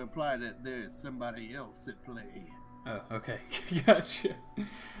also imply that there is somebody else at play. Oh, okay. Gotcha.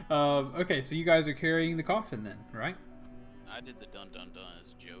 Okay, so you guys are carrying the coffin then, right? I did the dun dun dun as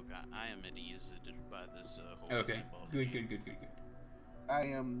a joke. I am at ease by this holy Okay. symbology. Good. I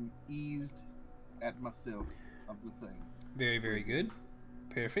am eased at myself of the thing. Very, very good.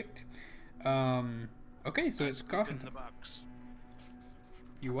 Perfect. Okay, so it's Scoop coffin in the time. box.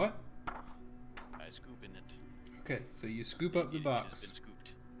 You what? I scoop in it. Okay, so you scoop up the It has been box.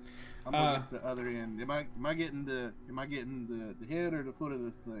 scooped. I'm gonna get the other end. Am I getting the head or the foot of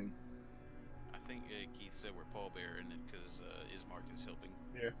this thing? I think Keith said we're pallbearing it because Ismark is helping.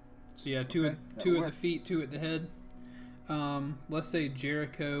 So yeah, two Okay, at that'll the work. feet, two at the head. Let's say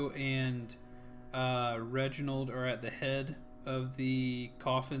Jericho and Reginald are at the head of the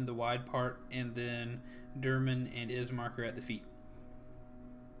coffin, the wide part, and then Derman and Ismark are at the feet.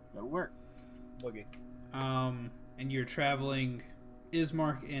 That'll work. Boogie. And you're traveling.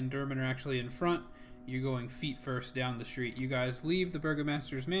 Ismark and Derman are actually in front. You're going feet first down the street. You guys leave the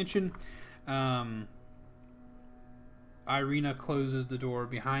Burgomaster's mansion. Irina closes the door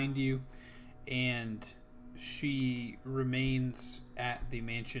behind you, and she remains at the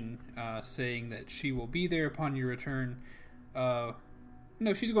mansion, saying that she will be there upon your return. No,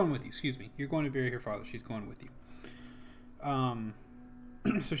 she's going with you. Excuse me. You're going to bury her father. She's going with you.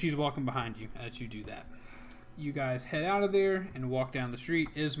 So she's walking behind you as you do that. You guys head out of there and walk down the street.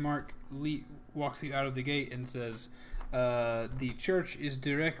 Ismark walks you out of the gate and says, the church is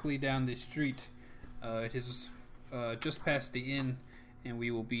directly down the street. It is just past the inn, and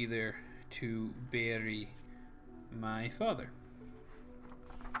we will be there to bury my father.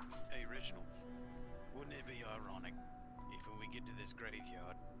 Hey, Reginald, wouldn't it be ironic if when we get to this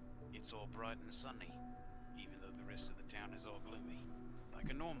graveyard, it's all bright and sunny, even though the rest of the town is all gloomy, like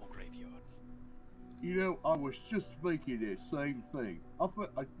a normal graveyard? You know, I was just thinking the same thing.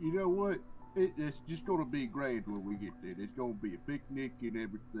 You know what? It's just gonna be grand when we get there. It's gonna be a picnic and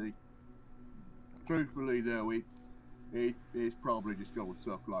everything. Truthfully, though, it's probably just gonna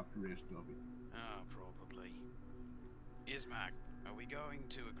suck like the rest of it. Ah, probably. Ismark, are we going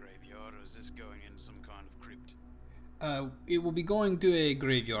to a graveyard, or is this going in some kind of crypt? It will be going to a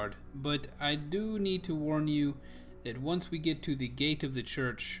graveyard, but I do need to warn you that once we get to the gate of the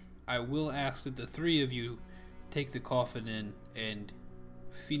church, I will ask that the three of you take the coffin in and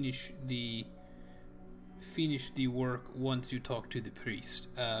finish the work once you talk to the priest.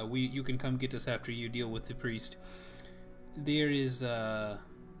 You can come get us after you deal with the priest. There is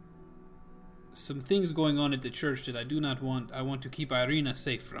some things going on at the church that I do not want. I want to keep Irina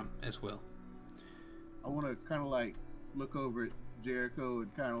safe from as well. I want to kind of like look over at Jericho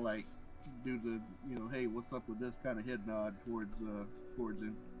and kind of like do the, you know, hey, what's up with this kind of head nod towards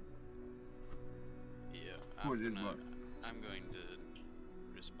him. Yeah, Towards I'm going to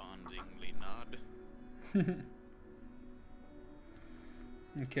respondingly nod.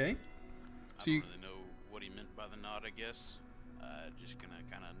 Okay. I don't really know what he meant by the nod, I guess. Just gonna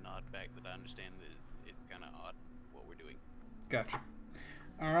kind of nod back that I understand that it's kind of odd what we're doing. Gotcha.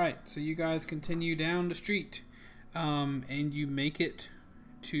 Alright, so you guys continue down the street, and you make it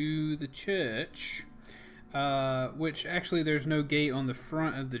to the church, which actually there's no gate on the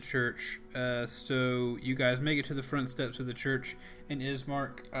front of the church, so you guys make it to the front steps of the church, and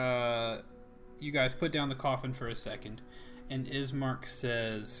Ismark, you guys put down the coffin for a second, and Ismark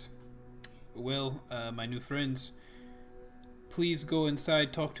says, well, my new friends, please go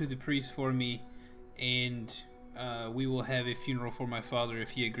inside, talk to the priest for me, and we will have a funeral for my father if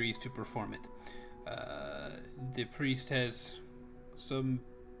he agrees to perform it. The priest has some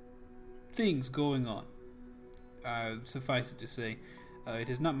things going on. Suffice it to say, it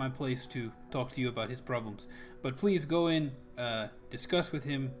is not my place to talk to you about his problems. But please go in, discuss with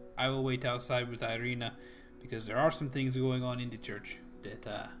him. I will wait outside with Irina, because there are some things going on in the church that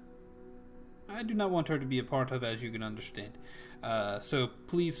I do not want her to be a part of, as you can understand. So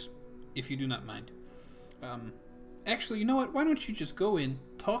please, if you do not mind. Actually, you know what? Why don't you just go in,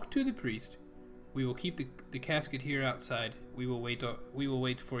 talk to the priest. We will keep the casket here outside. We will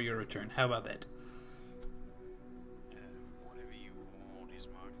wait for your return. How about that? Whatever you want,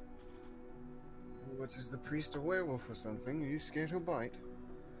 Ismark. What, is the priest a werewolf or something? Are you scared he'll bite?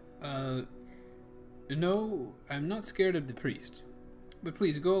 No, I'm not scared of the priest. But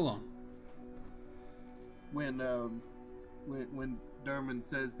please, go along. When Dermot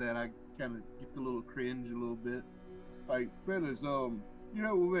says that, I kind of get the little cringe a little bit. Like, fellas, you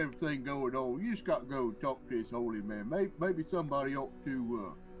know, with everything going on, you just got to go talk to this holy man. Maybe somebody ought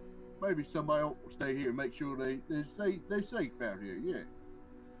to stay here and make sure they're safe out here. Yeah.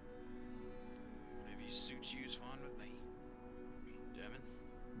 Whatever suits you is fine with me. Devin?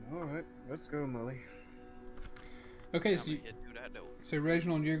 All right, let's go, Molly. Okay, I'll head through that door. so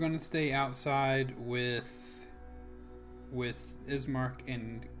Reginald, you're going to stay outside with Ismark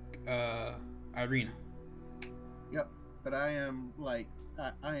and Irina. Yep. But I am like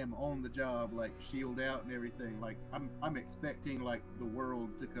I am on the job, like shield out and everything. Like I'm expecting like the world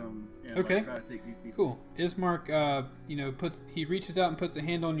to come and Okay. like, try to take these people. Cool. Ismark, he reaches out and puts a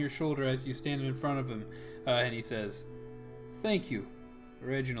hand on your shoulder as you stand in front of him, and he says, "Thank you,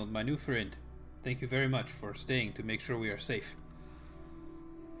 Reginald, my new friend. Thank you very much for staying to make sure we are safe."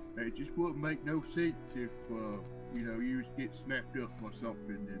 It just wouldn't make no sense if you get snapped up or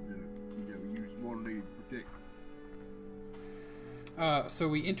something and you just wanted to protect. So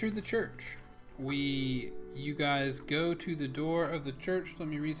we enter the church. You guys go to the door of the church. Let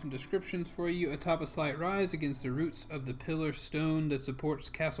me read some descriptions for you. Atop a slight rise against the roots of the pillar stone that supports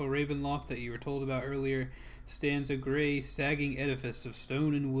Castle Ravenloft that you were told about earlier stands a gray, sagging edifice of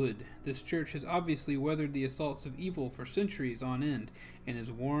stone and wood. This church has obviously weathered the assaults of evil for centuries on end and is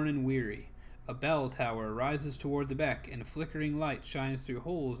worn and weary. A bell tower rises toward the back, and a flickering light shines through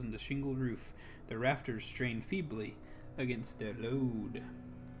holes in the shingled roof. The rafters strain feebly against their load.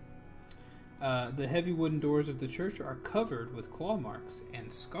 The heavy wooden doors of the church are covered with claw marks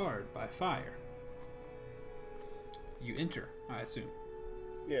and scarred by fire. You enter, I assume.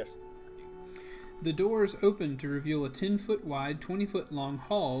 Yes. The doors open to reveal a 10-foot wide, 20-foot long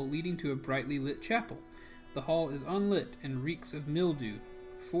hall leading to a brightly lit chapel. The hall is unlit and reeks of mildew.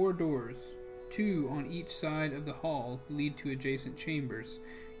 4 doors, 2 on each side of the hall, lead to adjacent chambers.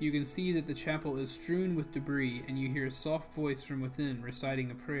 You can see that the chapel is strewn with debris, and you hear a soft voice from within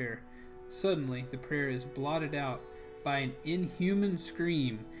reciting a prayer. Suddenly, the prayer is blotted out by an inhuman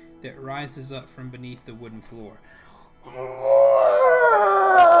scream that rises up from beneath the wooden floor.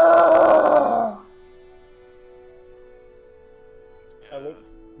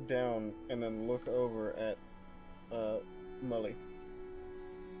 down and then look over at Mully.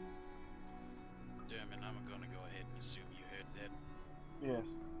 Dermot, I'm gonna go ahead and assume you heard that. Yes.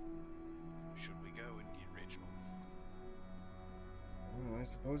 Should we go and get Reginald? Well, I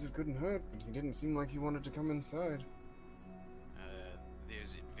suppose it couldn't hurt, but he didn't seem like he wanted to come inside.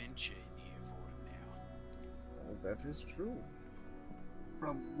 There's adventure in here for him now. Well, that is true.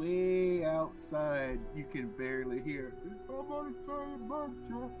 From way outside, you can barely hear. Somebody say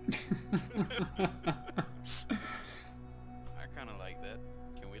adventure. I kind of like that.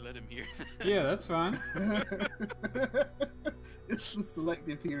 Can we let him hear that? Yeah, that's fine. It's the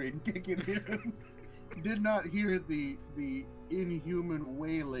selective hearing kicking in. Did not hear the inhuman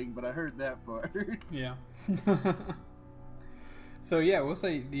wailing, but I heard that part. Yeah. So yeah, we'll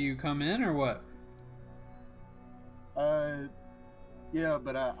say, do you come in or what? Yeah,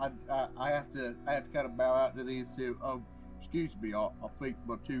 but I have to kind of bow out to these two. Excuse me, I think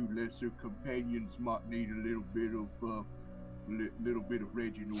my two lesser companions might need a little bit of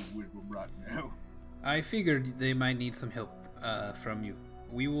Reginald with them right now. I figured they might need some help from you.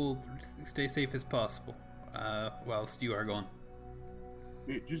 We will stay safe as possible whilst you are gone.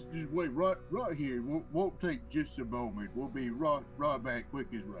 Yeah, just wait right here. Won't take just a moment. We'll be right back,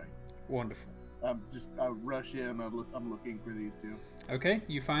 quick as rain. Wonderful. I rush in. I'm looking for these two. Okay,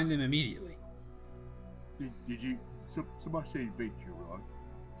 you find them immediately. Did you? Somebody say adventure, right?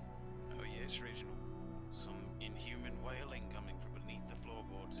 Oh yes, Reginald. Some inhuman wailing coming from beneath the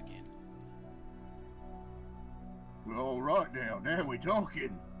floorboards again. Well, all right now we're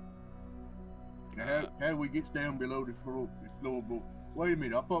talking. Now, how we get down below the floorboard? Wait a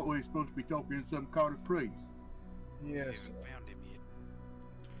minute, I thought we were supposed to be talking to some kind of priest. We Yes. haven't found him yet.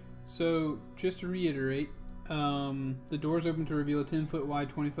 So, just to reiterate, the doors open to reveal a 10-foot wide,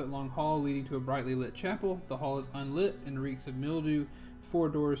 20-foot long hall leading to a brightly lit chapel. The hall is unlit and reeks of mildew. 4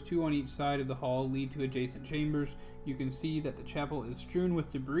 doors, 2 on each side of the hall, lead to adjacent chambers. You can see that the chapel is strewn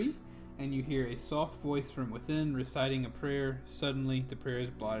with debris, and you hear a soft voice from within reciting a prayer. Suddenly, the prayer is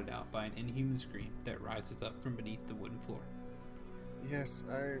blotted out by an inhuman scream that rises up from beneath the wooden floor. Yes,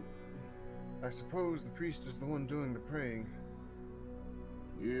 I suppose the priest is the one doing the praying.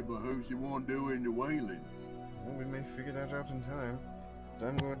 Yeah, but who's the one doing the wailing? Well, we may figure that out in time. But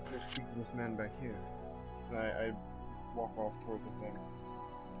I'm going to speak to this man back here. And I walk off toward the thing.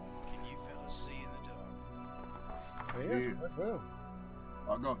 Can you fellas see in the dark? Oh, yes, Yeah. quite well.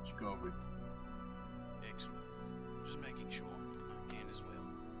 I got you covered. Excellent. Just making sure. I can as well.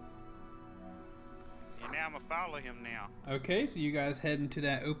 And now I'm gonna follow him now. Okay, so you guys head into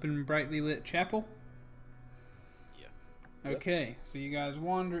that open, brightly lit chapel? Yeah. Okay, so you guys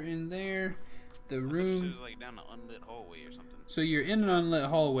wander in there. The I thought you said room... it was like down an unlit hallway or something. So you're in an unlit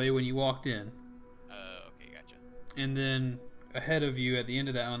hallway when you walked in. Okay, gotcha. And then ahead of you, at the end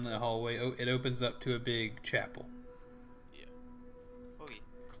of that unlit hallway, it opens up to a big chapel. Yeah. Oh yeah.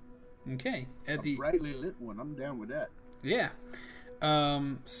 Okay. A brightly lit one. I'm down with that. Yeah.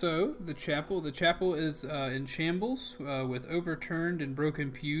 So the chapel is in shambles, with overturned and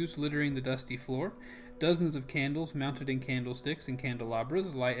broken pews littering the dusty floor. Dozens of candles mounted in candlesticks and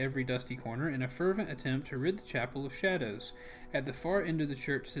candelabras light every dusty corner in a fervent attempt to rid the chapel of shadows. At the far end of the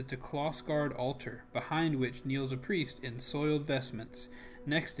church sits a cloth-scarred altar, behind which kneels a priest in soiled vestments.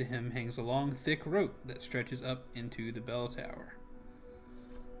 Next to him hangs a long, thick rope that stretches up into the bell tower.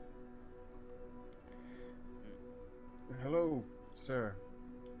 Hello, sir.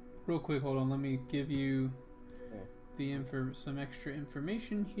 Real quick, hold on. Let me give you some extra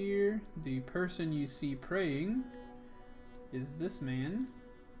information here. The person you see praying is this man.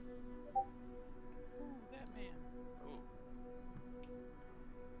 Oh, that man.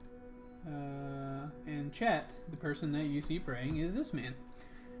 Oh. And chat, the person that you see praying is this man.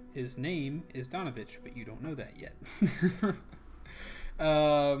 His name is Donovich, but you don't know that yet.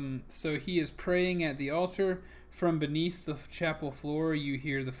 So he is praying at the altar. From beneath the chapel floor, you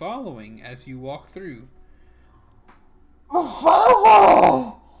hear the following as you walk through.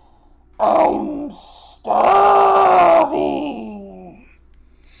 Father, I'm starving.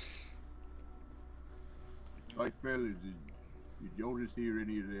 Hey, fellas, did y'all just hear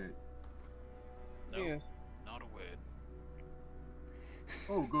any of that? No, Yes. not a word.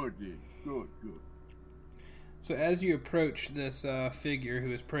 Oh, good then. Good. So as you approach this figure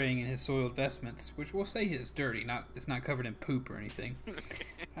who is praying in his soiled vestments, which we'll say is dirty, it's not covered in poop or anything.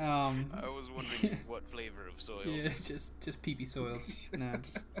 I was wondering what flavor of soil. Yeah, just pee-pee soiled. No,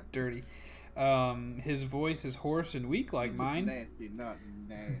 just dirty. His voice is hoarse and weak like mine. Nasty, not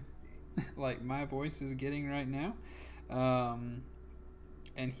nasty. Like my voice is getting right now.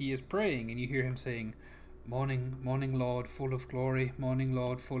 And he is praying, and you hear him saying, Morning, Lord, full of glory. Morning,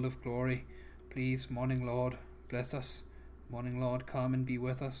 Lord, full of glory. Please, morning, Lord, bless us. Morning, Lord, come and be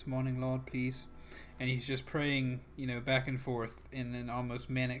with us. Morning, Lord, please. And he's just praying, back and forth in an almost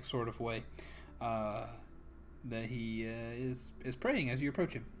manic sort of way. That he is praying as you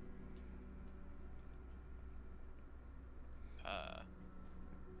approach him.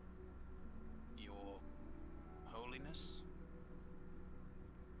 Your Holiness?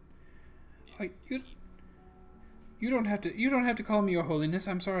 You don't have to call me Your Holiness.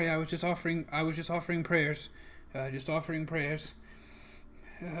 I'm sorry. I was just offering prayers. What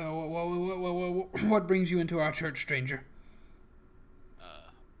brings you into our church, stranger?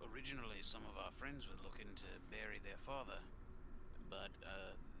 Originally, some of our friends were looking to bury their father, but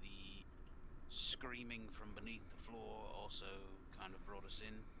the screaming from beneath the floor also kind of brought us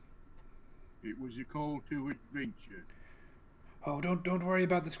in. It was a call to adventure. Oh, don't worry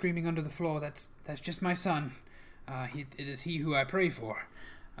about the screaming under the floor. That's just my son. It is he who I pray for.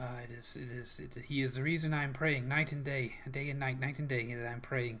 He is the reason I am praying night and day and night and day. That I'm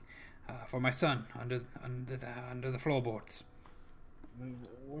praying for my son under the floorboards.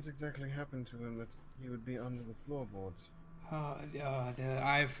 What exactly happened to him that he would be under the floorboards?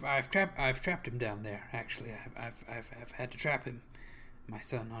 I've trapped him down there. Actually, I've had to trap him, my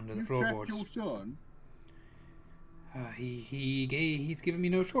son, under the floorboards. You trapped your son? He's given me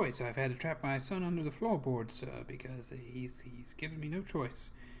no choice. I've had to trap my son under the floorboards because he's given me no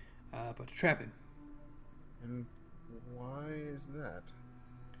choice but to trap him. And why is that?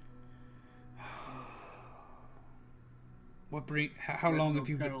 How long have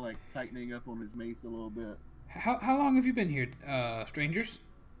you been? Kind of like tightening up on his mace a little bit. How long have you been here, strangers?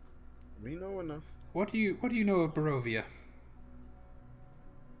 We know enough. What do you know of Barovia?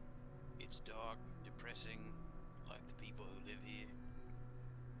 It's dark, depressing, like the people who live here,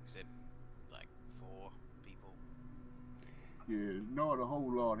 except like 4 people. Yeah, not a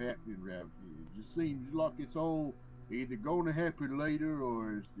whole lot happening around here. It just seems like it's all either going to happen later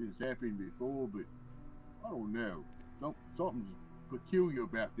or it's happened before, but I don't know. Something's peculiar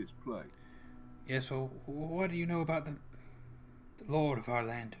about this place. Yeah, so what do you know about the lord of our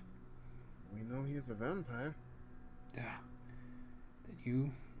land? We know he is a vampire. Then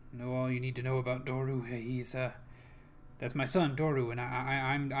you know all you need to know about Doru. He's that's my son Doru, and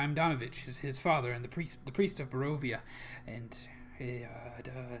I'm Donovich, his father, and the priest of Barovia. And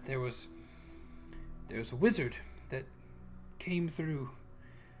there was a wizard that came through,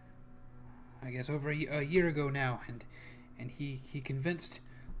 I guess, over a year ago now, and he convinced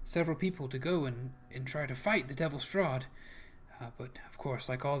several people to go and try to fight the Devil Strahd. But of course,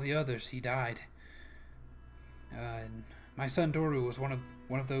 like all the others, he died. And my son Doru was one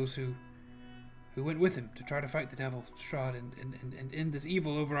of those who went with him to try to fight the Devil Strahd and end this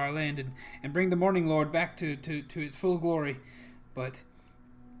evil over our land and bring the Morning Lord back to its full glory. But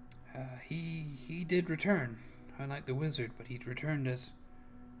he did return, unlike the wizard, but he returned as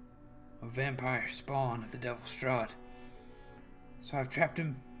a vampire spawn of the Devil Strahd. So I've trapped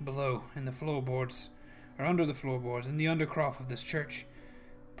him below in the floorboards, or under the floorboards, in the undercroft of this church,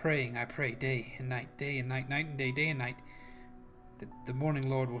 praying. I pray day and night, night and day and night, that the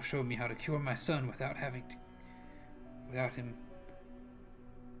Morning Lord will show me how to cure my son without him.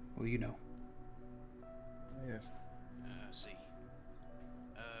 Well, you know. Yes. See.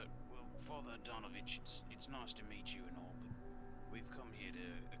 Well, Father Donovich, it's nice to meet you and all, but we've come here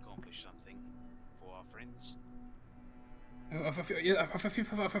to accomplish something for our friends. A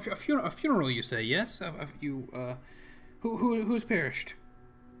funeral, you say? Yes. Who's perished?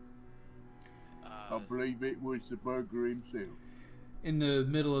 I believe it was the burglar himself. In the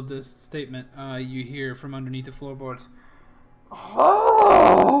middle of this statement, you hear from underneath the floorboards,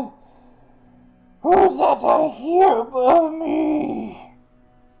 "Oh, who's that I hear above me?"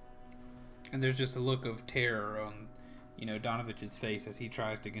 And there's just a look of terror on, Donovich's face as he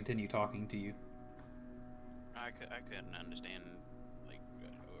tries to continue talking to you. I couldn't understand. Like,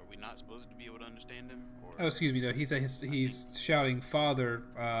 are we not supposed to be able to understand him? Or... Oh, excuse me, though. He's shouting, "Father,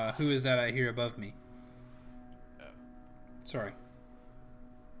 who is that I hear above me?" Sorry.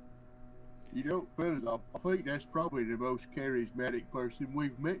 Fellas, I think that's probably the most charismatic person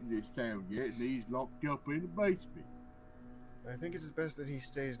we've met in this town yet, and he's locked up in the basement. I think it is best that he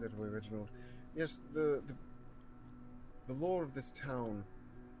stays that way, Reginald. Yes, the lord of this town,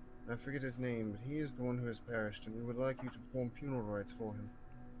 I forget his name, but he is the one who has perished, and we would like you to perform funeral rites for him.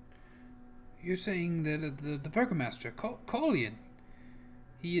 You're saying that the burgomaster, Colian,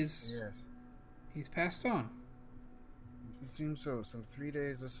 he is... Yes. He's passed on. It seems so. Some 3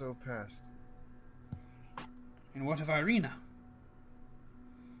 days or so passed. And what of Irina?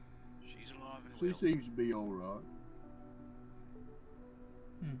 She's alive and she will. seems to be all right.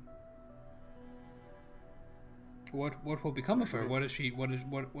 What will become of her? What is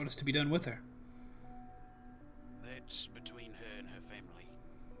to be done with her? That's between her and her family.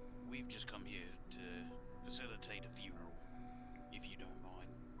 We've just come here to facilitate a funeral, if you don't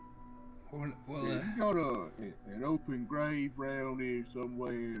mind. Well, Yeah, you got an open grave round here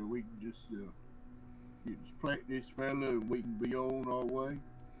somewhere we can just plant this fella and we can be on our way?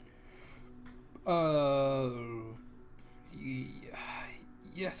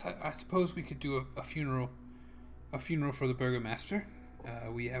 Yes, I suppose we could do a funeral for the burgomaster.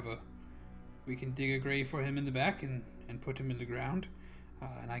 We can dig a grave for him in the back and put him in the ground,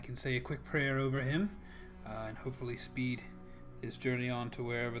 and I can say a quick prayer over him, and hopefully speed his journey on to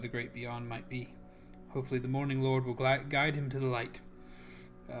wherever the great beyond might be. Hopefully the morning Lord will guide him to the light.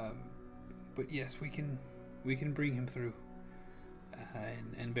 But yes, we can bring him through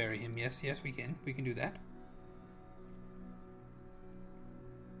and bury him. Yes, we can do that.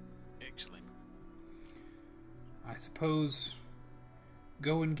 Excellent. I suppose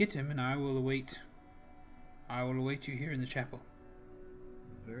go and get him, and I will await you here in the chapel.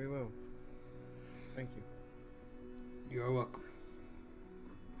 Very well. Thank you. You're welcome.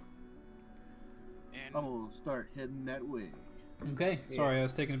 And I'm gonna start heading that way. Okay. Sorry, I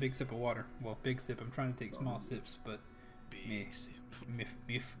was taking a big sip of water. Well, big sip. I'm trying to take small sips, but big sip.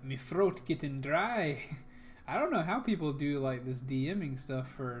 me throat getting dry. I don't know how people do like this DMing stuff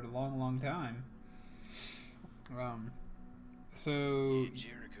for a long time. So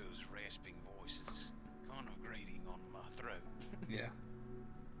Jericho's rasping voice is kind of grating on my throat. yeah.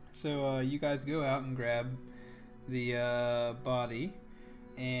 So you guys go out and grab the body,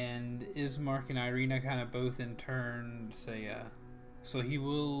 and Ismark and Irina kind of both in turn say, so he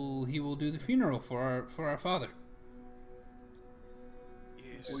will do the funeral for our father.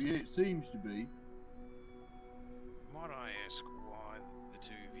 Yes. Well, yeah, it seems to be. Might I ask why the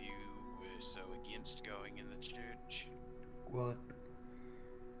two of you were so against going in the church? Well,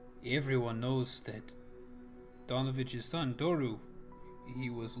 everyone knows that Donovich's son, Doru, he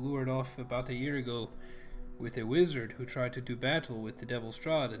was lured off about a year ago with a wizard who tried to do battle with the Devil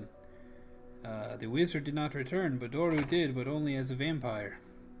Strahd, and the wizard did not return, but Doru did, but only as a vampire.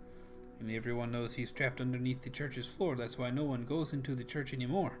 And everyone knows he's trapped underneath the church's floor. That's why no one goes into the church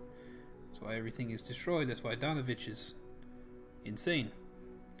anymore. That's why everything is destroyed. That's why Donovich is insane.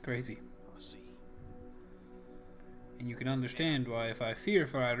 Crazy. I see. And you can understand why, if I fear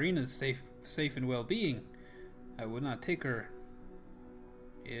for Irina's safe and well-being, I would not take her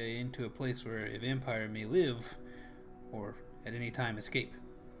into a place where a vampire may live, or at any time escape.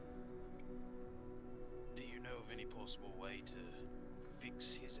 Do you know of any possible way to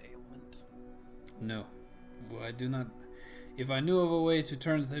fix his ailment? No. Well, I do not. If I knew of a way to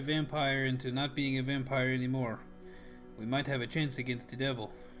turn the vampire into not being a vampire anymore, we might have a chance against the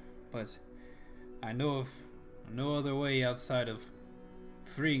devil. But I know of no other way outside of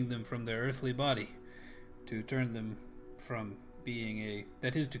freeing them from their earthly body to turn them from being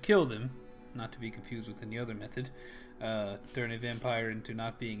that is to kill them, not to be confused with any other method, turn a vampire into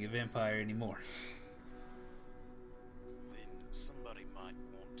not being a vampire anymore. Then somebody might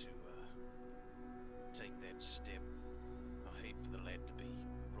want to take that step. I hate for the lad to be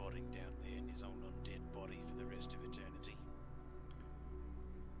rotting down there in his own undead body for the rest of eternity.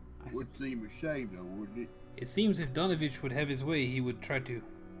 Would seem a shame, though, wouldn't it? It seems if Donovich would have his way, he would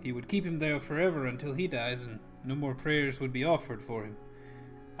keep him there forever until he dies, and no more prayers would be offered for him.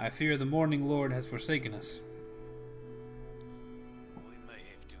 I fear the Morning Lord has forsaken us. We may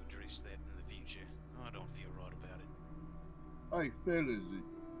have to address that in the future. I don't feel right about it. Hey, fellas,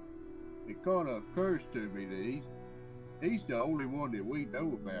 it kind of occurs to me that he's the only one that we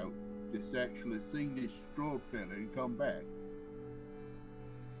know about that's actually seen this Strahd fella and come back.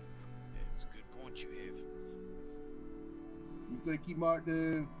 That's a good point you have. You think he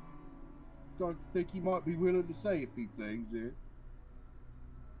might be willing to say a few things there?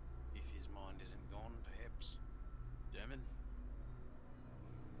 If his mind isn't gone, perhaps. Dermot?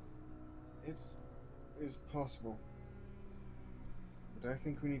 It's possible. But I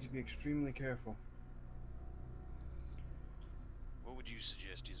think we need to be extremely careful. What would you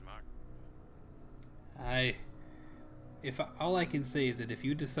suggest, Ismark? All I can say is that if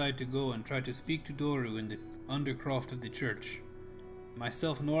you decide to go and try to speak to Doru in the undercroft of the church,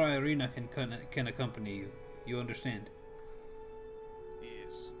 myself nor Irina can accompany you. You understand?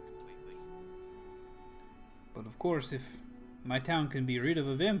 Yes, completely. But of course, if my town can be rid of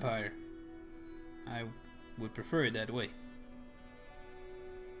a vampire, I would prefer it that way.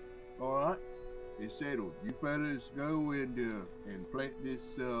 All right. It's settled. You fellas go and plant this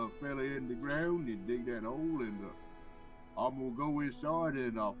fella in the ground and dig that hole, and I'm gonna go inside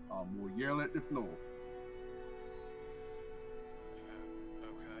and I'm gonna yell at the floor.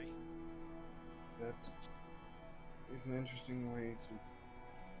 Okay. That is an interesting way to.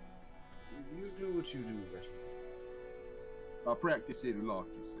 You do what you do, Reginald. I practice it a lot,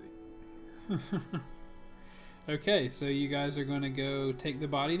 you see. Okay, so you guys are going to go take the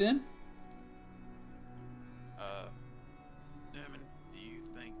body then? Dermot, do you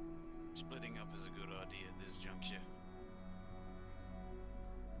think splitting up is a good idea at this juncture?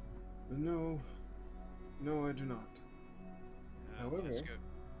 No, I do not. However, Let's go.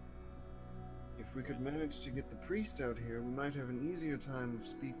 if we could manage to get the priest out here, we might have an easier time of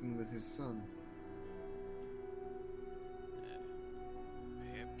speaking with his son.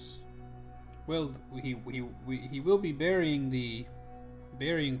 Perhaps. Well, he will be burying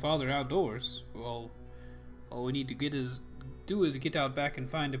Father outdoors. Well, all we need to do is get out back and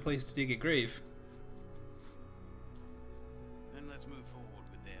find a place to dig a grave. Then let's move forward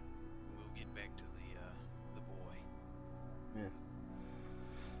with that. We'll get back to the boy.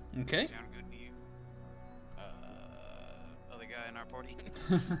 Yeah. Okay. Sound good to you? Other guy in our party?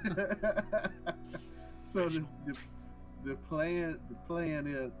 So the plan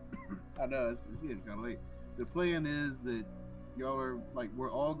is, I know it's getting kind of late. The plan is that y'all are like,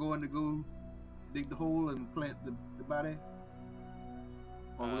 we're all going to go dig the hole and plant the body,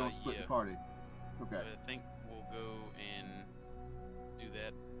 or we're gonna split yeah. the party. Okay. I think we'll go and do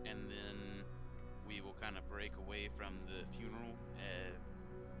that, and then we will kind of break away from the funeral.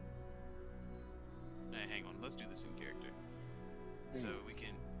 Hang on, let's do this in character. So we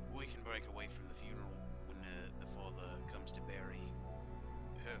can break away from the funeral when the father comes to bury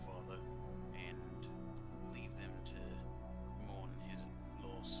her father, and leave them to mourn his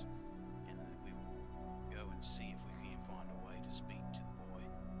loss, and then we will go and see if we can find a way to speak to the boy.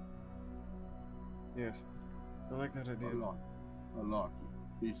 Yes, I like that idea. I like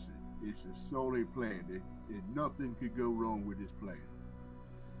it. It's a solid plan. Nothing could go wrong with this plan.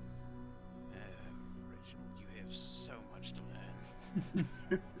 Reginald, you have so much to learn.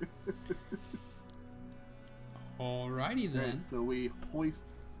 Alrighty then. Right, so we hoist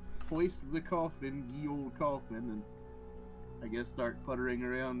the coffin, ye old coffin, and I guess start puttering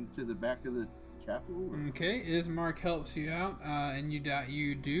around to the back of the chapel. Okay, Ismark helps you out, and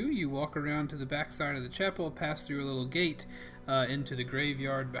you walk around to the back side of the chapel, pass through a little gate into the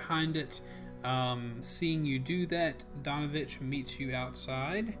graveyard behind it. Seeing you do that, Donovich meets you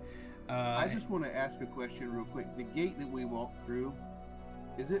outside. I just want to ask a question real quick. The gate that we walked through,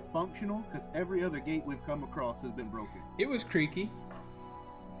 is it functional? Because every other gate we've come across has been broken. It was creaky.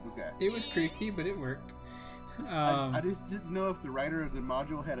 Okay. It was creaky, but it worked. I just didn't know if the writer of the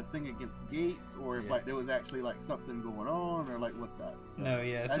module had a thing against gates, or if like there was actually like something going on, or like what's that? So, No,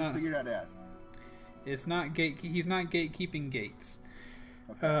 yeah, it's I just not. figured I'd ask. It's not gate. He's not gatekeeping gates.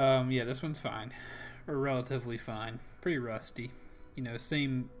 Okay. Yeah, this one's fine, or relatively fine. Pretty rusty. You know,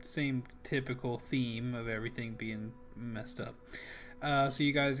 same typical theme of everything being messed up. So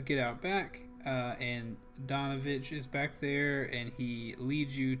you guys get out back, and Donovich is back there, and he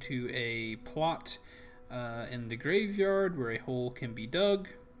leads you to a plot in the graveyard where a hole can be dug.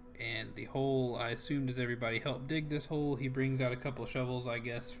 And the hole, I assume, does everybody help dig this hole? He brings out a couple of shovels, I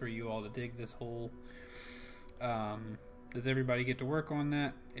guess, for you all to dig this hole. Does everybody get to work on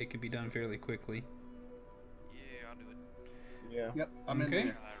that? It can be done fairly quickly. Yeah, I'll do it. Yeah. Yep, I'm Okay. in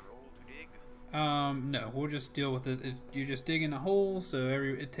there. Shall I roll to dig? No, we'll just deal with it. You're just digging a hole, so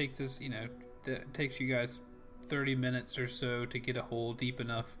it takes us, it takes you guys 30 minutes or so to get a hole deep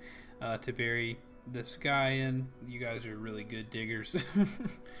enough to bury this guy in. You guys are really good diggers.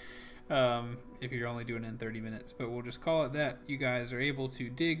 If you're only doing it in 30 minutes, but we'll just call it that. You guys are able to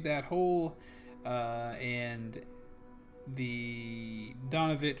dig that hole, and the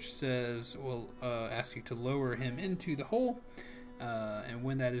Donovich says, we'll ask you to lower him into the hole, and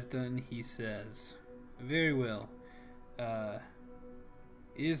when that is done, he says, very well,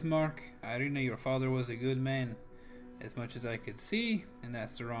 Ismark, Irina, your father was a good man, as much as I could see, and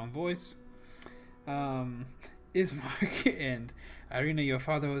that's the wrong voice. Ismark and Irina, your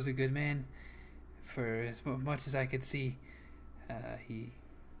father was a good man, for as much as I could see. He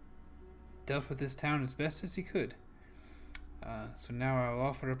dealt with this town as best as he could. So now I will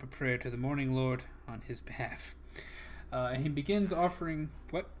offer up a prayer to the Morning Lord on his behalf. And he begins offering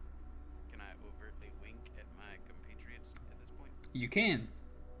what? Can I overtly wink at my compatriots at this point? You can.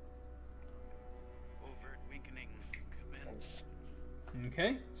 Overt winking commence.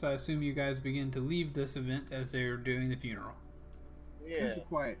 Okay, so I assume you guys begin to leave this event as they're doing the funeral. Yeah. There's a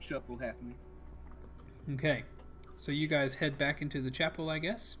quiet shuffle happening. Okay. So you guys head back into the chapel, I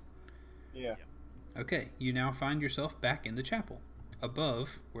guess? Yeah. Okay. You now find yourself back in the chapel.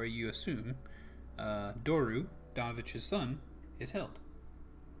 Above, where you assume Doru, Donovich's son, is held.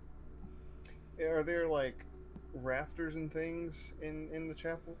 Are there like rafters and things in the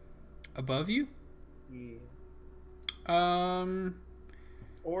chapel? Above you? Yeah. Um,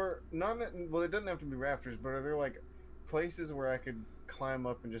 Or not? Well, it doesn't have to be rafters, but are there like places where I could climb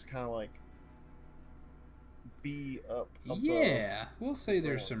up and just kind of like be up above? yeah. We'll say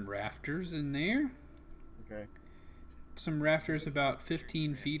there's some rafters in there. Okay. Some rafters about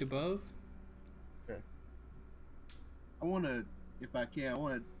 15 feet above. I want to, if I can, I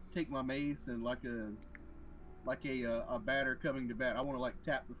want to take my mace and like a batter coming to bat. I want to like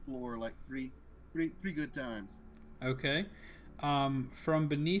tap the floor like three good times. Okay. From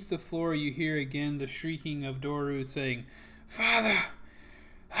beneath the floor, you hear again the shrieking of Doru saying, "Father,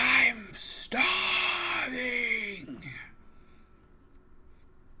 I'm starving."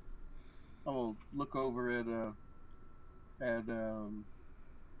 I'm gonna look over at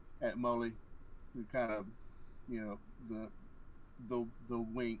Molly and kind of, you know, the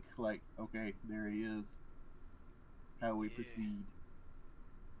wink, like, okay, there he is. How we Yeah. proceed.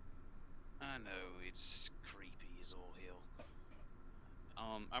 I know, it's creepy as all hell.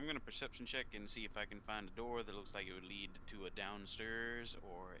 I'm gonna perception check and see if I can find a door that looks like it would lead to a downstairs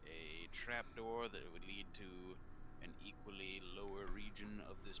or a trap door that would lead to an equally lower region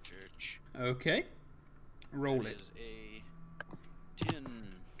of this church. Okay. Roll That it. is a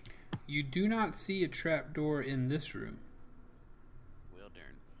 10. You do not see a trapdoor in this room. Well,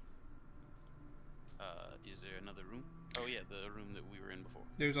 darn. Is there another room? Oh yeah, the room that we were in before.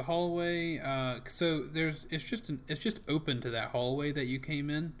 There's a hallway. So it's just open to that hallway that you came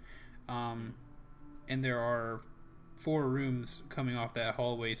in, and there are 4 rooms coming off that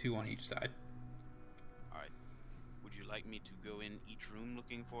hallway, 2 on each side. Alright. Would you like me to go in each room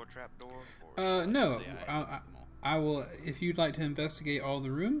looking for a trapdoor? Or shall I No. say I have them all? I will, if you'd like to investigate all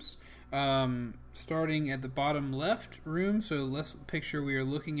the rooms, starting at the bottom left room. So let's picture we are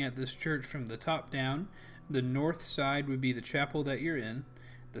looking at this church from the top down. The north side would be the chapel that you're in.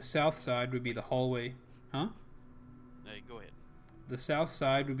 The south side would be the hallway. Huh? Hey, go ahead. The south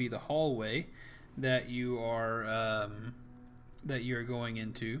side would be the hallway that you're going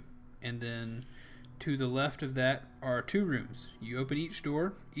into, and then to the left of that are 2 rooms. You open each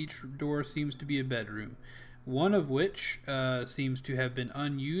door. Each door seems to be a bedroom, one of which seems to have been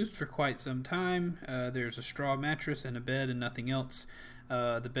unused for quite some time. There's a straw mattress and a bed and nothing else.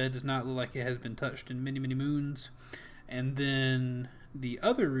 The bed does not look like it has been touched in many, many moons. And then the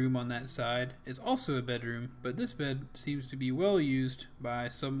other room on that side is also a bedroom, but this bed seems to be well used by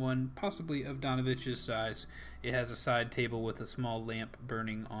someone possibly of Donovich's size. It has a side table with a small lamp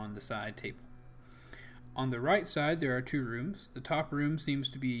burning on the side table. On the right side, there are 2 rooms. The top room seems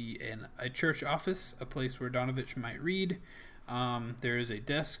to be a church office, a place where Donovich might read. There is a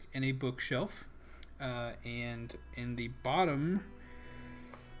desk and a bookshelf. And in the bottom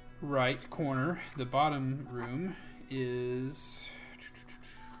right corner, the bottom room is,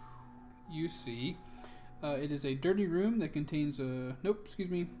 you see, it is a dirty room that contains time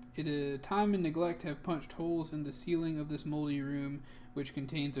and neglect have punched holes in the ceiling of this moldy room, which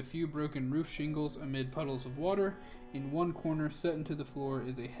contains a few broken roof shingles amid puddles of water. In one corner, set into the floor,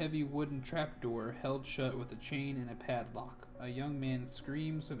 is a heavy wooden trapdoor held shut with a chain and a padlock. A young man's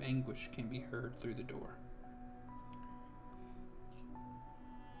screams of anguish can be heard through the door.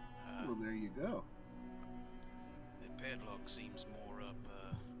 Well, there you go. The padlock seems more up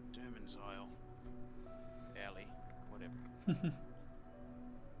Derman's alley, whatever.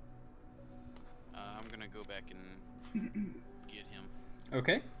 I'm gonna go back and get him.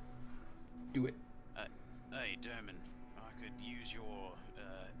 Okay. Do it. Hey, Derman, I could use your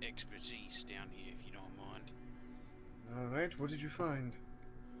expertise down here if you don't mind. Alright, what did you find?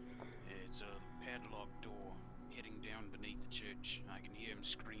 It's a padlocked door heading down beneath the church. I can hear him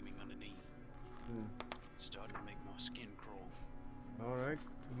screaming underneath. Starting to make my skin crawl. Alright,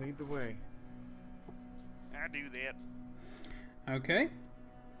 lead the way. I do that. Okay.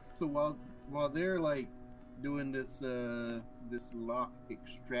 So while they're like doing this this lock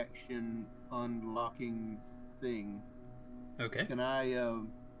extraction unlocking thing, Okay. can I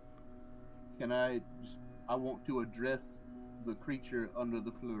just, I want to address the creature under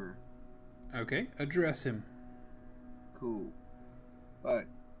the floor. Okay. Address him. Cool. Hey,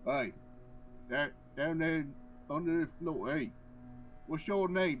 down there under the floor. Hey, what's your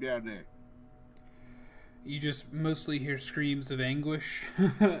name down there? You just mostly hear screams of anguish,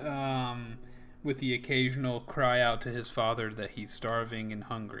 with the occasional cry out to his father that he's starving and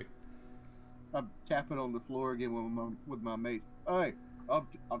hungry. I'm tapping on the floor again with my mace. Hey,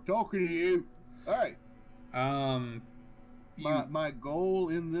 I'm talking to you. Hey. My goal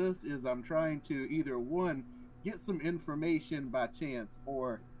in this is I'm trying to either one, get some information by chance,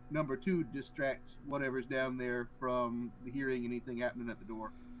 or number two, distract whatever's down there from hearing anything happening at the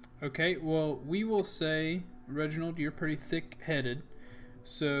door. Okay, well, we will say, Reginald, you're pretty thick-headed,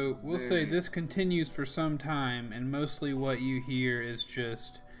 so we'll say this continues for some time, and mostly what you hear is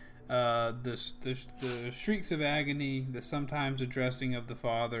just the shrieks of agony, the sometimes addressing of the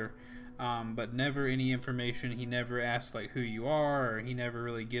father, but never any information. He never asks like who you are, or he never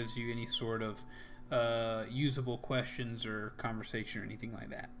really gives you any sort of usable questions or conversation or anything like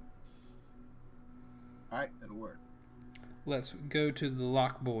that. All right, that'll work. Let's go to the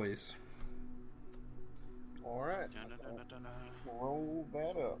Lock Boys. All right. Roll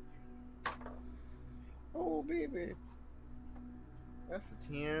that up. Oh, baby. That's a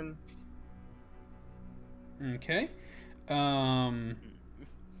 10. Okay.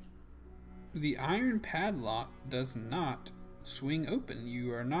 The iron padlock does not swing open.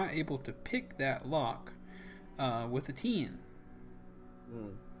 You are not able to pick that lock with a 10.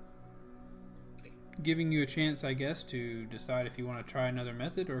 Giving you a chance, I guess, to decide if you want to try another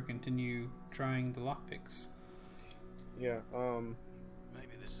method or continue trying the lockpicks. Yeah,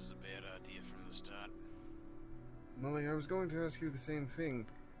 Maybe this is a bad idea from the start. Molly, I was going to ask you the same thing.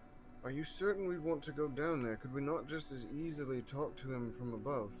 Are you certain we want to go down there? Could we not just as easily talk to him from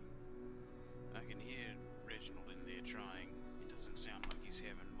above? I can hear Reginald in there trying. It doesn't sound like he's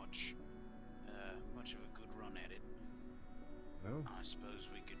having much of a good run at it. No? I suppose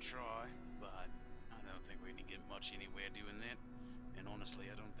we could try, but I don't think we're going to get much anywhere doing that. And honestly,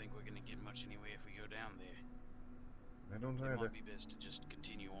 I don't think we're going to get much anywhere if we go down there. I don't It either. might be best to just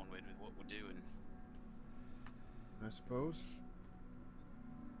continue onward with what we're doing. I suppose.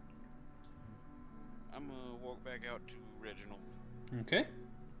 I'm gonna walk back out to Reginald. Okay.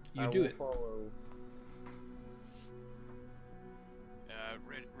 You I do will it. Follow.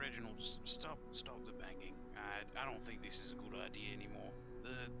 Reginald, stop the banging. I don't think this is a good idea anymore.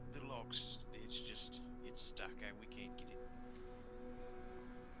 The lock's, it's stuck. We can't get it.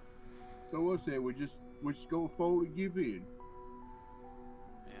 So what's that? We're just going forward and give in.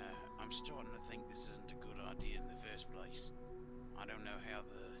 I'm starting to think this isn't a good idea in the first place. I don't know how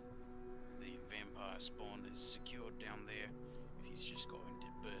the vampire spawn is secured down there. If he's just going to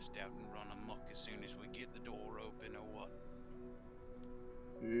burst out and run amok as soon as we get the door open or what.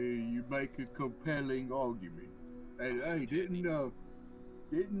 You make a compelling argument. Hey, didn't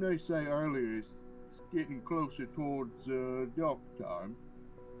they say earlier it's getting closer towards dark time?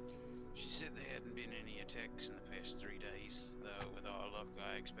 She said there hadn't been any attacks in the past 3 days, though with our luck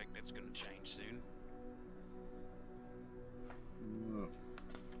I expect that's going to change soon.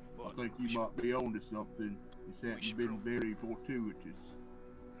 I think you might be onto something. This hasn't been very fortuitous.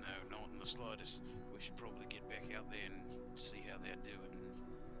 No, not in the slightest. We should probably get back out there and see how they're doing.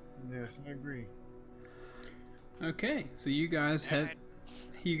 Yes, I agree. Okay, so you guys head out.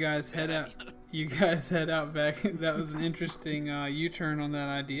 You guys head out back. That was an interesting U-turn on that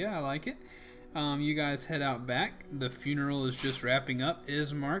idea. I like it. You guys head out back. The funeral is just wrapping up.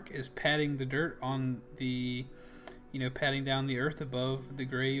 Ismark is patting the dirt on the, patting down the earth above the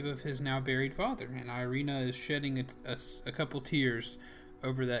grave of his now buried father. And Irina is shedding a couple tears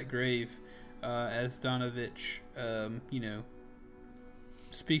over that grave as Donovich,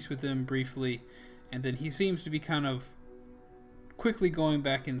 speaks with them briefly. And then he seems to be kind of quickly going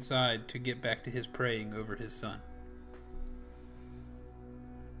back inside to get back to his praying over his son.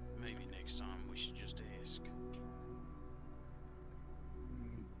 Maybe next time we should just ask.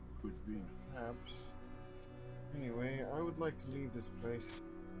 Could be. Perhaps. Anyway, I would like to leave this place.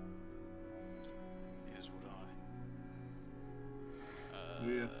 As would I.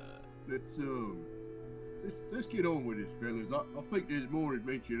 Yeah. Let's get on with this, fellas. I think there's more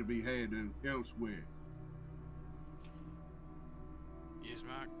adventure to be had elsewhere. Yes,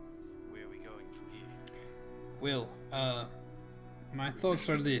 Mark. Where are we going from here? Well, my thoughts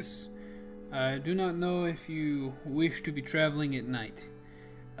are this. I do not know if you wish to be traveling at night.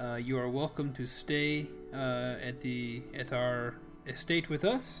 You are welcome to stay at our estate with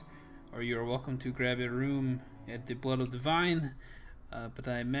us, or you are welcome to grab a room at the Blood of the Vine. But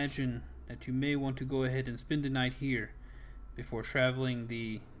I imagine that you may want to go ahead and spend the night here before traveling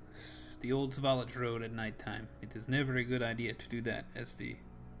the old Zvalich road at nighttime. It is never a good idea to do that as the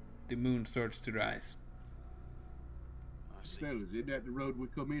moon starts to rise. I see. Fellas, isn't that the road we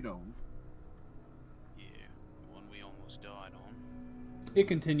come in on? Yeah, the one we almost died on. It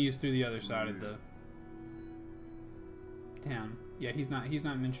continues through the other side of the town. Yeah, he's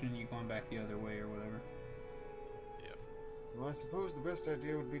not mentioning you going back the other way or whatever. Well, I suppose the best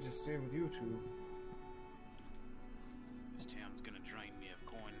idea would be to stay with you two. This town's gonna drain me of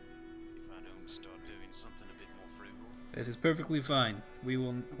coin if I don't start doing something a bit more frugal. That is perfectly fine. We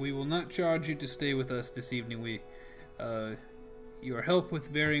will not charge you to stay with us this evening. Your help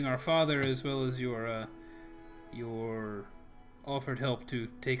with burying our father, as well as your offered help to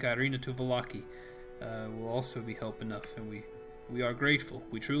take Irina to Vallaki, will also be help enough, and we are grateful.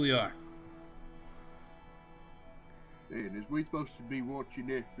 We truly are. And is we supposed to be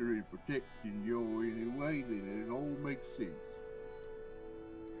watching after and protecting you anyway, then it all makes sense.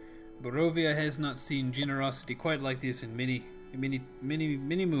 Barovia has not seen generosity quite like this in many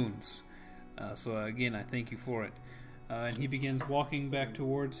moons. So again, I thank you for it. And he begins walking back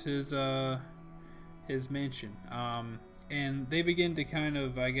towards his mansion. And they begin to kind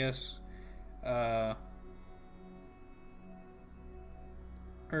of, I guess,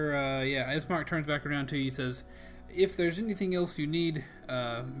 Ismark turns back around to you. He says, "If there's anything else you need,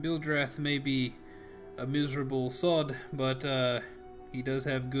 Bildrath may be a miserable sod, but he does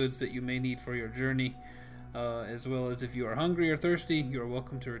have goods that you may need for your journey, as well as if you are hungry or thirsty, you are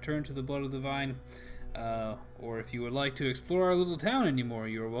welcome to return to the Blood of the Vine, or if you would like to explore our little town anymore,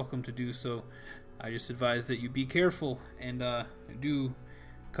 you are welcome to do so. I just advise that you be careful and do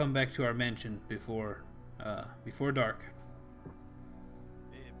come back to our mansion before dark."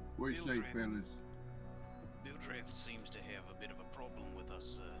 What do you say, fellas? Bildrath seems to have a bit of a problem with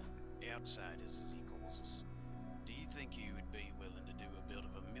us outsiders, as he calls us. Do you think you would be willing to do a bit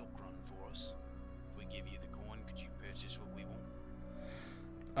of a milk run for us? If we give you the coin, could you purchase what we want?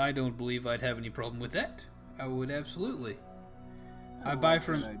 I don't believe I'd have any problem with that. I would absolutely. I like buy that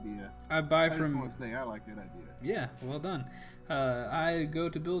from. idea. I buy I just from. want to say I like that idea. Yeah, well done. I go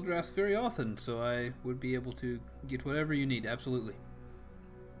to Bildrath very often, so I would be able to get whatever you need. Absolutely.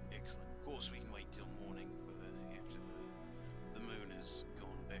 Excellent. Of course, we can wait till morning after the moon has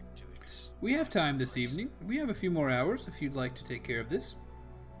gone back to its. We have time this evening. We have a few more hours if you'd like to take care of this.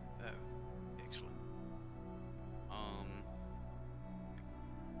 Oh, excellent. Hang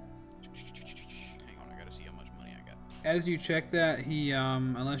on, I gotta see how much money I got. As you check that, he,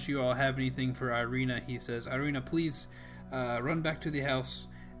 unless you all have anything for Irina, he says, "Irina, please, run back to the house,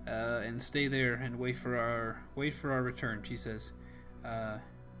 and stay there and wait for our return." She says,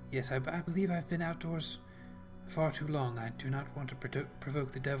 "Yes, I believe I've been outdoors far too long. I do not want to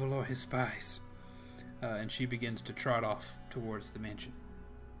provoke the devil or his spies." And she begins to trot off towards the mansion.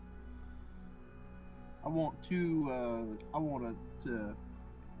 I want to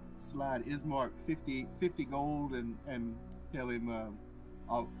slide Ismark 50 gold and tell him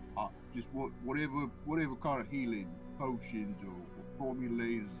I'll just whatever kind of healing potions or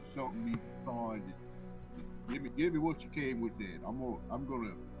formulas or something you find. Just give me what you came with that. I'm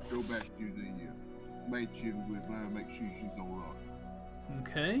gonna go back to the mansion with her and make sure she's all right.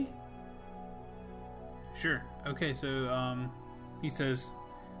 Okay. Sure. Okay, so he says,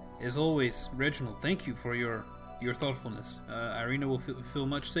 "As always, Reginald, thank you for your thoughtfulness. Irina will feel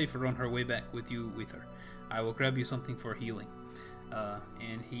much safer on her way back with her. I will grab you something for healing."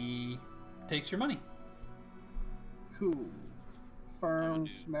 And he takes your money. Cool. Firm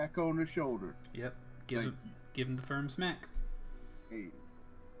smack on the shoulder. Yep. Give him the firm smack. Hey.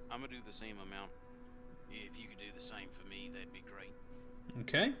 I'm gonna do the same amount. If you could do the same for me, that'd be great.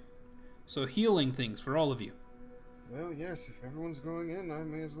 Okay. So healing things for all of you. Well, yes, if everyone's going in, I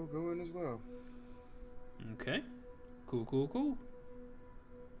may as well go in as well. Okay. Cool.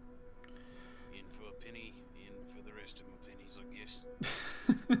 In for a penny, in for the rest of my pennies, I guess.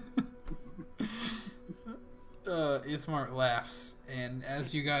 Ismark laughs, and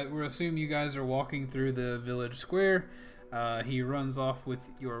as we'll assume you guys are walking through the village square, he runs off with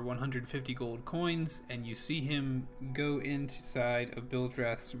your 150 gold coins, and you see him go inside of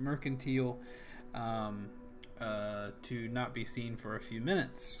Bildrath's mercantile to not be seen for a few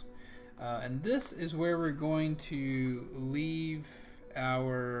minutes. And this is where we're going to leave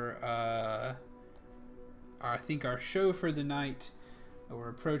our show for the night. We're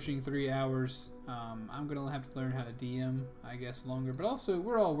approaching 3 hours. I'm going to have to learn how to DM, I guess, longer. But also,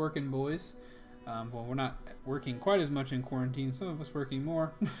 we're all working boys. Well, we're not working quite as much in quarantine. Some of us working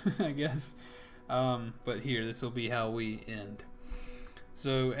more, I guess. But here, this will be how we end.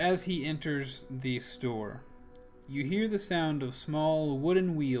 So, as he enters the store, you hear the sound of small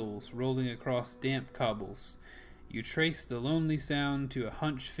wooden wheels rolling across damp cobbles. You trace the lonely sound to a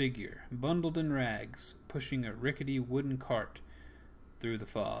hunched figure, bundled in rags, pushing a rickety wooden cart through the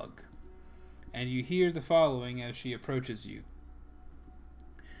fog. And you hear the following as she approaches you.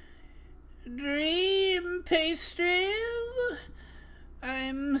 "Dream pastries?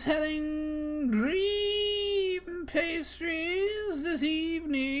 I'm selling dream pastries this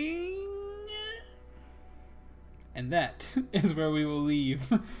evening. And that is where we will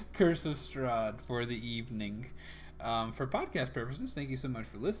leave Curse of Strahd for the evening. For podcast purposes, thank you so much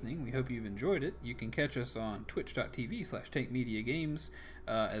for listening. We hope you've enjoyed it. You can catch us on twitch.tv/TankMediaGames,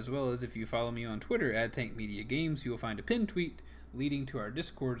 as well as if you follow me on Twitter @TankMediaGames, you will find a pinned tweet leading to our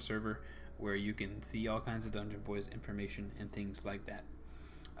Discord server where you can see all kinds of Dungeon Boys information and things like that.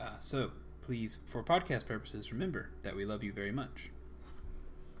 So, please, for podcast purposes, remember that we love you very much.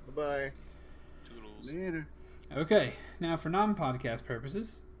 Bye-bye. Toodles. Later. Okay, now for non-podcast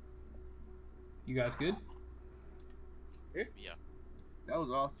purposes, you guys good? Yeah. That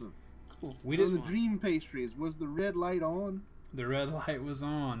was awesome. Cool. We So didn't. the dream pastries, was the red light on? The red light was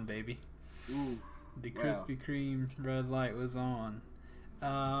on, baby. Ooh. The Wow. Krispy Kreme red light was on.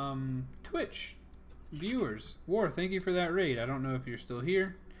 Twitch viewers, War, thank you for that raid. I don't know if you're still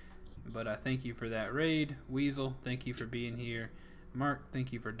here, but I thank you for that raid. Weasel, thank you for being here. Mark,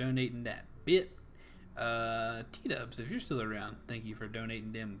 thank you for donating that bit. T-Dubs, if you're still around, thank you for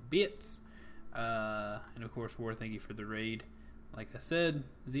donating them bits. And of course, War, thank you for the raid. Like I said,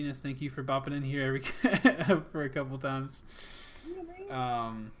 Zenas, thank you for bopping in here every for a couple times.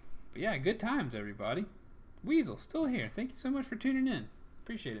 But yeah, good times, everybody. Weasel, still here. Thank you so much for tuning in.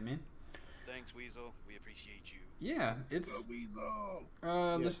 Appreciate it, man. Thanks, Weasel. We appreciate you. Yeah, it's Weasel.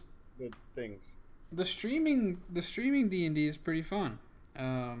 Yes. Good things. the streaming D&D is pretty fun.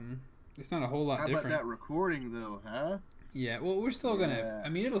 It's not a whole lot How different. about that recording, though, huh? Yeah, well, we're still gonna. Yeah. I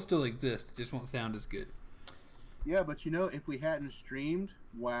mean, it'll still exist. It just won't sound as good. Yeah, but you know, if we hadn't streamed,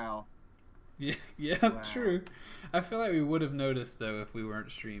 wow. Yeah, yeah, Wow. true. I feel like we would have noticed though if we weren't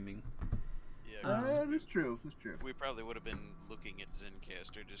streaming. Yeah, 'cause That's true. That's true. we probably would have been looking at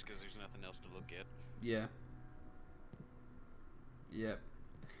Zencaster just because there's nothing else to look at. Yeah. Yep.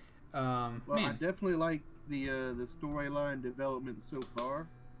 Well, I Man. definitely like the storyline development so far.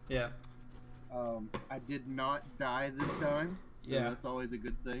 Yeah. I did not die this time, so Yeah. that's always a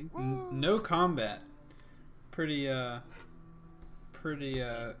good thing. No combat. Pretty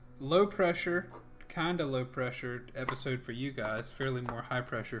low pressure, kind of low pressure episode for you guys. Fairly more high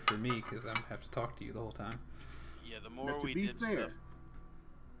pressure for me because I have to talk to you the whole time. Yeah, the more But we did stuff.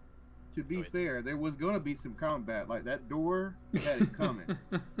 To be Go ahead. fair, there was gonna be some combat. Like that door had it coming,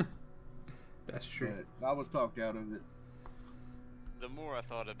 That's true. but I was talked out of it. The more I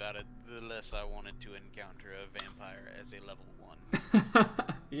thought about it, the less I wanted to encounter a vampire as a level 1.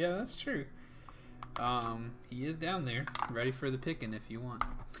 Yeah, that's true. He is down there, ready for the picking if you want.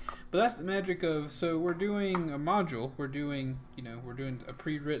 But that's the magic of. So we're doing a module. We're doing a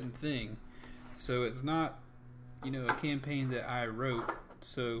pre-written thing. So it's not, a campaign that I wrote.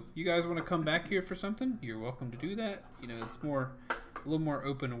 So you guys want to come back here for something? You're welcome to do that. It's a little more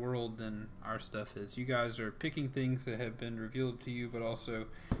open world than our stuff is. You guys are picking things that have been revealed to you, but also,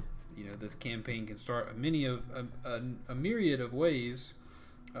 this campaign can start a myriad of ways.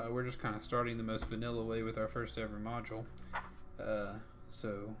 We're just kind of starting the most vanilla way with our first ever module.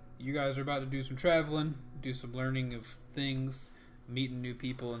 So you guys are about to do some traveling, do some learning of things, meeting new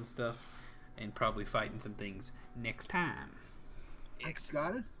people and stuff, and probably fighting some things next time. I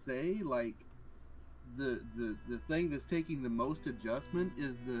gotta say, like, the thing that's taking the most adjustment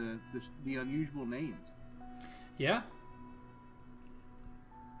is the unusual names. Yeah.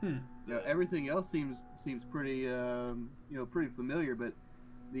 Now, everything else seems pretty pretty familiar, but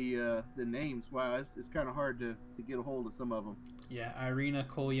the names, wow, it's kind of hard to get a hold of some of them. Yeah, Irina,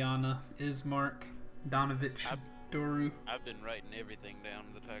 Kolyana, Ismark, Donovich, Doru. I've been writing everything down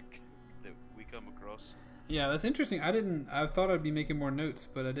that we come across. Yeah, that's interesting. I thought I'd be making more notes,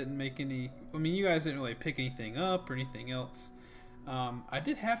 but I didn't make any. I mean, you guys didn't really pick anything up or anything else. I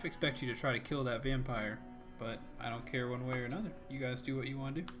did half expect you to try to kill that vampire, but I don't care one way or another. You guys do what you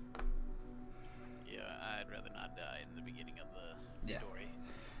want to do. Yeah, I'd rather not die in the beginning of the story.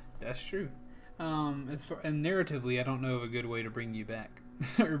 That's true. And narratively, I don't know of a good way to bring you back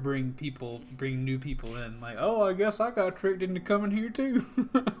or bring new people in. Like, oh, I guess I got tricked into coming here too.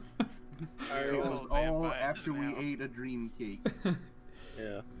 It You're was all all vampires after we now. ate a dream cake.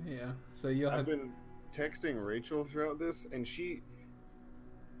 Yeah. Yeah. So you'll I've have. been texting Rachel throughout this, and she's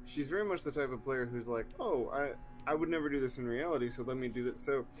very much the type of player who's like, oh, I would never do this in reality, so let me do this.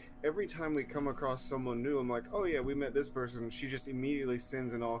 So every time we come across someone new, I'm like, oh yeah, we met this person. She just immediately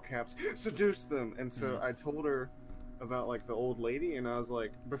sends in all caps, seduce them. And so I told her about like the old lady, and I was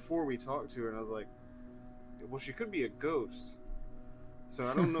like, before we talked to her, and I was like, well, she could be a ghost. So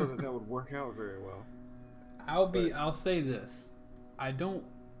I don't know that would work out very well. I'll say this. I don't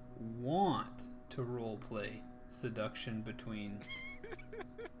want to role play seduction between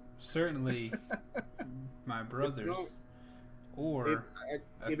certainly my brothers or It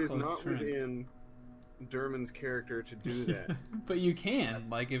a is close not friend. within Derman's character to do that. But you can.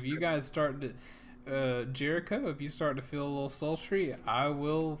 Like, if you guys start to, Jericho, if you start to feel a little sultry, I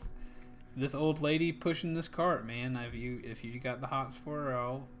will. This old lady pushing this cart, man. If you got the hots for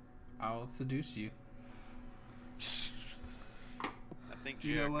her, I'll seduce you. I think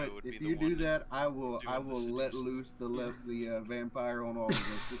You know Jericho what? would be If the you one do to- that, I will doing the let seducing. loose the vampire on all of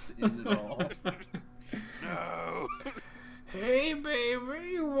us just to end it all. No. Hey, baby,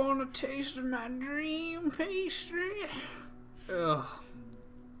 you want to taste of my dream pastry? Ugh.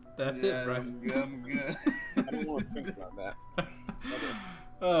 That's Yeah, it, Bryce. I'm good. I don't want to think about that.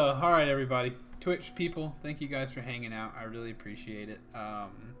 All right, everybody. Twitch people, thank you guys for hanging out. I really appreciate it.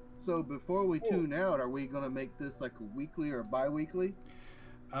 So before we tune out, are we gonna make this like a weekly or bi-weekly?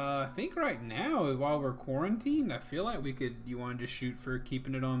 I think right now, while we're quarantined, I feel like you want to just shoot for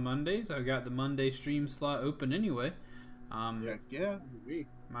keeping it on Mondays. I got the Monday stream slot open anyway. Heck yeah.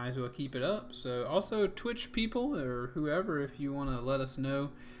 Might as well keep it up. So also Twitch people or whoever, if you want to let us know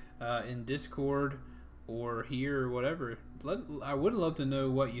in Discord or here or whatever, I would love to know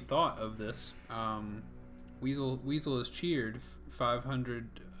what you thought of this. Weasel has cheered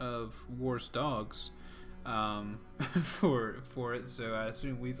 500 of War's dogs for it, so I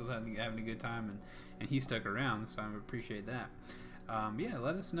assume Weasel's having a good time and he stuck around, so I appreciate that. Yeah,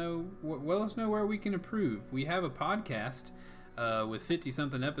 let us know where we can improve. We have a podcast with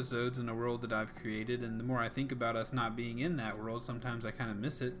 50-something episodes in a world that I've created, and the more I think about us not being in that world, sometimes I kind of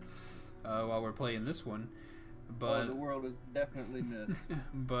miss it while we're playing this one. But The world is definitely missed.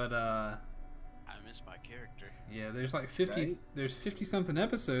 but I miss my character. yeah, there's like 50. Right? There's 50-something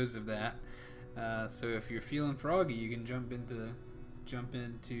episodes of that. So if you're feeling froggy, you can jump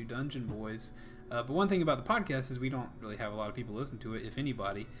into Dungeon Boys. But one thing about the podcast is we don't really have a lot of people listen to it, if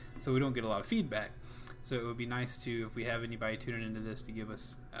anybody, so we don't get a lot of feedback. So it would be nice to, if we have anybody tuning into this, to give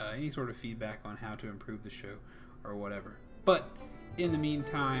us any sort of feedback on how to improve the show or whatever. But in the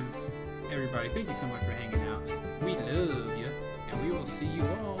meantime, everybody, thank you so much for hanging out. We love you, and we will see you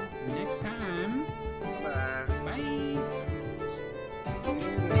all next time. Bye.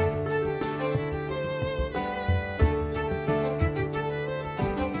 Bye.